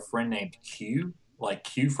you have a friend named Q, like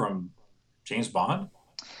Q from James Bond?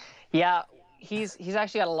 Yeah, he's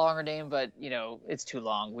actually got a longer name, but it's too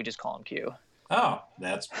long. We just call him Q. Oh,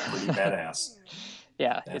 that's pretty badass.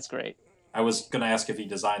 Yeah, it's great. I was going to ask if he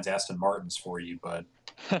designs Aston Martins for you, but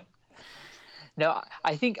no,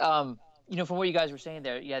 I think from what you guys were saying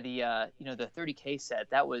there, yeah, the 30K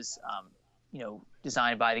set that was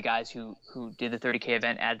designed by the guys who did the 30K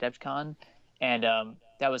event at AdeptCon, and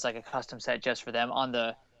that was like a custom set just for them. On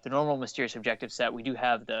the normal Mysterious Objective set, we do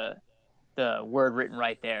have the word written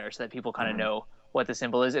right there so that people kind of know what the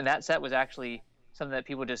symbol is. And that set was actually something that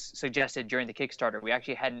people just suggested during the Kickstarter. We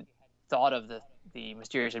actually hadn't thought of the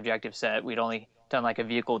Mysterious Objective set. We'd only done like a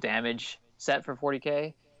vehicle damage set for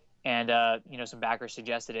 40K, and some backers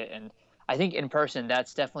suggested it. And I think in person,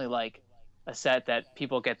 that's definitely like a set that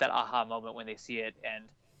people get that aha moment when they see it and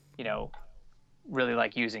really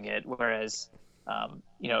like using it. Whereas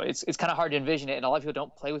it's kind of hard to envision it, and a lot of people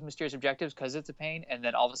don't play with Mysterious Objectives because it's a pain, and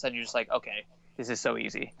then all of a sudden you're just like, okay, this is so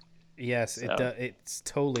easy. Yes, so. It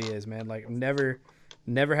totally is, man. Like never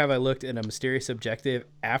have I looked at a Mysterious Objective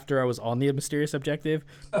after I was on the Mysterious Objective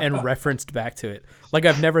and referenced back to it. Like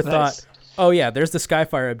I've never thought, oh yeah, there's the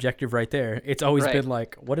Skyfire objective right there. It's always been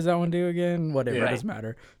like, what does that one do again? Whatever, it doesn't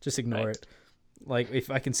matter. Just ignore it. Like if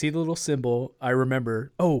I can see the little symbol, I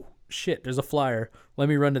remember, oh shit, there's a flyer. Let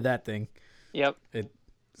me run to that thing. Yep. It's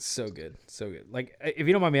so good. So good. Like if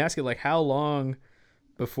you don't mind me asking, like how long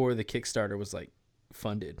before the Kickstarter was like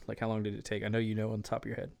funded? Like how long did it take? I know on the top of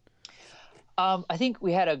your head. I think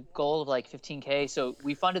we had a goal of like 15K, so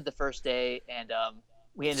we funded the first day, and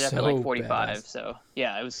we ended up at like 45. Badass. So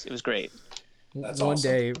yeah, it was great. That's one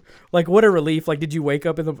awesome. Day. Like what a relief. Like did you wake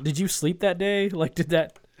up did you sleep that day? Like did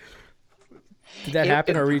that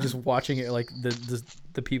happen, or were you just watching it like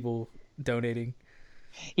the people donating?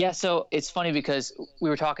 Yeah, so it's funny because we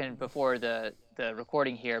were talking before the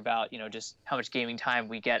recording here about just how much gaming time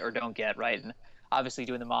we get or don't get, right? And obviously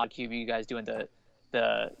doing the ModCube, you guys doing the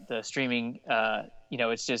streaming,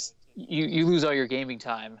 it's just you lose all your gaming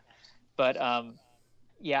time. But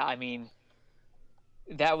yeah, I mean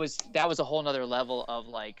that was a whole nother level of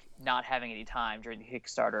like not having any time during the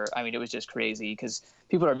Kickstarter. I mean, it was just crazy because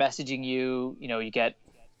people are messaging you. You get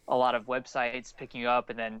a lot of websites picking you up,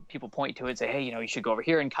 and then people point to it and say, hey, you should go over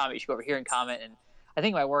here and comment. You should go over here and comment. And I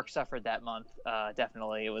think my work suffered that month.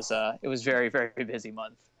 Definitely, it was very, very busy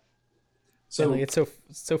month. So like, it's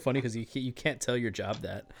so funny because you can't tell your job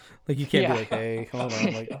that. Like you can't be like, hey, hold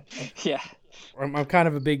on, like yeah, I'm kind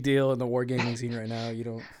of a big deal in the wargaming scene right now. You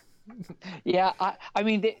don't. Yeah, I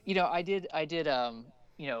mean, I did kind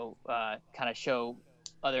of show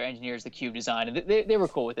other engineers the cube design, and they were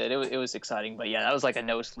cool with it. It was exciting, but yeah, that was like a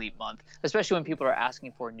no sleep month, especially when people are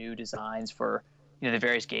asking for new designs for the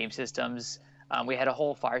various game systems. We had a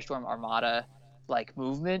whole Firestorm Armada like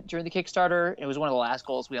movement during the Kickstarter. It was one of the last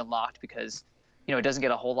goals we unlocked because it doesn't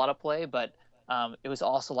get a whole lot of play, but it was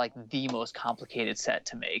also like the most complicated set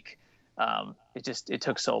to make. It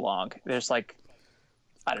took so long. There's like,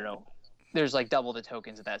 I don't know, there's like double the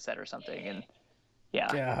tokens of that set or something, and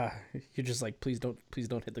yeah, you're just like, please don't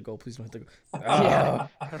hit the goal, please don't hit the goal. Yeah,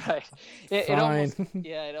 right. It almost, Fine.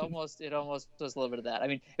 it almost does a little bit of that. I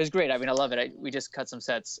mean, it was great. I mean, I love it. We just cut some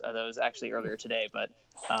sets of those actually earlier today, but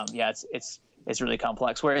yeah, it's really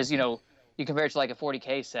complex. Whereas you compare it to like a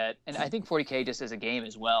 40K set, and I think 40K just as a game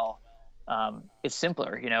as well, it's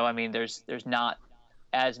simpler. I mean, there's not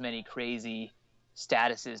as many crazy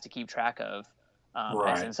statuses to keep track of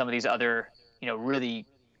as in some of these other really,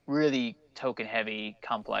 really token heavy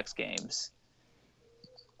complex games.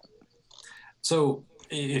 So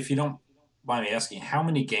if you don't mind me asking, how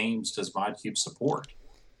many games does ModCube support?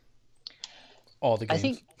 All the games. I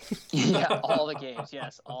think yeah, all the games.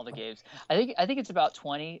 Yes, all the games. I think it's about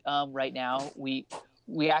 20 right now. We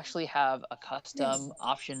actually have a custom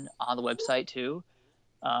option on the website too,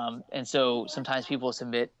 and so sometimes people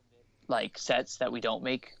submit like sets that we don't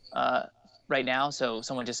make right now. So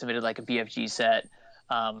someone just submitted like a BFG set.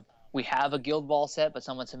 We have a Guild Ball set, but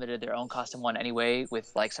someone submitted their own custom one anyway with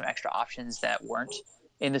like some extra options that weren't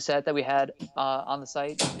in the set that we had on the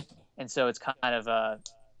site. And so it's kind of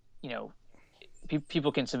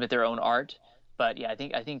people can submit their own art, but yeah,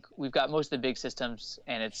 I think we've got most of the big systems,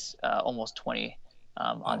 and it's almost 20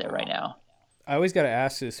 on there right now. I always got to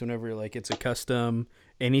ask this whenever like it's a custom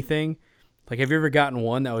anything. Like, have you ever gotten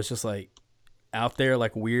one that was just like out there,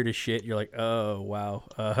 like weird as shit? You're like, oh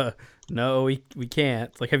wow, no, we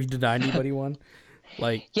can't. Like, have you denied anybody one?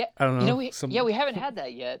 Like, Yeah, I don't know. we haven't had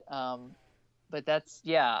that yet. But that's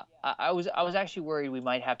I was actually worried we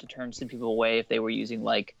might have to turn some people away if they were using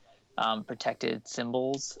like protected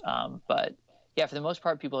symbols. But yeah, for the most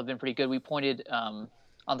part, people have been pretty good. We pointed on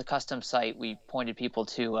the custom site, we pointed people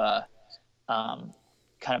to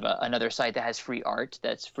kind of another site that has free art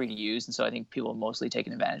that's free to use, and so I think people have mostly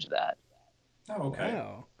taken advantage of that. Oh, okay.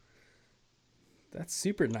 Wow, that's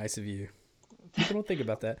super nice of you. People don't think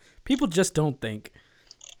about that. People just don't think.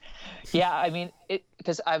 Yeah, I mean,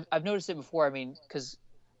 because I've noticed it before. I mean, because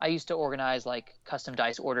I used to organize like custom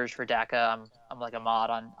dice orders for DACA. I'm like a mod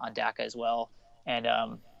on DACA as well, and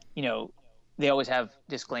you know, they always have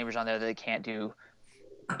disclaimers on there that they can't do,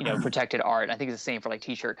 you know, protected art. I think it's the same for like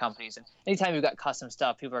T-shirt companies. And anytime you've got custom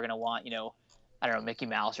stuff, people are going to want, you know, I don't know, Mickey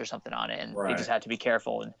Mouse or something on it, and Right. they just have to be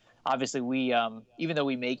careful. And obviously, we even though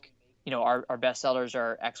we make, you know, our best sellers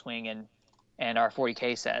are X-wing and our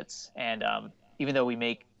 40K sets, and even though we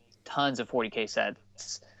make tons of 40K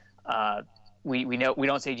sets, we know we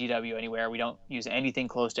don't say GW anywhere. We don't use anything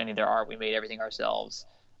close to any of their art. We made everything ourselves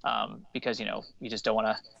because, you know, we just don't want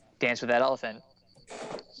to dance with that elephant.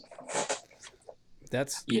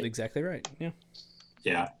 That's Yeah. exactly right. Yeah.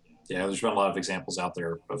 Yeah. There's been a lot of examples out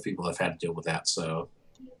there of people that have had to deal with that. So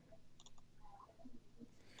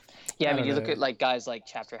Yeah, I I mean, don't you look know. at like guys like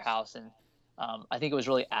Chapter House, and I think it was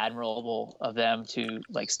really admirable of them to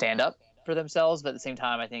like stand up for themselves, but at the same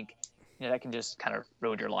time, I think, you know, that can just kind of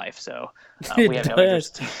ruin your life. So It we have no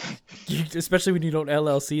does. interest. Especially when you don't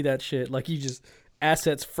LLC that shit. Like, you just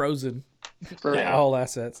assets frozen. Yeah. All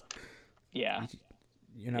assets. Yeah.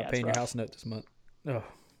 You're not Yeah, it's paying your rough. house note this month. Oh,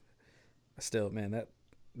 still, man,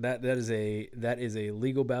 that is a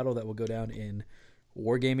legal battle that will go down in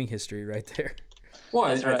wargaming history right there. well,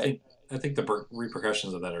 That's right. I think the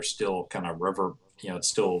repercussions of that are still kind of it's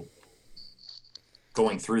still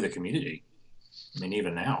going through the community. I mean,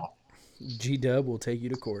 even now. G-Dub will take you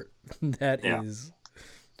to court. That Yeah. is.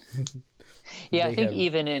 Yeah, I They think have-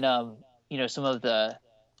 even in you know, some of the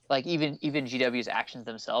like even GW's actions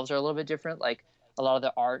themselves are a little bit different. Like a lot of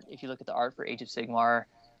the art, if you look at the art for Age of Sigmar,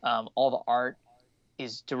 all the art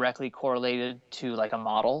is directly correlated to like a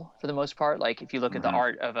model for the most part. Like if you look at the Mhm.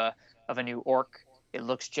 art of a new orc, it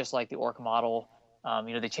looks just like the orc model.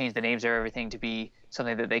 You know, they changed the names of everything to be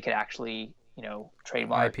something that they could actually, you know,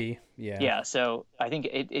 trademark. IP. Yeah. Yeah, so I think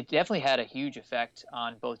it definitely had a huge effect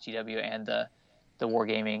on both GW and the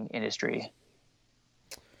wargaming industry.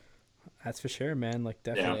 That's for sure, man. Like,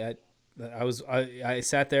 definitely. I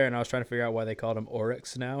sat there and I was trying to figure out why they called him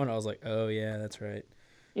Oryx now, and I was like, oh yeah, that's right.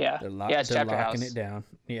 Yeah, They're, yeah, it's they're Chapter locking House. it down.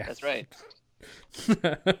 Yeah. That's right.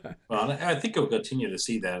 Well, I think we'll continue to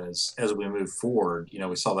see that as we move forward. You know,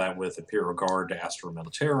 we saw that with Imperial Guard to Astra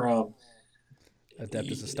Militarum.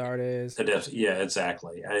 Adeptus Astartes. Yeah,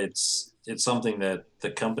 exactly. It's something that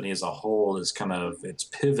the company as a whole is it's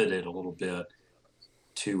pivoted a little bit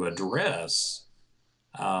to address.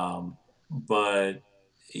 But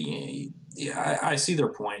yeah, I see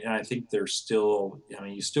their point, and I think there's still. I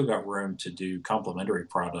mean, you still got room to do complementary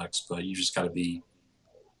products, but you just got to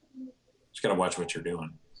watch what you're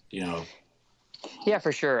doing. You know. Yeah,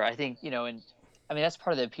 for sure. I think, you know, and I mean that's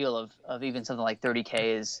part of the appeal of even something like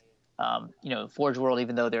 30K is, you know, Forge World,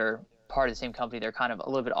 even though they're part of the same company, they're kind of a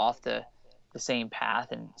little bit off the same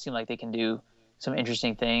path and seem like they can do some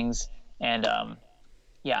interesting things. And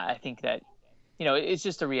yeah, I think that, you know, it's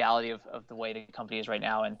just the reality of the way the company is right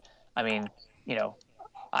now. And I mean, you know,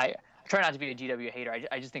 I try not to be a GW hater.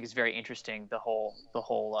 I just think it's very interesting, the whole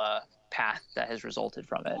path that has resulted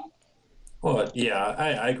from it. Well, yeah,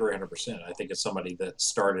 I agree 100%. I think it's somebody that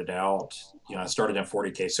started out, you know, I started in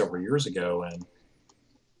 40K several years ago, and,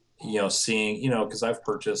 you know, seeing, you know, because I've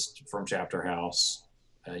purchased from Chapter House,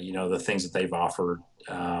 you know, the things that they've offered,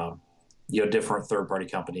 you know, different third-party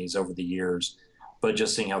companies over the years, but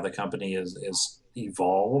just seeing how the company is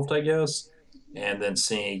evolved, I guess, and then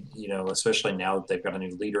seeing, you know, especially now that they've got a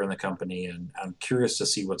new leader in the company, and I'm curious to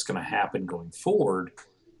see what's going to happen going forward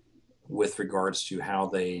with regards to how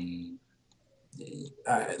they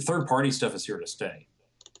third party stuff is here to stay,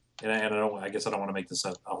 and I guess I don't want to make this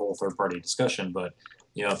a whole third party discussion, but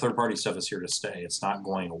you know, third party stuff is here to stay. It's not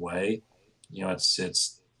going away. You know,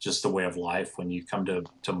 it's just the way of life when you come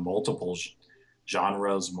to multiple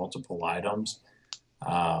genres, multiple items.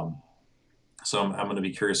 So I'm going to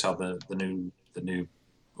be curious how the new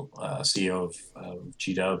CEO of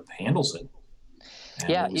GW handles it. And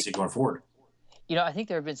Yeah, what do we see going forward? I think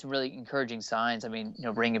there have been some really encouraging signs. I mean,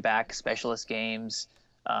 bringing back specialist games.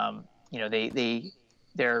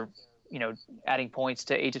 They're adding points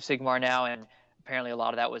to Age of Sigmar now, and apparently a lot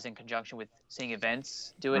of that was in conjunction with seeing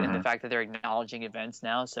events do it, and the fact that they're acknowledging events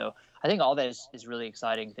now. So I think all that is really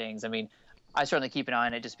exciting things. I mean, I certainly keep an eye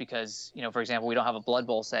on it just because for example, we don't have a Blood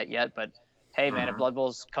Bowl set yet, but hey, man, if Blood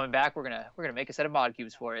Bowl's coming back, we're gonna make a set of mod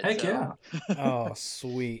cubes for it. Heck so. yeah. Oh,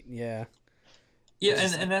 sweet. Yeah. Yeah,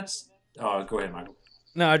 and that's go ahead, Michael.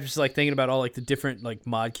 No, I just like thinking about all like the different like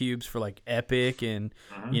mod cubes for like Epic and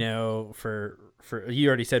for you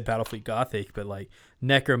already said Battlefleet Gothic, but like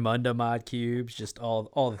Necromunda mod cubes, just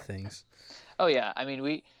all the things. Oh yeah, I mean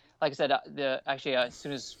like I said, as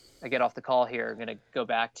soon as I get off the call here, I'm gonna go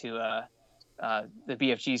back to the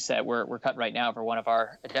BFG set we're cutting right now for one of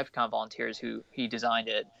our Adepticon volunteers who he designed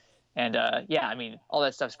it, and yeah, I mean all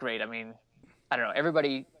that stuff's great. I mean, I don't know,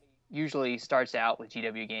 everybody usually starts out with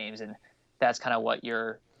GW games, and that's kind of what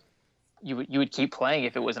you would keep playing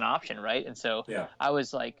if it was an option, right? And so Yeah. I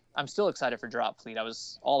was like, I'm still excited for Drop Fleet. I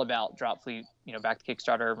was all about Drop Fleet, back to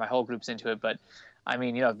Kickstarter. My whole group's into it, but I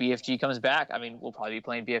mean, if BFG comes back, I mean, we'll probably be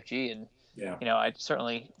playing BFG, and Yeah. I'm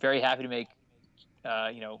certainly very happy to make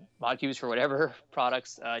mod cubes for whatever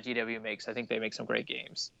products GW makes. I think they make some great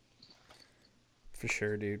games. For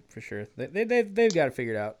sure, dude. For sure. They've got it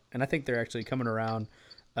figured out, and I think they're actually coming around.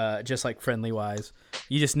 Just like friendly wise,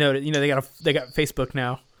 you just noted, they got Facebook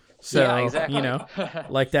now, so yeah, exactly.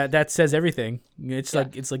 like that says everything. It's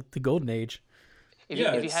like the golden age. If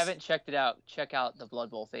you haven't checked it out, check out the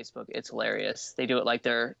Blood Bowl Facebook. It's hilarious. They do it like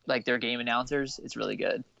they're game announcers. It's really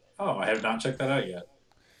good. Oh, I have not checked that out yet.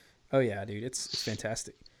 Oh yeah, dude, it's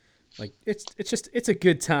fantastic. Like it's a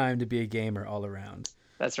good time to be a gamer all around.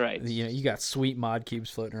 That's right. You got sweet mod cubes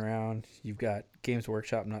floating around. You've got Games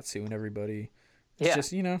Workshop not suing everybody. It's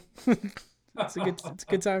just it's a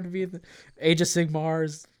good time to be in the Age of Sigmar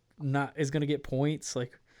is gonna get points.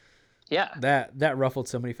 Like that ruffled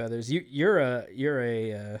so many feathers. You were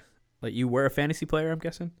a fantasy player, I'm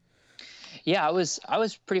guessing. Yeah, I was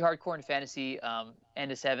pretty hardcore in fantasy.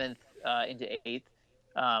 End of 7th into 8th.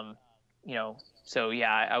 So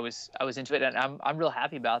yeah, I was into it, and I'm real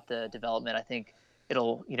happy about the development. I think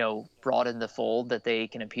it'll broaden the fold that they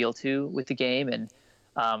can appeal to with the game, and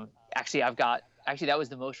actually that was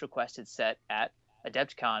the most requested set at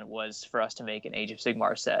Adepticon, was for us to make an Age of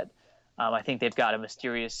Sigmar set. I think they've got a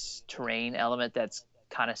mysterious terrain element that's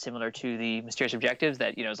kind of similar to the Mysterious Objectives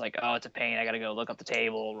that, is like, oh, it's a pain. I got to go look up the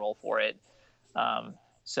table, roll for it.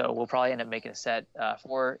 So we'll probably end up making a set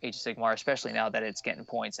for Age of Sigmar, especially now that it's getting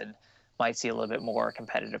points and might see a little bit more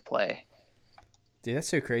competitive play. Dude, that's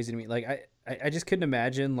so crazy to me. Like, I just couldn't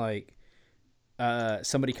imagine, like,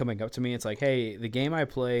 somebody coming up to me. It's like, hey, the game I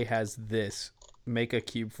play has this. Make a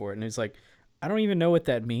cube for it. And it's like, I don't even know what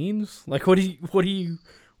that means. Like, what do you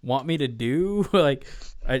want me to do? Like,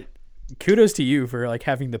 kudos to you for like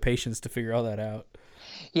having the patience to figure all that out.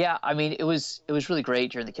 Yeah, I mean, it was really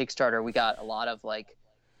great during the Kickstarter. We got a lot of like,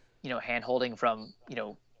 hand holding from,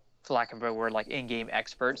 for lack of a better word, like in-game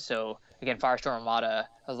experts. So again, Firestorm Armada,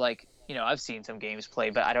 I was like, I've seen some games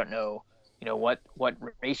played, but I don't know, what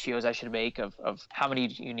ratios I should make of how many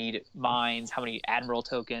you need mines, how many Admiral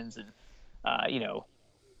tokens, and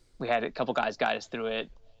we had a couple guys guide us through it.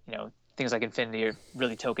 Things like Infinity are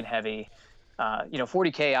really token heavy.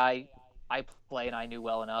 40K I play and I knew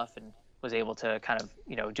well enough and was able to kind of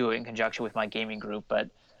do it in conjunction with my gaming group. But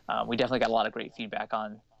we definitely got a lot of great feedback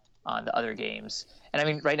on the other games. And I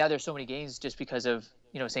mean, right now there's so many games just because of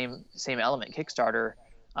same element. Kickstarter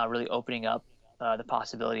really opening up the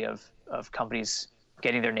possibility of companies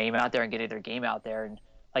getting their name out there and getting their game out there. And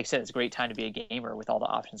like I said, it's a great time to be a gamer with all the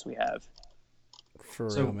options we have. For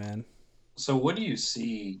real, man. So what do you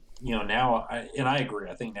see, now, and I agree,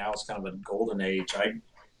 I think now it's kind of a golden age.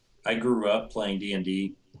 I grew up playing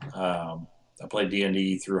D&D. I played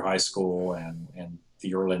D&D through high school and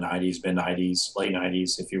the early 90s, mid 90s, late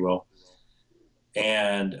 90s, if you will.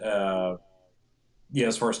 And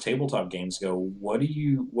as far as tabletop games go, what do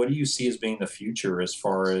you see as being the future as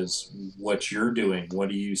far as what you're doing? What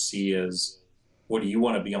do you see as, what do you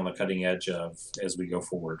want to be on the cutting edge of as we go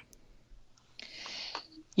forward?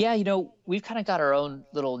 Yeah, we've kind of got our own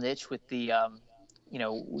little niche with the,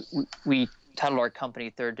 we titled our company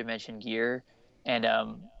Third Dimension Gear, and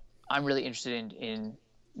I'm really interested in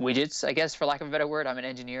widgets, I guess, for lack of a better word. I'm an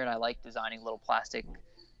engineer, and I like designing little plastic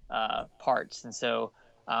parts, and so,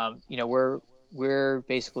 we're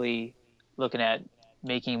basically looking at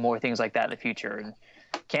making more things like that in the future, and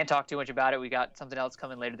can't talk too much about it. We got something else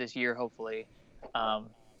coming later this year, hopefully,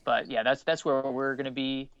 but yeah, that's where we're going to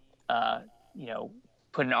be,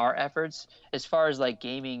 put in our efforts. As far as like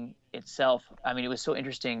gaming itself, I mean, it was so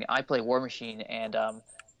interesting. I play War Machine, and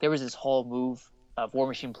there was this whole move of War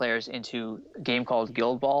Machine players into a game called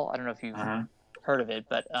Guild Ball. I don't know if you've heard of it,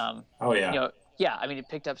 but Oh yeah. you know, yeah, I mean, it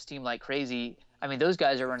picked up steam like crazy. I mean, those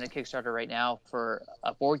guys are running a Kickstarter right now for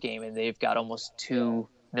a board game, and they've got almost £2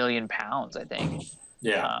 million, I think.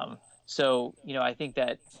 Yeah. So, you know, I think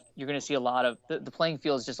that you're going to see a lot of the playing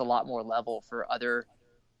field is just a lot more level for other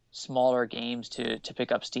smaller games to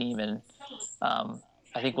pick up steam, and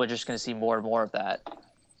I think we're just going to see more and more of that.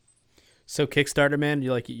 So Kickstarter, man,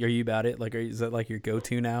 are you about it? Like, is that like your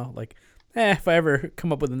go-to now? Like, if I ever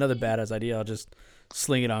come up with another badass idea, I'll just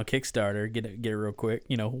sling it on Kickstarter, get it real quick.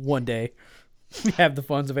 You know, one day, have the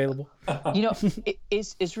funds available. You know,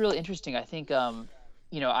 it's really interesting. I think,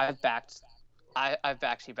 you know, I've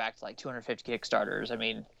actually backed like 250 Kickstarters. I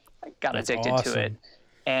mean, I got addicted to it,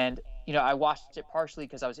 and you know, I watched it partially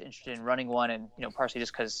because I was interested in running one, and you know, partially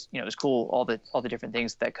just because you know it was cool, all the different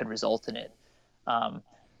things that could result in it.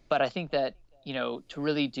 But I think that, you know, to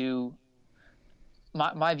really do,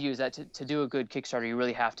 my view is that to do a good Kickstarter, you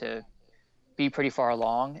really have to be pretty far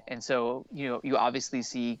along. And so, you know, you obviously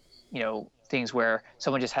see, you know, things where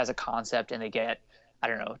someone just has a concept and they get, I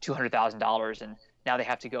don't know, $200,000, and now they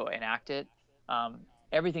have to go enact it.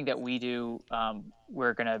 Everything that we do,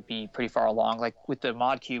 we're going to be pretty far along. Like with the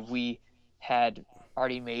Mod Cube, we had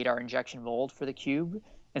already made our injection mold for the cube.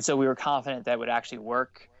 And so we were confident that would actually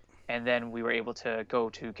work. And then we were able to go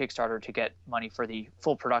to Kickstarter to get money for the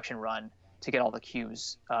full production run to get all the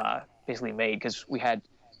cubes basically made, because we had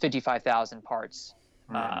 55,000 parts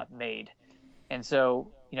made. And so,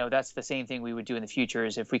 you know, that's the same thing we would do in the future,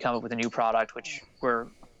 is if we come up with a new product, which we're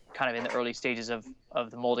kind of in the early stages of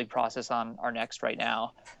the molding process on our next right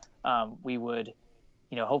now, we would,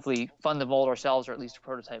 you know, hopefully fund the mold ourselves, or at least a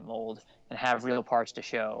prototype mold, and have real parts to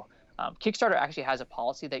show. Kickstarter actually has a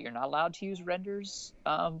policy that you're not allowed to use renders,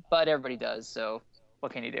 but everybody does. So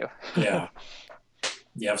what can you do? Yeah.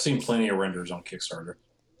 Yeah, I've seen plenty of renders on Kickstarter.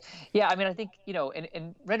 Yeah, I mean, I think, you know,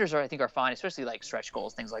 and renders are fine, especially like stretch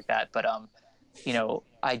goals, things like that. But, you know,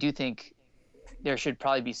 I do think there should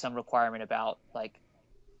probably be some requirement about, like,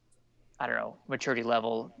 I don't know, maturity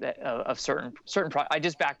level of certain I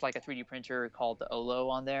just backed like a 3D printer called the Olo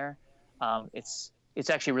on there. It's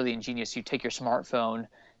actually really ingenious. You take your smartphone,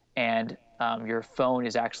 and your phone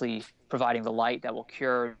is actually providing the light that will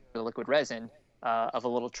cure the liquid resin of a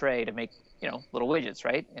little tray to make, you know, little widgets,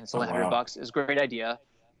 right? And it's only $100. It's a great idea.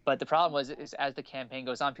 But the problem was, is as the campaign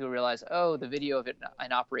goes on, people realize, oh, the video of it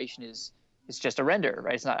in operation is just a render,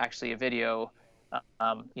 right? It's not actually a video.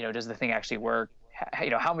 You know, does the thing actually work? You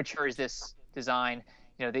know, how mature is this design?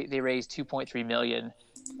 You know, they raised $2.3 million,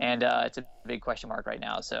 and it's a big question mark right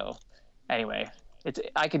now. So anyway,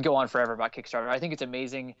 I could go on forever about Kickstarter. I think it's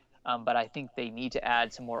amazing, but I think they need to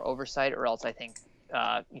add some more oversight, or else I think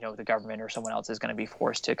you know, the government or someone else is going to be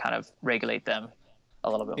forced to kind of regulate them a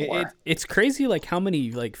little bit more. It's crazy, like how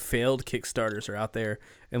many like failed Kickstarters are out there,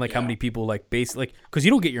 and like how many people like like, because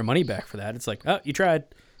you don't get your money back for that. It's like, oh, you tried.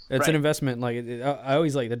 It's an investment. Like I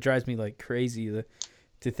always like, that drives me like crazy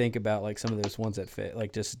to think about like some of those ones that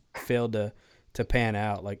like just failed to pan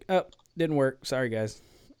out. Like, oh, didn't work. Sorry, guys.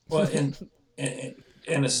 Well,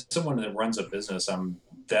 and as someone that runs a business,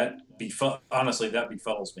 honestly, that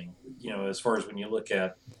befuddles me. You know, as far as when you look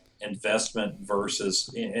at investment versus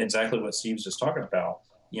exactly what Steve's just talking about,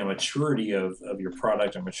 you know, maturity of your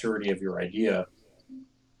product and maturity of your idea.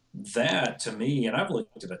 That to me, and I've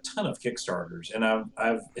looked at a ton of Kickstarters, and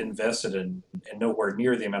I've invested in nowhere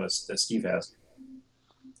near the amount that Steve has,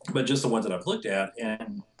 but just the ones that I've looked at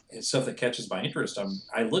and stuff that catches my interest.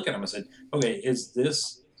 I look at them and said, okay, is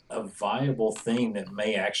this a viable thing that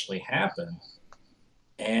may actually happen?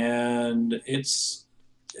 And it's,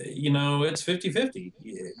 you know, it's 50-50.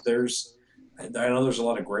 I know there's a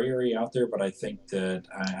lot of gray area out there, but I think that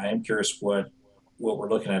I am curious what we're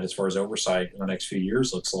looking at as far as oversight in the next few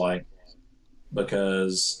years looks like,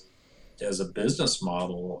 because as a business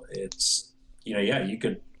model, it's, you know, yeah, you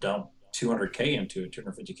could dump 200K into it,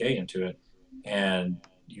 250K into it, and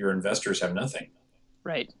your investors have nothing.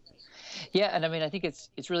 Right. Yeah, and I mean, I think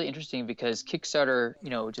it's really interesting because Kickstarter,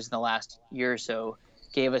 you know, just in the last year or so,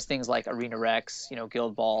 gave us things like Arena Rex, you know,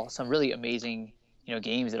 Guild Ball, some really amazing, you know,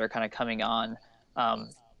 games that are kind of coming on.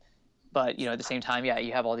 But, you know, at the same time, yeah,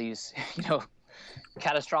 you have all these, you know,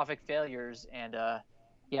 catastrophic failures, and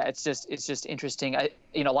yeah, it's just interesting.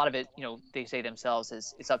 You know, a lot of it, you know, they say themselves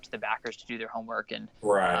is it's up to the backers to do their homework, and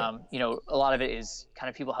you know, a lot of it is kind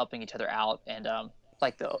of people helping each other out, and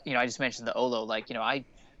like you know, I just mentioned the Olo, like, you know,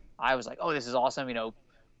 I was like, oh, this is awesome, you know,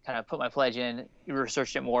 kind of put my pledge in,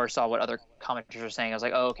 researched it more, saw what other commenters were saying. I was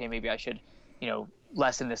like, oh, okay, maybe I should, you know,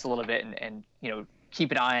 lessen this a little bit and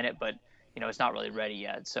keep an eye on it, but it's not really ready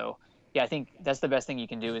yet. So yeah, I think that's the best thing you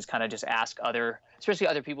can do is kind of just ask especially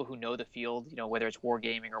other people who know the field, whether it's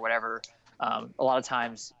wargaming or whatever. A lot of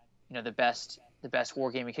times, the best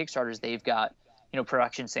wargaming Kickstarters, they've got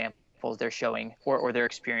production samples they're showing or their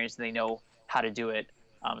experience, and they know how to do it.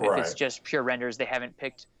 If it's just pure renders, they haven't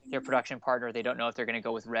picked their production partner, they don't know if they're going to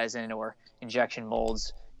go with resin or injection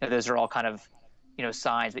molds. Those are all kind of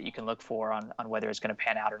signs that you can look for on whether it's going to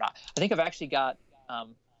pan out or not. I think I've actually got a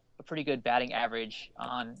pretty good batting average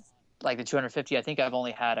on like the 250. I think I've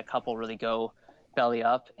only had a couple really go belly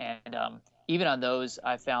up, and even on those,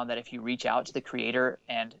 I found that if you reach out to the creator,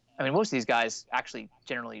 and I mean most of these guys actually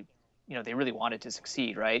generally they really wanted to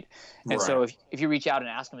succeed, right? And so if you reach out and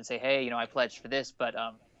ask them and say, hey, I pledged for this, but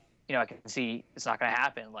I can see it's not going to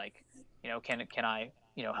happen. Like, can I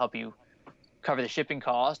help you cover the shipping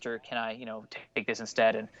cost, or can I take this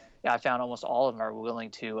instead? And I found almost all of them are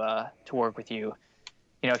willing to work with you,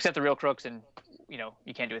 except the real crooks, and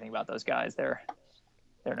you can't do anything about those guys. They're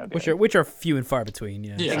no good. Which are few and far between.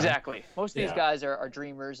 Yeah. Exactly. Most of these guys are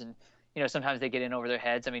dreamers, and sometimes they get in over their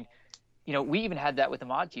heads. I mean, we even had that with the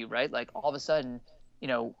Mod Cube, right? Like all of a sudden,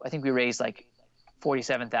 I think we raised like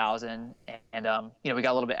 47,000, and we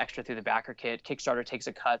got a little bit extra through the backer kit. Kickstarter takes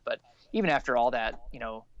a cut, but even after all that,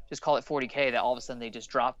 just call it 40K, that all of a sudden they just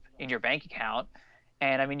drop in your bank account.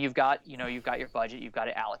 And I mean, you've got your budget, you've got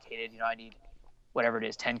it allocated. I need whatever it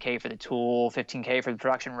is, 10K for the tool, 15K for the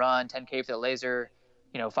production run, 10K for the laser,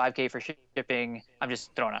 5K for shipping. I'm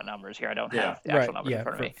just throwing out numbers here. I don't have the actual numbers in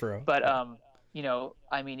front of me. But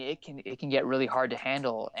I mean, it can get really hard to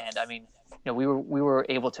handle. And I mean, we were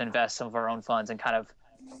able to invest some of our own funds and kind of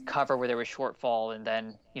cover where there was shortfall, and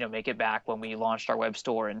then make it back when we launched our web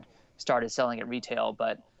store and started selling at retail.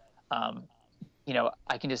 But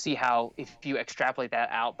I can just see how if you extrapolate that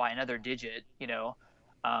out by another digit,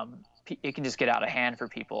 it can just get out of hand for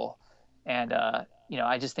people. And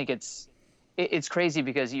I just think it's crazy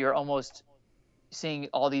because you're almost seeing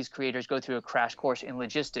all these creators go through a crash course in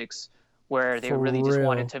logistics, where they really just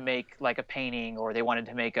wanted to make like a painting, or they wanted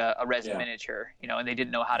to make a resin miniature, and they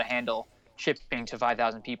didn't know how to handle shipping to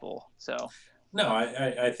 5,000 people. So no,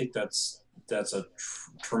 I think that's a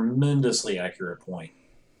tremendously accurate point,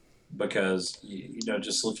 because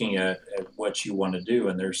just looking at what you want to do,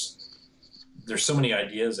 and there's so many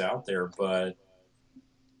ideas out there, but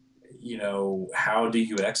how do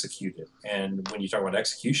you execute it? And when you talk about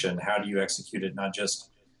execution, how do you execute it? Not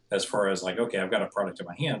just as far as like, okay, I've got a product in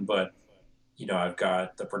my hand, but I've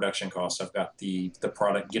got the production costs, I've got the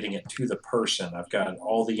product getting it to the person, I've got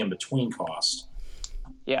all the in-between costs.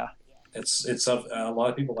 Yeah. It's a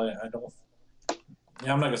lot of people, I don't,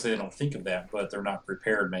 I'm not gonna say they don't think of that, but they're not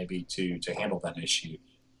prepared maybe to handle that issue.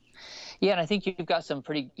 Yeah, and I think you've got some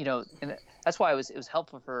pretty, and that's why it was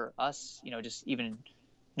helpful for us, just even,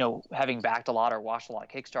 having backed a lot or watched a lot of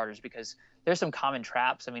Kickstarters, because there's some common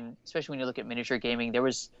traps. I mean, especially when you look at miniature gaming, there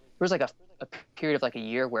was like a period of like a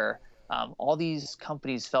year where all these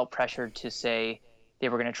companies felt pressured to say they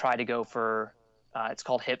were going to try to go for it's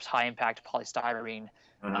called HIPS, high impact polystyrene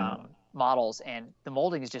models, and the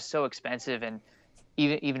molding is just so expensive, and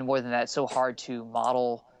even more than that, so hard to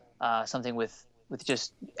model something with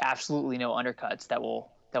just absolutely no undercuts that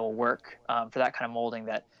will work for that kind of molding,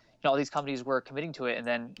 that all these companies were committing to it and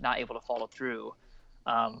then not able to follow through.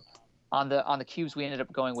 On the cubes, we ended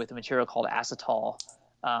up going with a material called acetal,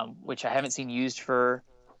 which I haven't seen used for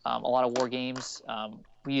a lot of war games.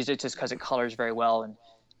 We used it just because it colors very well and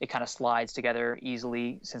it kind of slides together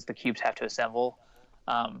easily since the cubes have to assemble.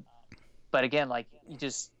 But again, like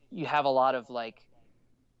you have a lot of like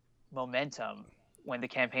momentum when the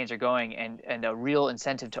campaigns are going, and a real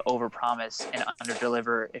incentive to overpromise and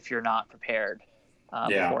underdeliver if you're not prepared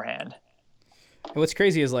beforehand. And what's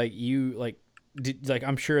crazy is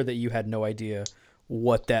I'm sure that you had no idea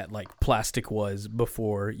what that like plastic was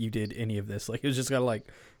before you did any of this. Like it was just kind of like,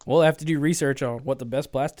 well, I have to do research on what the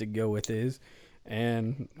best plastic to go with is,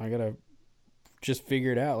 and I gotta just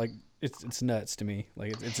figure it out. Like it's nuts to me.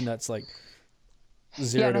 Like it's nuts. Like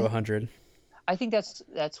 0 to 100. I think that's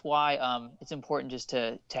why it's important just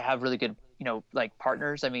to have really good like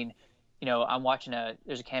partners. I mean, I'm watching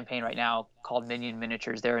there's a campaign right now called Minion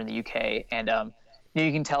Miniatures there in the UK, and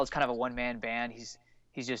you can tell it's kind of a one-man band. He's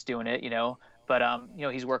just doing it, but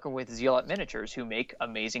he's working with Zealot Miniatures, who make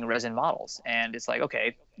amazing resin models, and it's like,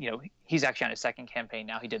 okay, he's actually on his second campaign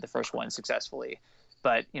now. He did the first one successfully,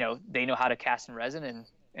 but they know how to cast in resin,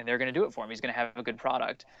 and they're going to do it for him. He's going to have a good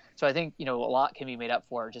product. So I think a lot can be made up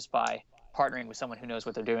for just by partnering with someone who knows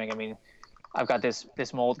what they're doing. I mean, I've got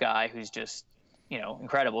this mold guy who's just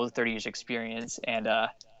incredible, 30 years experience. And,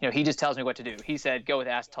 he just tells me what to do. He said, go with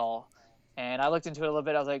Astol. And I looked into it a little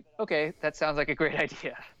bit. I was like, okay, that sounds like a great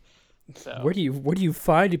idea. So Where do you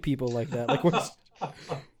find people like that? Like, where's,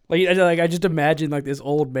 I just imagine like this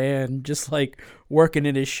old man just like working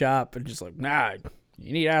in his shop and just like, nah,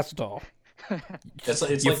 you need acetol. It's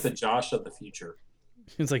like the Josh of the future.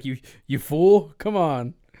 It's like, you fool, come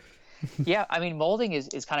on. yeah, I mean, molding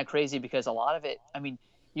is kind of crazy because a lot of it, I mean,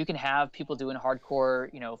 you can have people doing hardcore,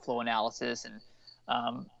 flow analysis, and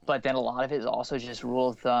but then a lot of it is also just rule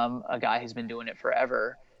of thumb, a guy who's been doing it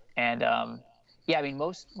forever. And yeah, I mean,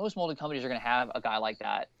 most molding companies are going to have a guy like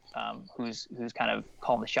that who's kind of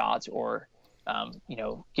calling the shots or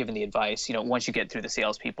giving the advice. Once you get through the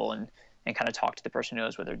salespeople and kind of talk to the person who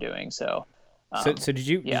knows what they're doing. So did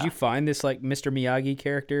you find this like Mr. Miyagi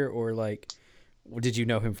character, or like did you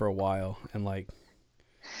know him for a while and like?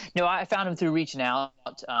 No, I found him through reaching out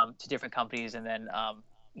to different companies, and then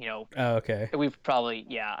Oh, okay. we've probably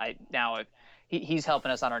he's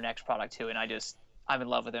helping us on our next product too, and I'm in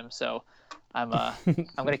love with him, so I'm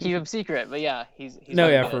gonna keep him secret. But yeah, he's no,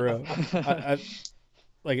 yeah, for real.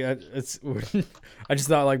 I just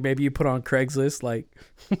thought like maybe you put on Craigslist like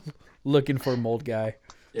looking for a mold guy.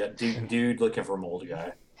 Yeah, dude looking for a mold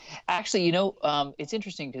guy. Actually, it's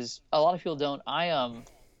interesting because a lot of people don't.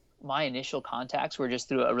 My initial contacts were just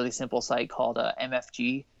through a really simple site called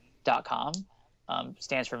mfg.com.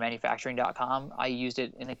 Stands for manufacturing.com. I used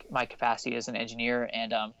it in my capacity as an engineer,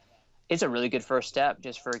 and it's a really good first step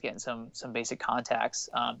just for getting some basic contacts.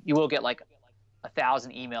 You will get like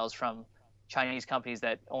 1,000 emails from Chinese companies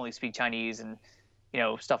that only speak Chinese and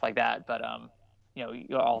stuff like that, but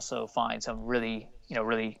you'll also find some really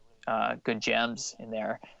good gems in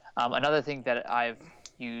there. Another thing that I've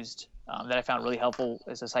used that I found really helpful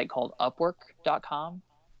is a site called upwork.com,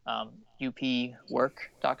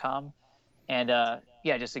 upwork.com. And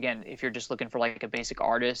just again, if you're just looking for like a basic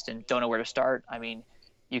artist and don't know where to start, I mean,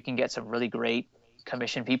 you can get some really great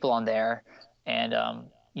commission people on there. And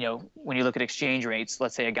when you look at exchange rates,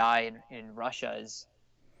 let's say a guy in Russia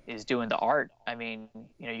is doing the art, I mean,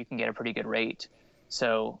 you can get a pretty good rate.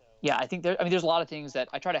 So yeah, I think there's a lot of things that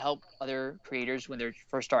I try to help other creators when they're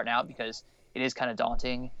first starting out, because it is kind of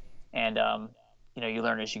daunting, and you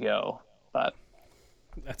learn as you go. But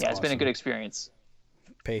That's it's been a awesome. good experience.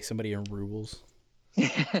 Pay somebody in rubles.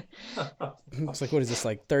 It's like, what is this,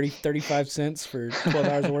 like 35 cents for 12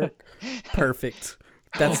 hours of work? Perfect.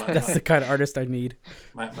 That's the kind of artist I need.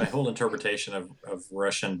 My whole interpretation of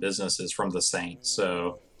Russian business is from the Saints.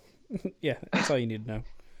 So Yeah, that's all you need to know.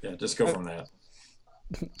 yeah, just go from that.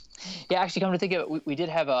 Yeah, actually, come to think of it, we did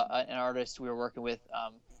have an artist we were working with.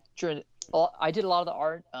 I did a lot of the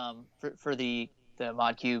art for the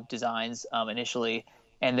ModCube designs initially,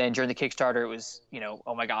 and then during the Kickstarter, it was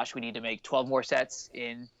oh my gosh, we need to make 12 more sets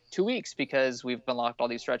in 2 weeks because we've unlocked all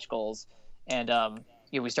these stretch goals, and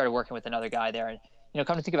we started working with another guy there, and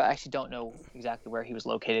come to think of it, I actually don't know exactly where he was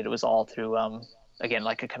located. It was all through again,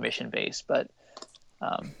 like a commission base, but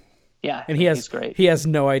yeah, And he's great. he has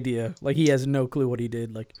no idea. Like, he has no clue what he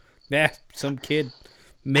did. Like, some kid.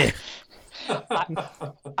 Meh.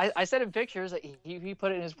 I sent him pictures. He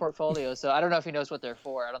put it in his portfolio, so I don't know if he knows what they're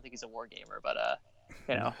for. I don't think he's a war gamer, but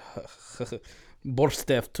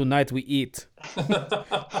Borstev, tonight we eat.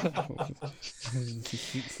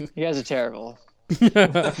 You guys are terrible.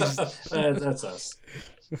 That's us.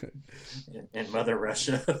 In Mother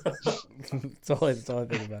Russia. That's all I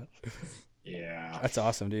think about. Yeah. That's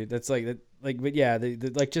awesome, dude. That's but yeah,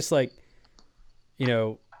 just like,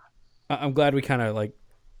 I'm glad we kind of like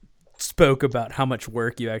spoke about how much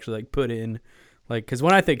work you actually like put in, like, because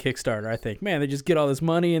when I think Kickstarter, I think, man, they just get all this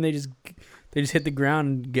money and they just hit the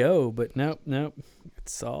ground and go. But nope,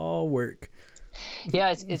 it's all work. Yeah,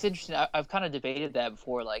 it's interesting. I've kind of debated that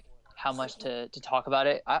before, like how much to talk about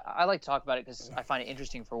it. I like to talk about it because I find it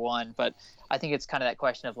interesting for one, but I think it's kind of that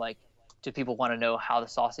question of like, do people want to know how the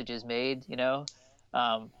sausage is made,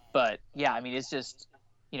 but yeah, I mean, it's just,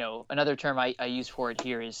 another term I use for it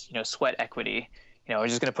here is, sweat equity. We're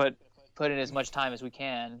just going to put in as much time as we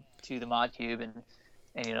can to the ModCube and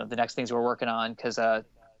the next things we're working on, because,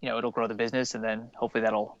 it'll grow the business, and then hopefully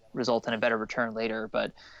that'll result in a better return later.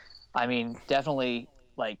 But I mean, definitely,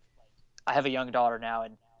 like, I have a young daughter now,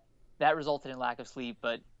 and that resulted in lack of sleep,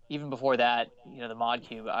 but even before that, the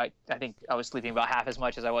ModCube, I think I was sleeping about half as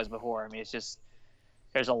much as I was before. I mean, it's just,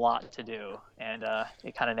 there's a lot to do, and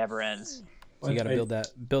it kind of never ends. So you got to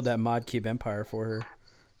build that ModCube empire for her.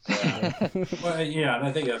 Well, yeah, and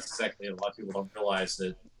I think that's exactly it. A lot of people don't realize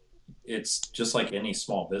that it's just like any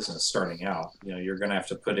small business starting out. You're going to have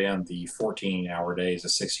to put in the 14-hour days, the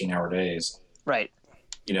 16-hour days. Right.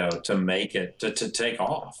 to make it to take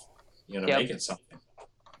off, to Yep. make it something.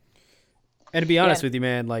 And to be honest Yeah. with you,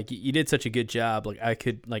 man, like you did such a good job. Like I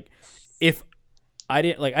could like, if I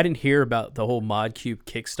didn't hear about the whole Mod Cube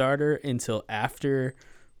Kickstarter until after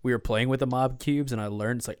we were playing with the Mod Cubes, and I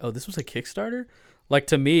learned it's like, oh, this was a Kickstarter. Like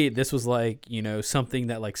to me, this was like something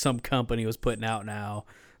that like some company was putting out now.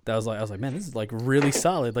 That was like I was like, man, this is like really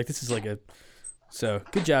solid. Like this is like a so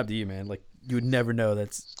good job to you, man. Like you would never know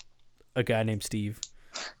that's a guy named Steve.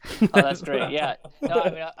 Oh, that's great. Yeah. No, I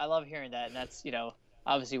mean, I love hearing that, and that's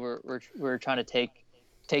obviously we're trying to take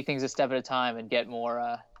things a step at a time and get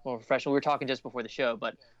more professional. We were talking just before the show,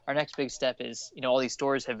 but our next big step is all these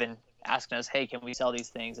stores have been asking us, hey, can we sell these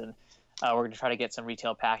things? And we're going to try to get some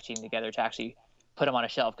retail packaging together to actually put them on a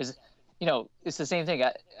shelf, because it's the same thing.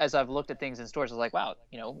 As I've looked at things in stores, I was like, wow,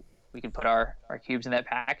 we could put our cubes in that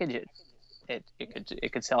package.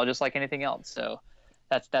 It could sell just like anything else. So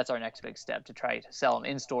that's our next big step, to try to sell them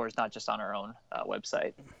in stores, not just on our own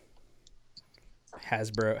website.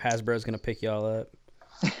 Hasbro's gonna pick y'all up,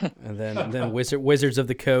 and then Wizards of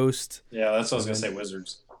the Coast. Yeah, that's what I was gonna say.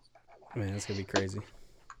 Wizards. Man, that's gonna be crazy.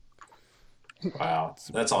 Wow,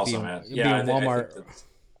 that's awesome, man. Be Yeah, in Walmart.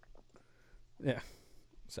 Yeah,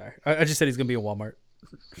 sorry, I just said he's gonna be in Walmart.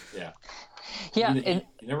 Yeah. Yeah, You and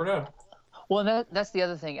never know. well, that's the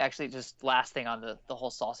other thing. Actually, just last thing on the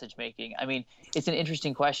whole sausage making. I mean, it's an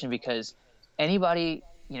interesting question, because anybody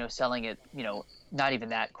selling it, not even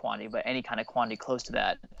that quantity, but any kind of quantity close to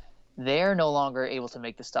that, they're no longer able to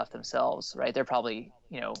make the stuff themselves, right? They're probably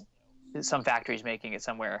some factory's making it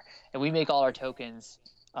somewhere, and we make all our tokens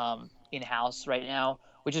in-house right now,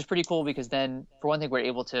 which is pretty cool, because then for one thing we're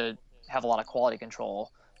able to have a lot of quality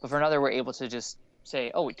control, but for another we're able to just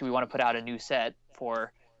say, oh, do we want to put out a new set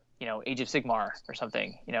for Age of Sigmar or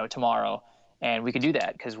something tomorrow, and we can do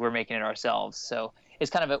that because we're making it ourselves. So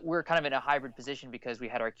it's we're kind of in a hybrid position, because we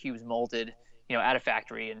had our cubes molded at a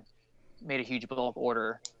factory and made a huge bulk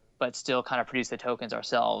order, but still kind of produce the tokens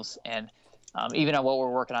ourselves. And even on what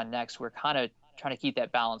we're working on next, we're kind of trying to keep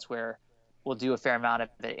that balance where we'll do a fair amount of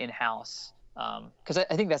it in-house, because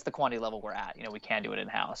I think that's the quantity level we're at. We can do it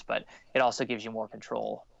in-house, but it also gives you more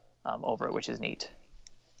control over it, which is neat.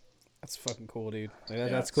 That's fucking cool, dude. Like,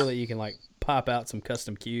 that's cool that you can like pop out some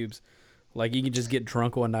custom cubes. Like you can just get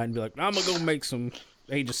drunk one night and be like, I'm gonna go make some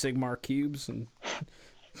Age of Sigmar cubes, and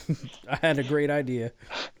I had a great idea.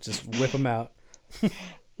 Just whip them out.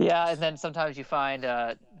 Yeah, and then sometimes you find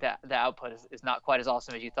that the output is not quite as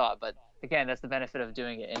awesome as you thought. But again, that's the benefit of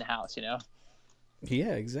doing it in-house,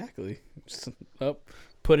 Yeah, exactly. Just,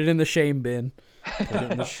 put it in the shame bin. Put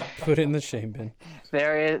it in the shame bin.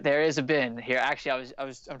 There is a bin here. Actually,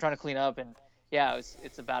 I'm trying to clean up, and yeah,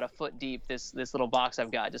 it's about a foot deep. This little box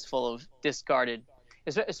I've got just full of discarded,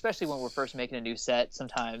 especially when we're first making a new set.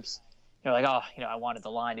 Sometimes you're like, oh, I wanted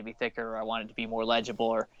the line to be thicker, or I wanted it to be more legible,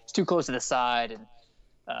 or it's too close to the side, and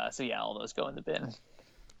so yeah, all those go in the bin.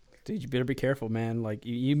 Dude, you better be careful, man. Like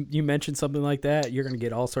you mentioned something like that, you're gonna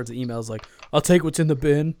get all sorts of emails like, I'll take what's in the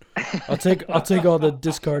bin. I'll take all the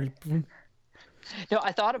discarded. No,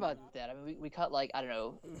 I thought about that. I mean, we cut like, I don't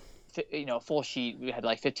know, a full sheet. We had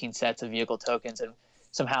like 15 sets of vehicle tokens, and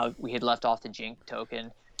somehow we had left off the Jink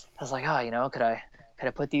token. I was like, could I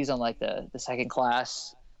put these on like the second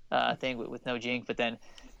class thing with no Jink? But then,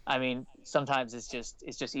 I mean, sometimes it's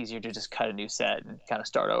just easier to just cut a new set and kind of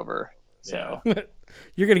start over. So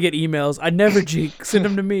you're gonna get emails. I never Jink. Send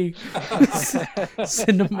them to me.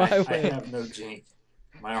 Send them my way. I have no Jink.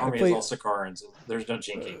 My army is all Sakarans. There's no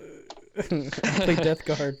Jinking. Play Death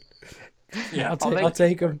Guard. Yeah, I'll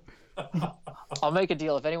take them. I'll make a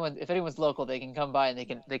deal. If anyone's local, they can come by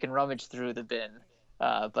and they can rummage through the bin.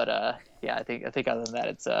 Yeah, I think other than that,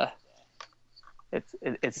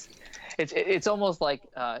 it's almost like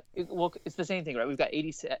it's the same thing, right? We've got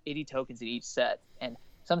 80 tokens in each set, and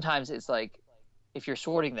sometimes it's like if you're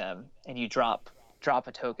sorting them and you drop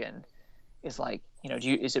a token, it's like,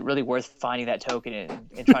 is it really worth finding that token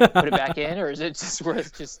and trying to put it back in, or is it just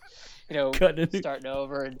worth just starting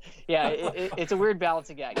over? And yeah, it's a weird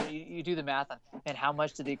balancing act. You do the math on, and how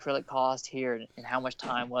much did the acrylic cost here, and how much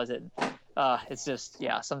time was it? It's just,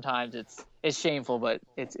 yeah, sometimes it's shameful, but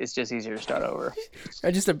it's just easier to start over.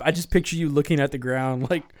 I just picture you looking at the ground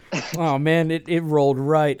like, oh man, it rolled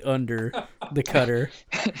right under the cutter.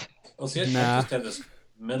 Well, see, I just had this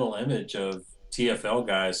mental image of TFL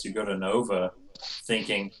guys who go to Nova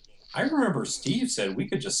thinking, I remember Steve said we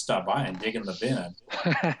could just stop by and dig in the bin.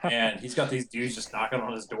 And he's got these dudes just knocking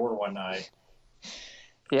on his door one night.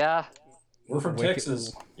 Yeah. We're from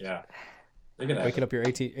Texas. Yeah. Waking up your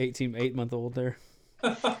 8-month-old there.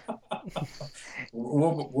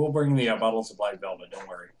 We'll bring the bottles of Black Velvet. Don't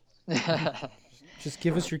worry. Just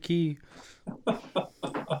give us your key.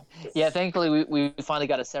 Yeah, thankfully we finally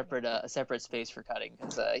got a separate space for cutting.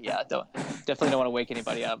 Cause definitely don't want to wake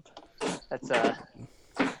anybody up. That's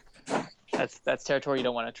territory you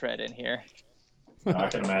don't want to tread in here. I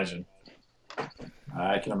can imagine.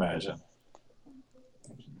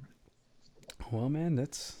 Well, man,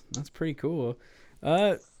 that's pretty cool.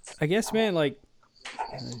 I guess, man, like,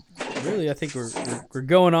 really, I think we're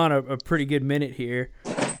going on a pretty good minute here.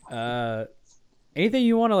 Anything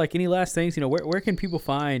you want to, like, any last things? You know, where can people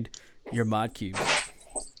find your mod cubes?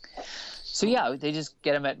 So yeah, they just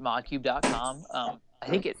get them at modcube.com. I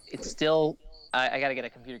think it's still. I got to get a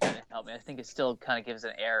computer guy to help me. I think it still kind of gives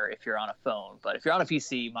an error if you're on a phone, but if you're on a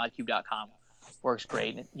PC, modcube.com works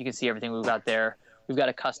great. You can see everything we've got there. We've got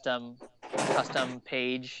a custom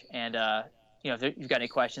page, and if you've got any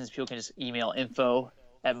questions, people can just email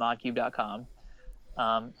info@modcube.com.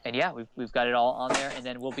 And yeah, we've got it all on there. And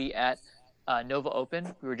then we'll be at Nova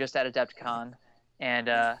Open. We were just at Adepticon, and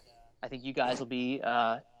I think you guys will be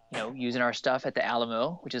using our stuff at the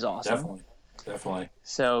Alamo, which is awesome. Definitely.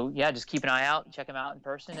 So yeah, just keep an eye out, check them out in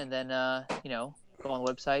person, and then go on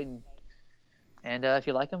the website and if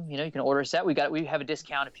you like them, you can order a set. We have a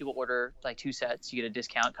discount if people order like 2 sets. You get a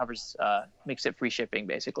discount, covers makes it free shipping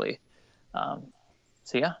basically.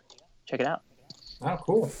 So yeah, check it out. Oh,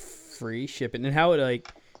 cool. Free shipping. And how would,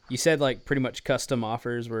 like, you said, like, pretty much custom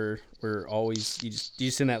offers were always, you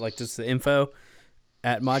just send that, like, just the info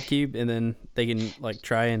at ModCube, and then they can, like,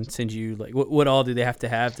 try and send you, like, what all do they have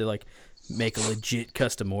to like make a legit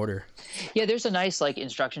custom order? Yeah, there's a nice, like,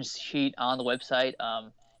 instruction sheet on the website.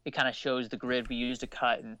 It kind of shows the grid we use to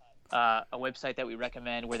cut, and a website that we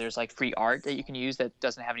recommend where there's, like, free art that you can use that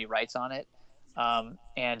doesn't have any rights on it.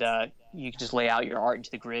 You can just lay out your art into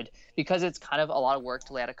the grid. Because it's kind of a lot of work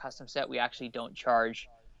to lay out a custom set, we actually don't charge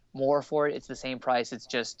more for it. It's the same price. It's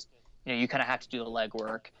just, you kind of have to do the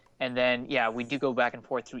legwork. And then, yeah, we do go back and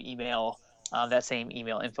forth through email, that same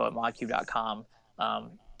email, info@modcube.com,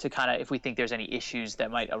 to kind of, if we think there's any issues that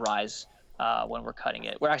might arise when we're cutting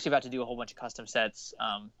it. We're actually about to do a whole bunch of custom sets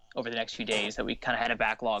over the next few days that we kind of had a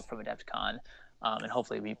backlog from Adepticon, and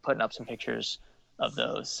hopefully we'll be putting up some pictures of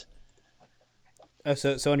those. Oh,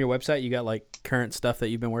 so on your website you got, like, current stuff that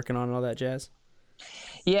you've been working on and all that jazz?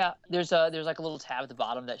 Yeah, there's like a little tab at the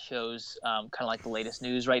bottom that shows kind of like the latest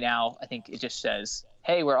news right now. I think it just says,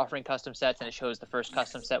 hey, we're offering custom sets, and it shows the first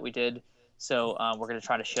custom set we did. So we're going to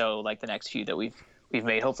try to show, like, the next few that we've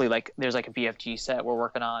made. Hopefully, like, there's like a BFG set we're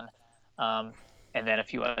working on, and then a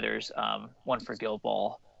few others, one for Guild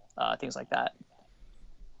Ball, things like that.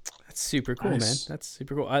 That's super cool, Nice. man. That's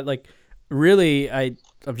super cool.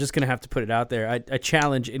 I'm just gonna have to put it out there. I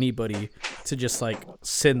challenge anybody to just, like,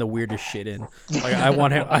 send the weirdest shit in. Like, I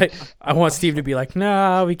want Steve to be like,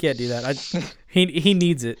 nah, we can't do that. He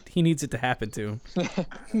needs it. He needs it to happen to him.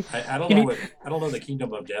 I don't know I don't know the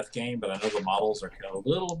Kingdom of Death game, but I know the models are a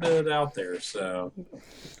little bit out there, so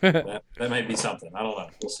that may be something. I don't know.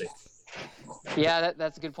 We'll see. Yeah,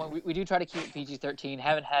 that's a good point. We do try to keep it PG-13.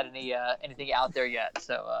 Haven't had anything out there yet,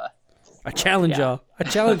 so. I challenge y'all. I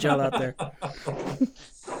challenge y'all out there.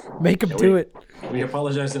 Make them Yeah, do it. We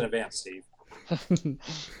apologize in advance, Steve. You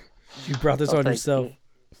brought this on thank yourself.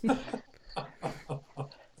 All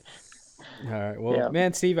right. Well, Yeah.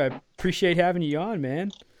 man, Steve, I appreciate having you on,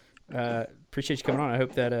 man. Appreciate you coming on. I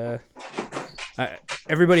hope that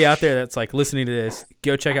everybody out there that's, like, listening to this,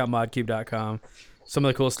 go check out modcube.com. Some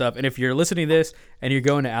of the cool stuff. And if you're listening to this and you're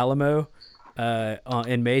going to Alamo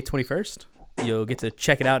in May 21st, you'll get to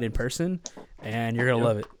check it out in person, and you're gonna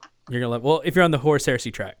love it. You're gonna love. Well, if you're on the Horus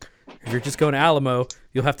Heresy track, if you're just going to Alamo,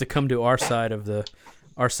 you'll have to come to our side of the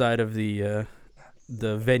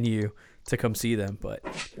venue to come see them. But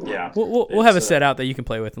Yeah, we'll have a set out that you can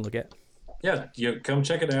play with and look at. Yeah, you come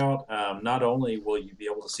check it out. Not only will you be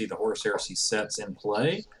able to see the Horus Heresy sets in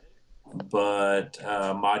play, but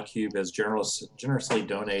ModCube has generously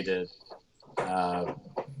donated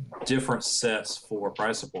different sets for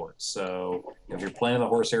prize support. So if you're playing the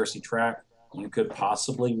Horus Heresy track, you could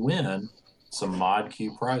possibly win some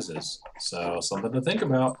ModCube prizes. So something to think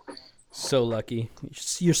about. So lucky.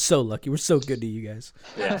 You're so lucky. We're so good to you guys.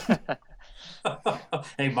 Yeah.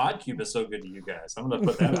 Hey, ModCube is so good to you guys. I'm going to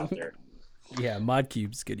put that out there. Yeah,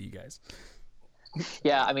 ModCube's good to you guys.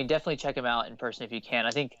 Yeah, I mean, definitely check them out in person if you can.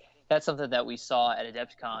 I think that's something that we saw at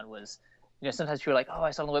Adepticon was, sometimes people are like, oh,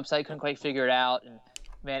 I saw it on the website, couldn't quite figure it out. And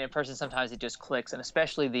man, in person, sometimes it just clicks. And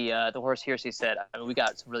especially the Horus Heresy set, I mean, we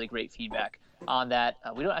got some really great feedback on that.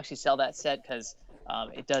 We don't actually sell that set because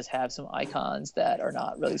it does have some icons that are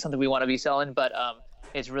not really something we want to be selling, but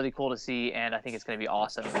it's really cool to see, and I think it's going to be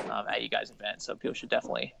awesome at you guys' event. So people should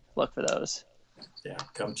definitely look for those. Yeah,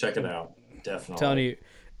 come check it out. Definitely. I'm telling you,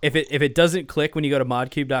 if it doesn't click when you go to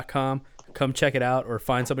modcube.com, come check it out or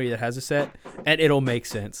find somebody that has a set, and it'll make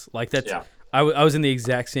sense. Like that's, Yeah. I was in the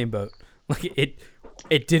exact same boat. Like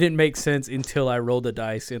it didn't make sense until I rolled the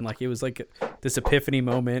dice, and like it was like this epiphany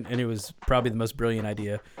moment, and it was probably the most brilliant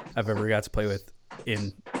idea I've ever got to play with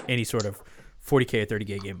in any sort of 40K or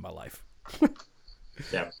 30K game in my life.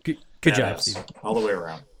 Yeah. Good job, Steve. All the way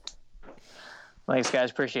around. Thanks, guys.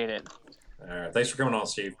 Appreciate it. All right. Thanks for coming on,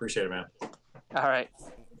 Steve. Appreciate it, man. All right.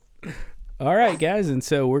 All right, guys, and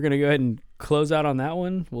so we're gonna go ahead and close out on that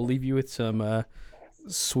one. We'll leave you with some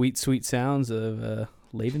sweet sounds of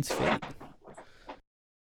Laven's Fate.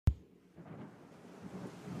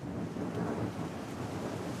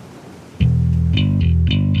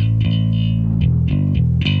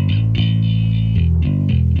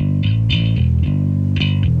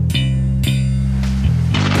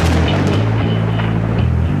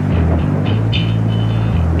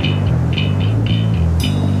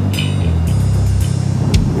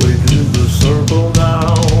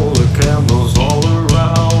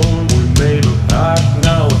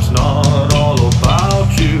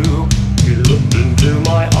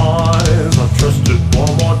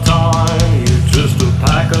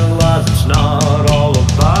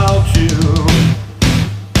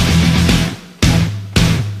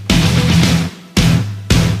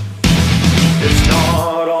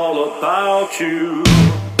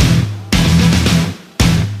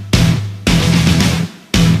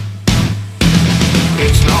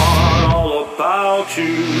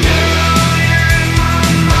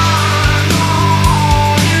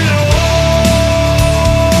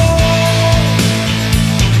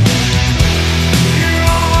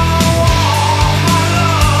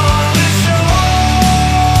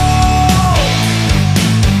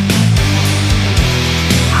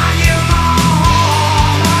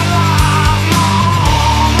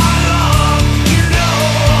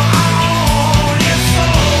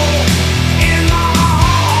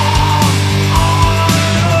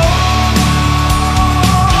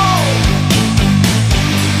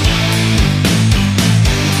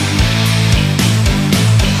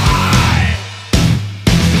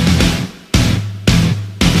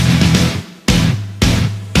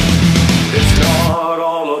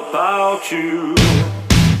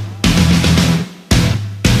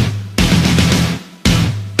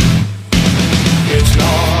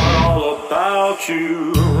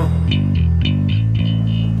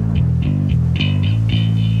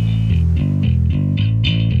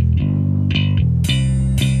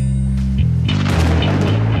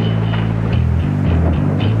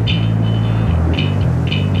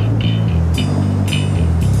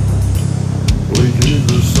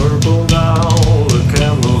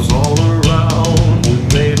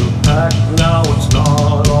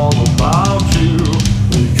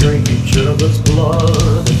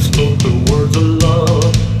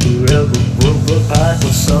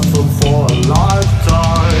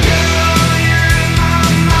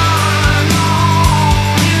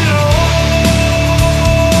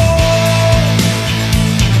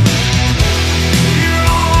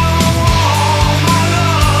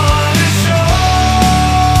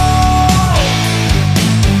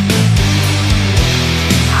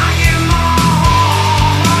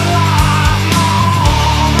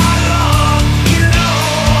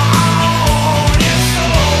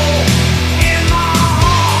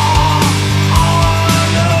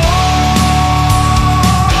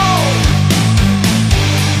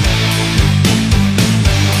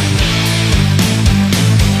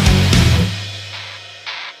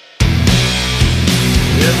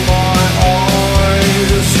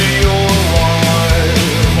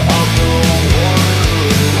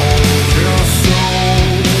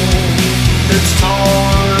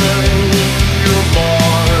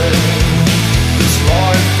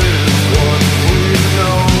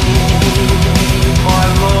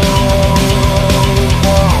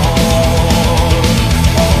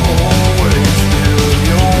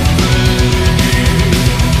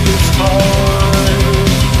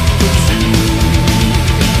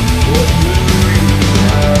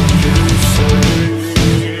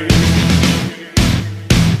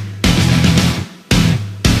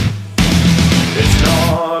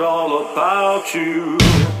 You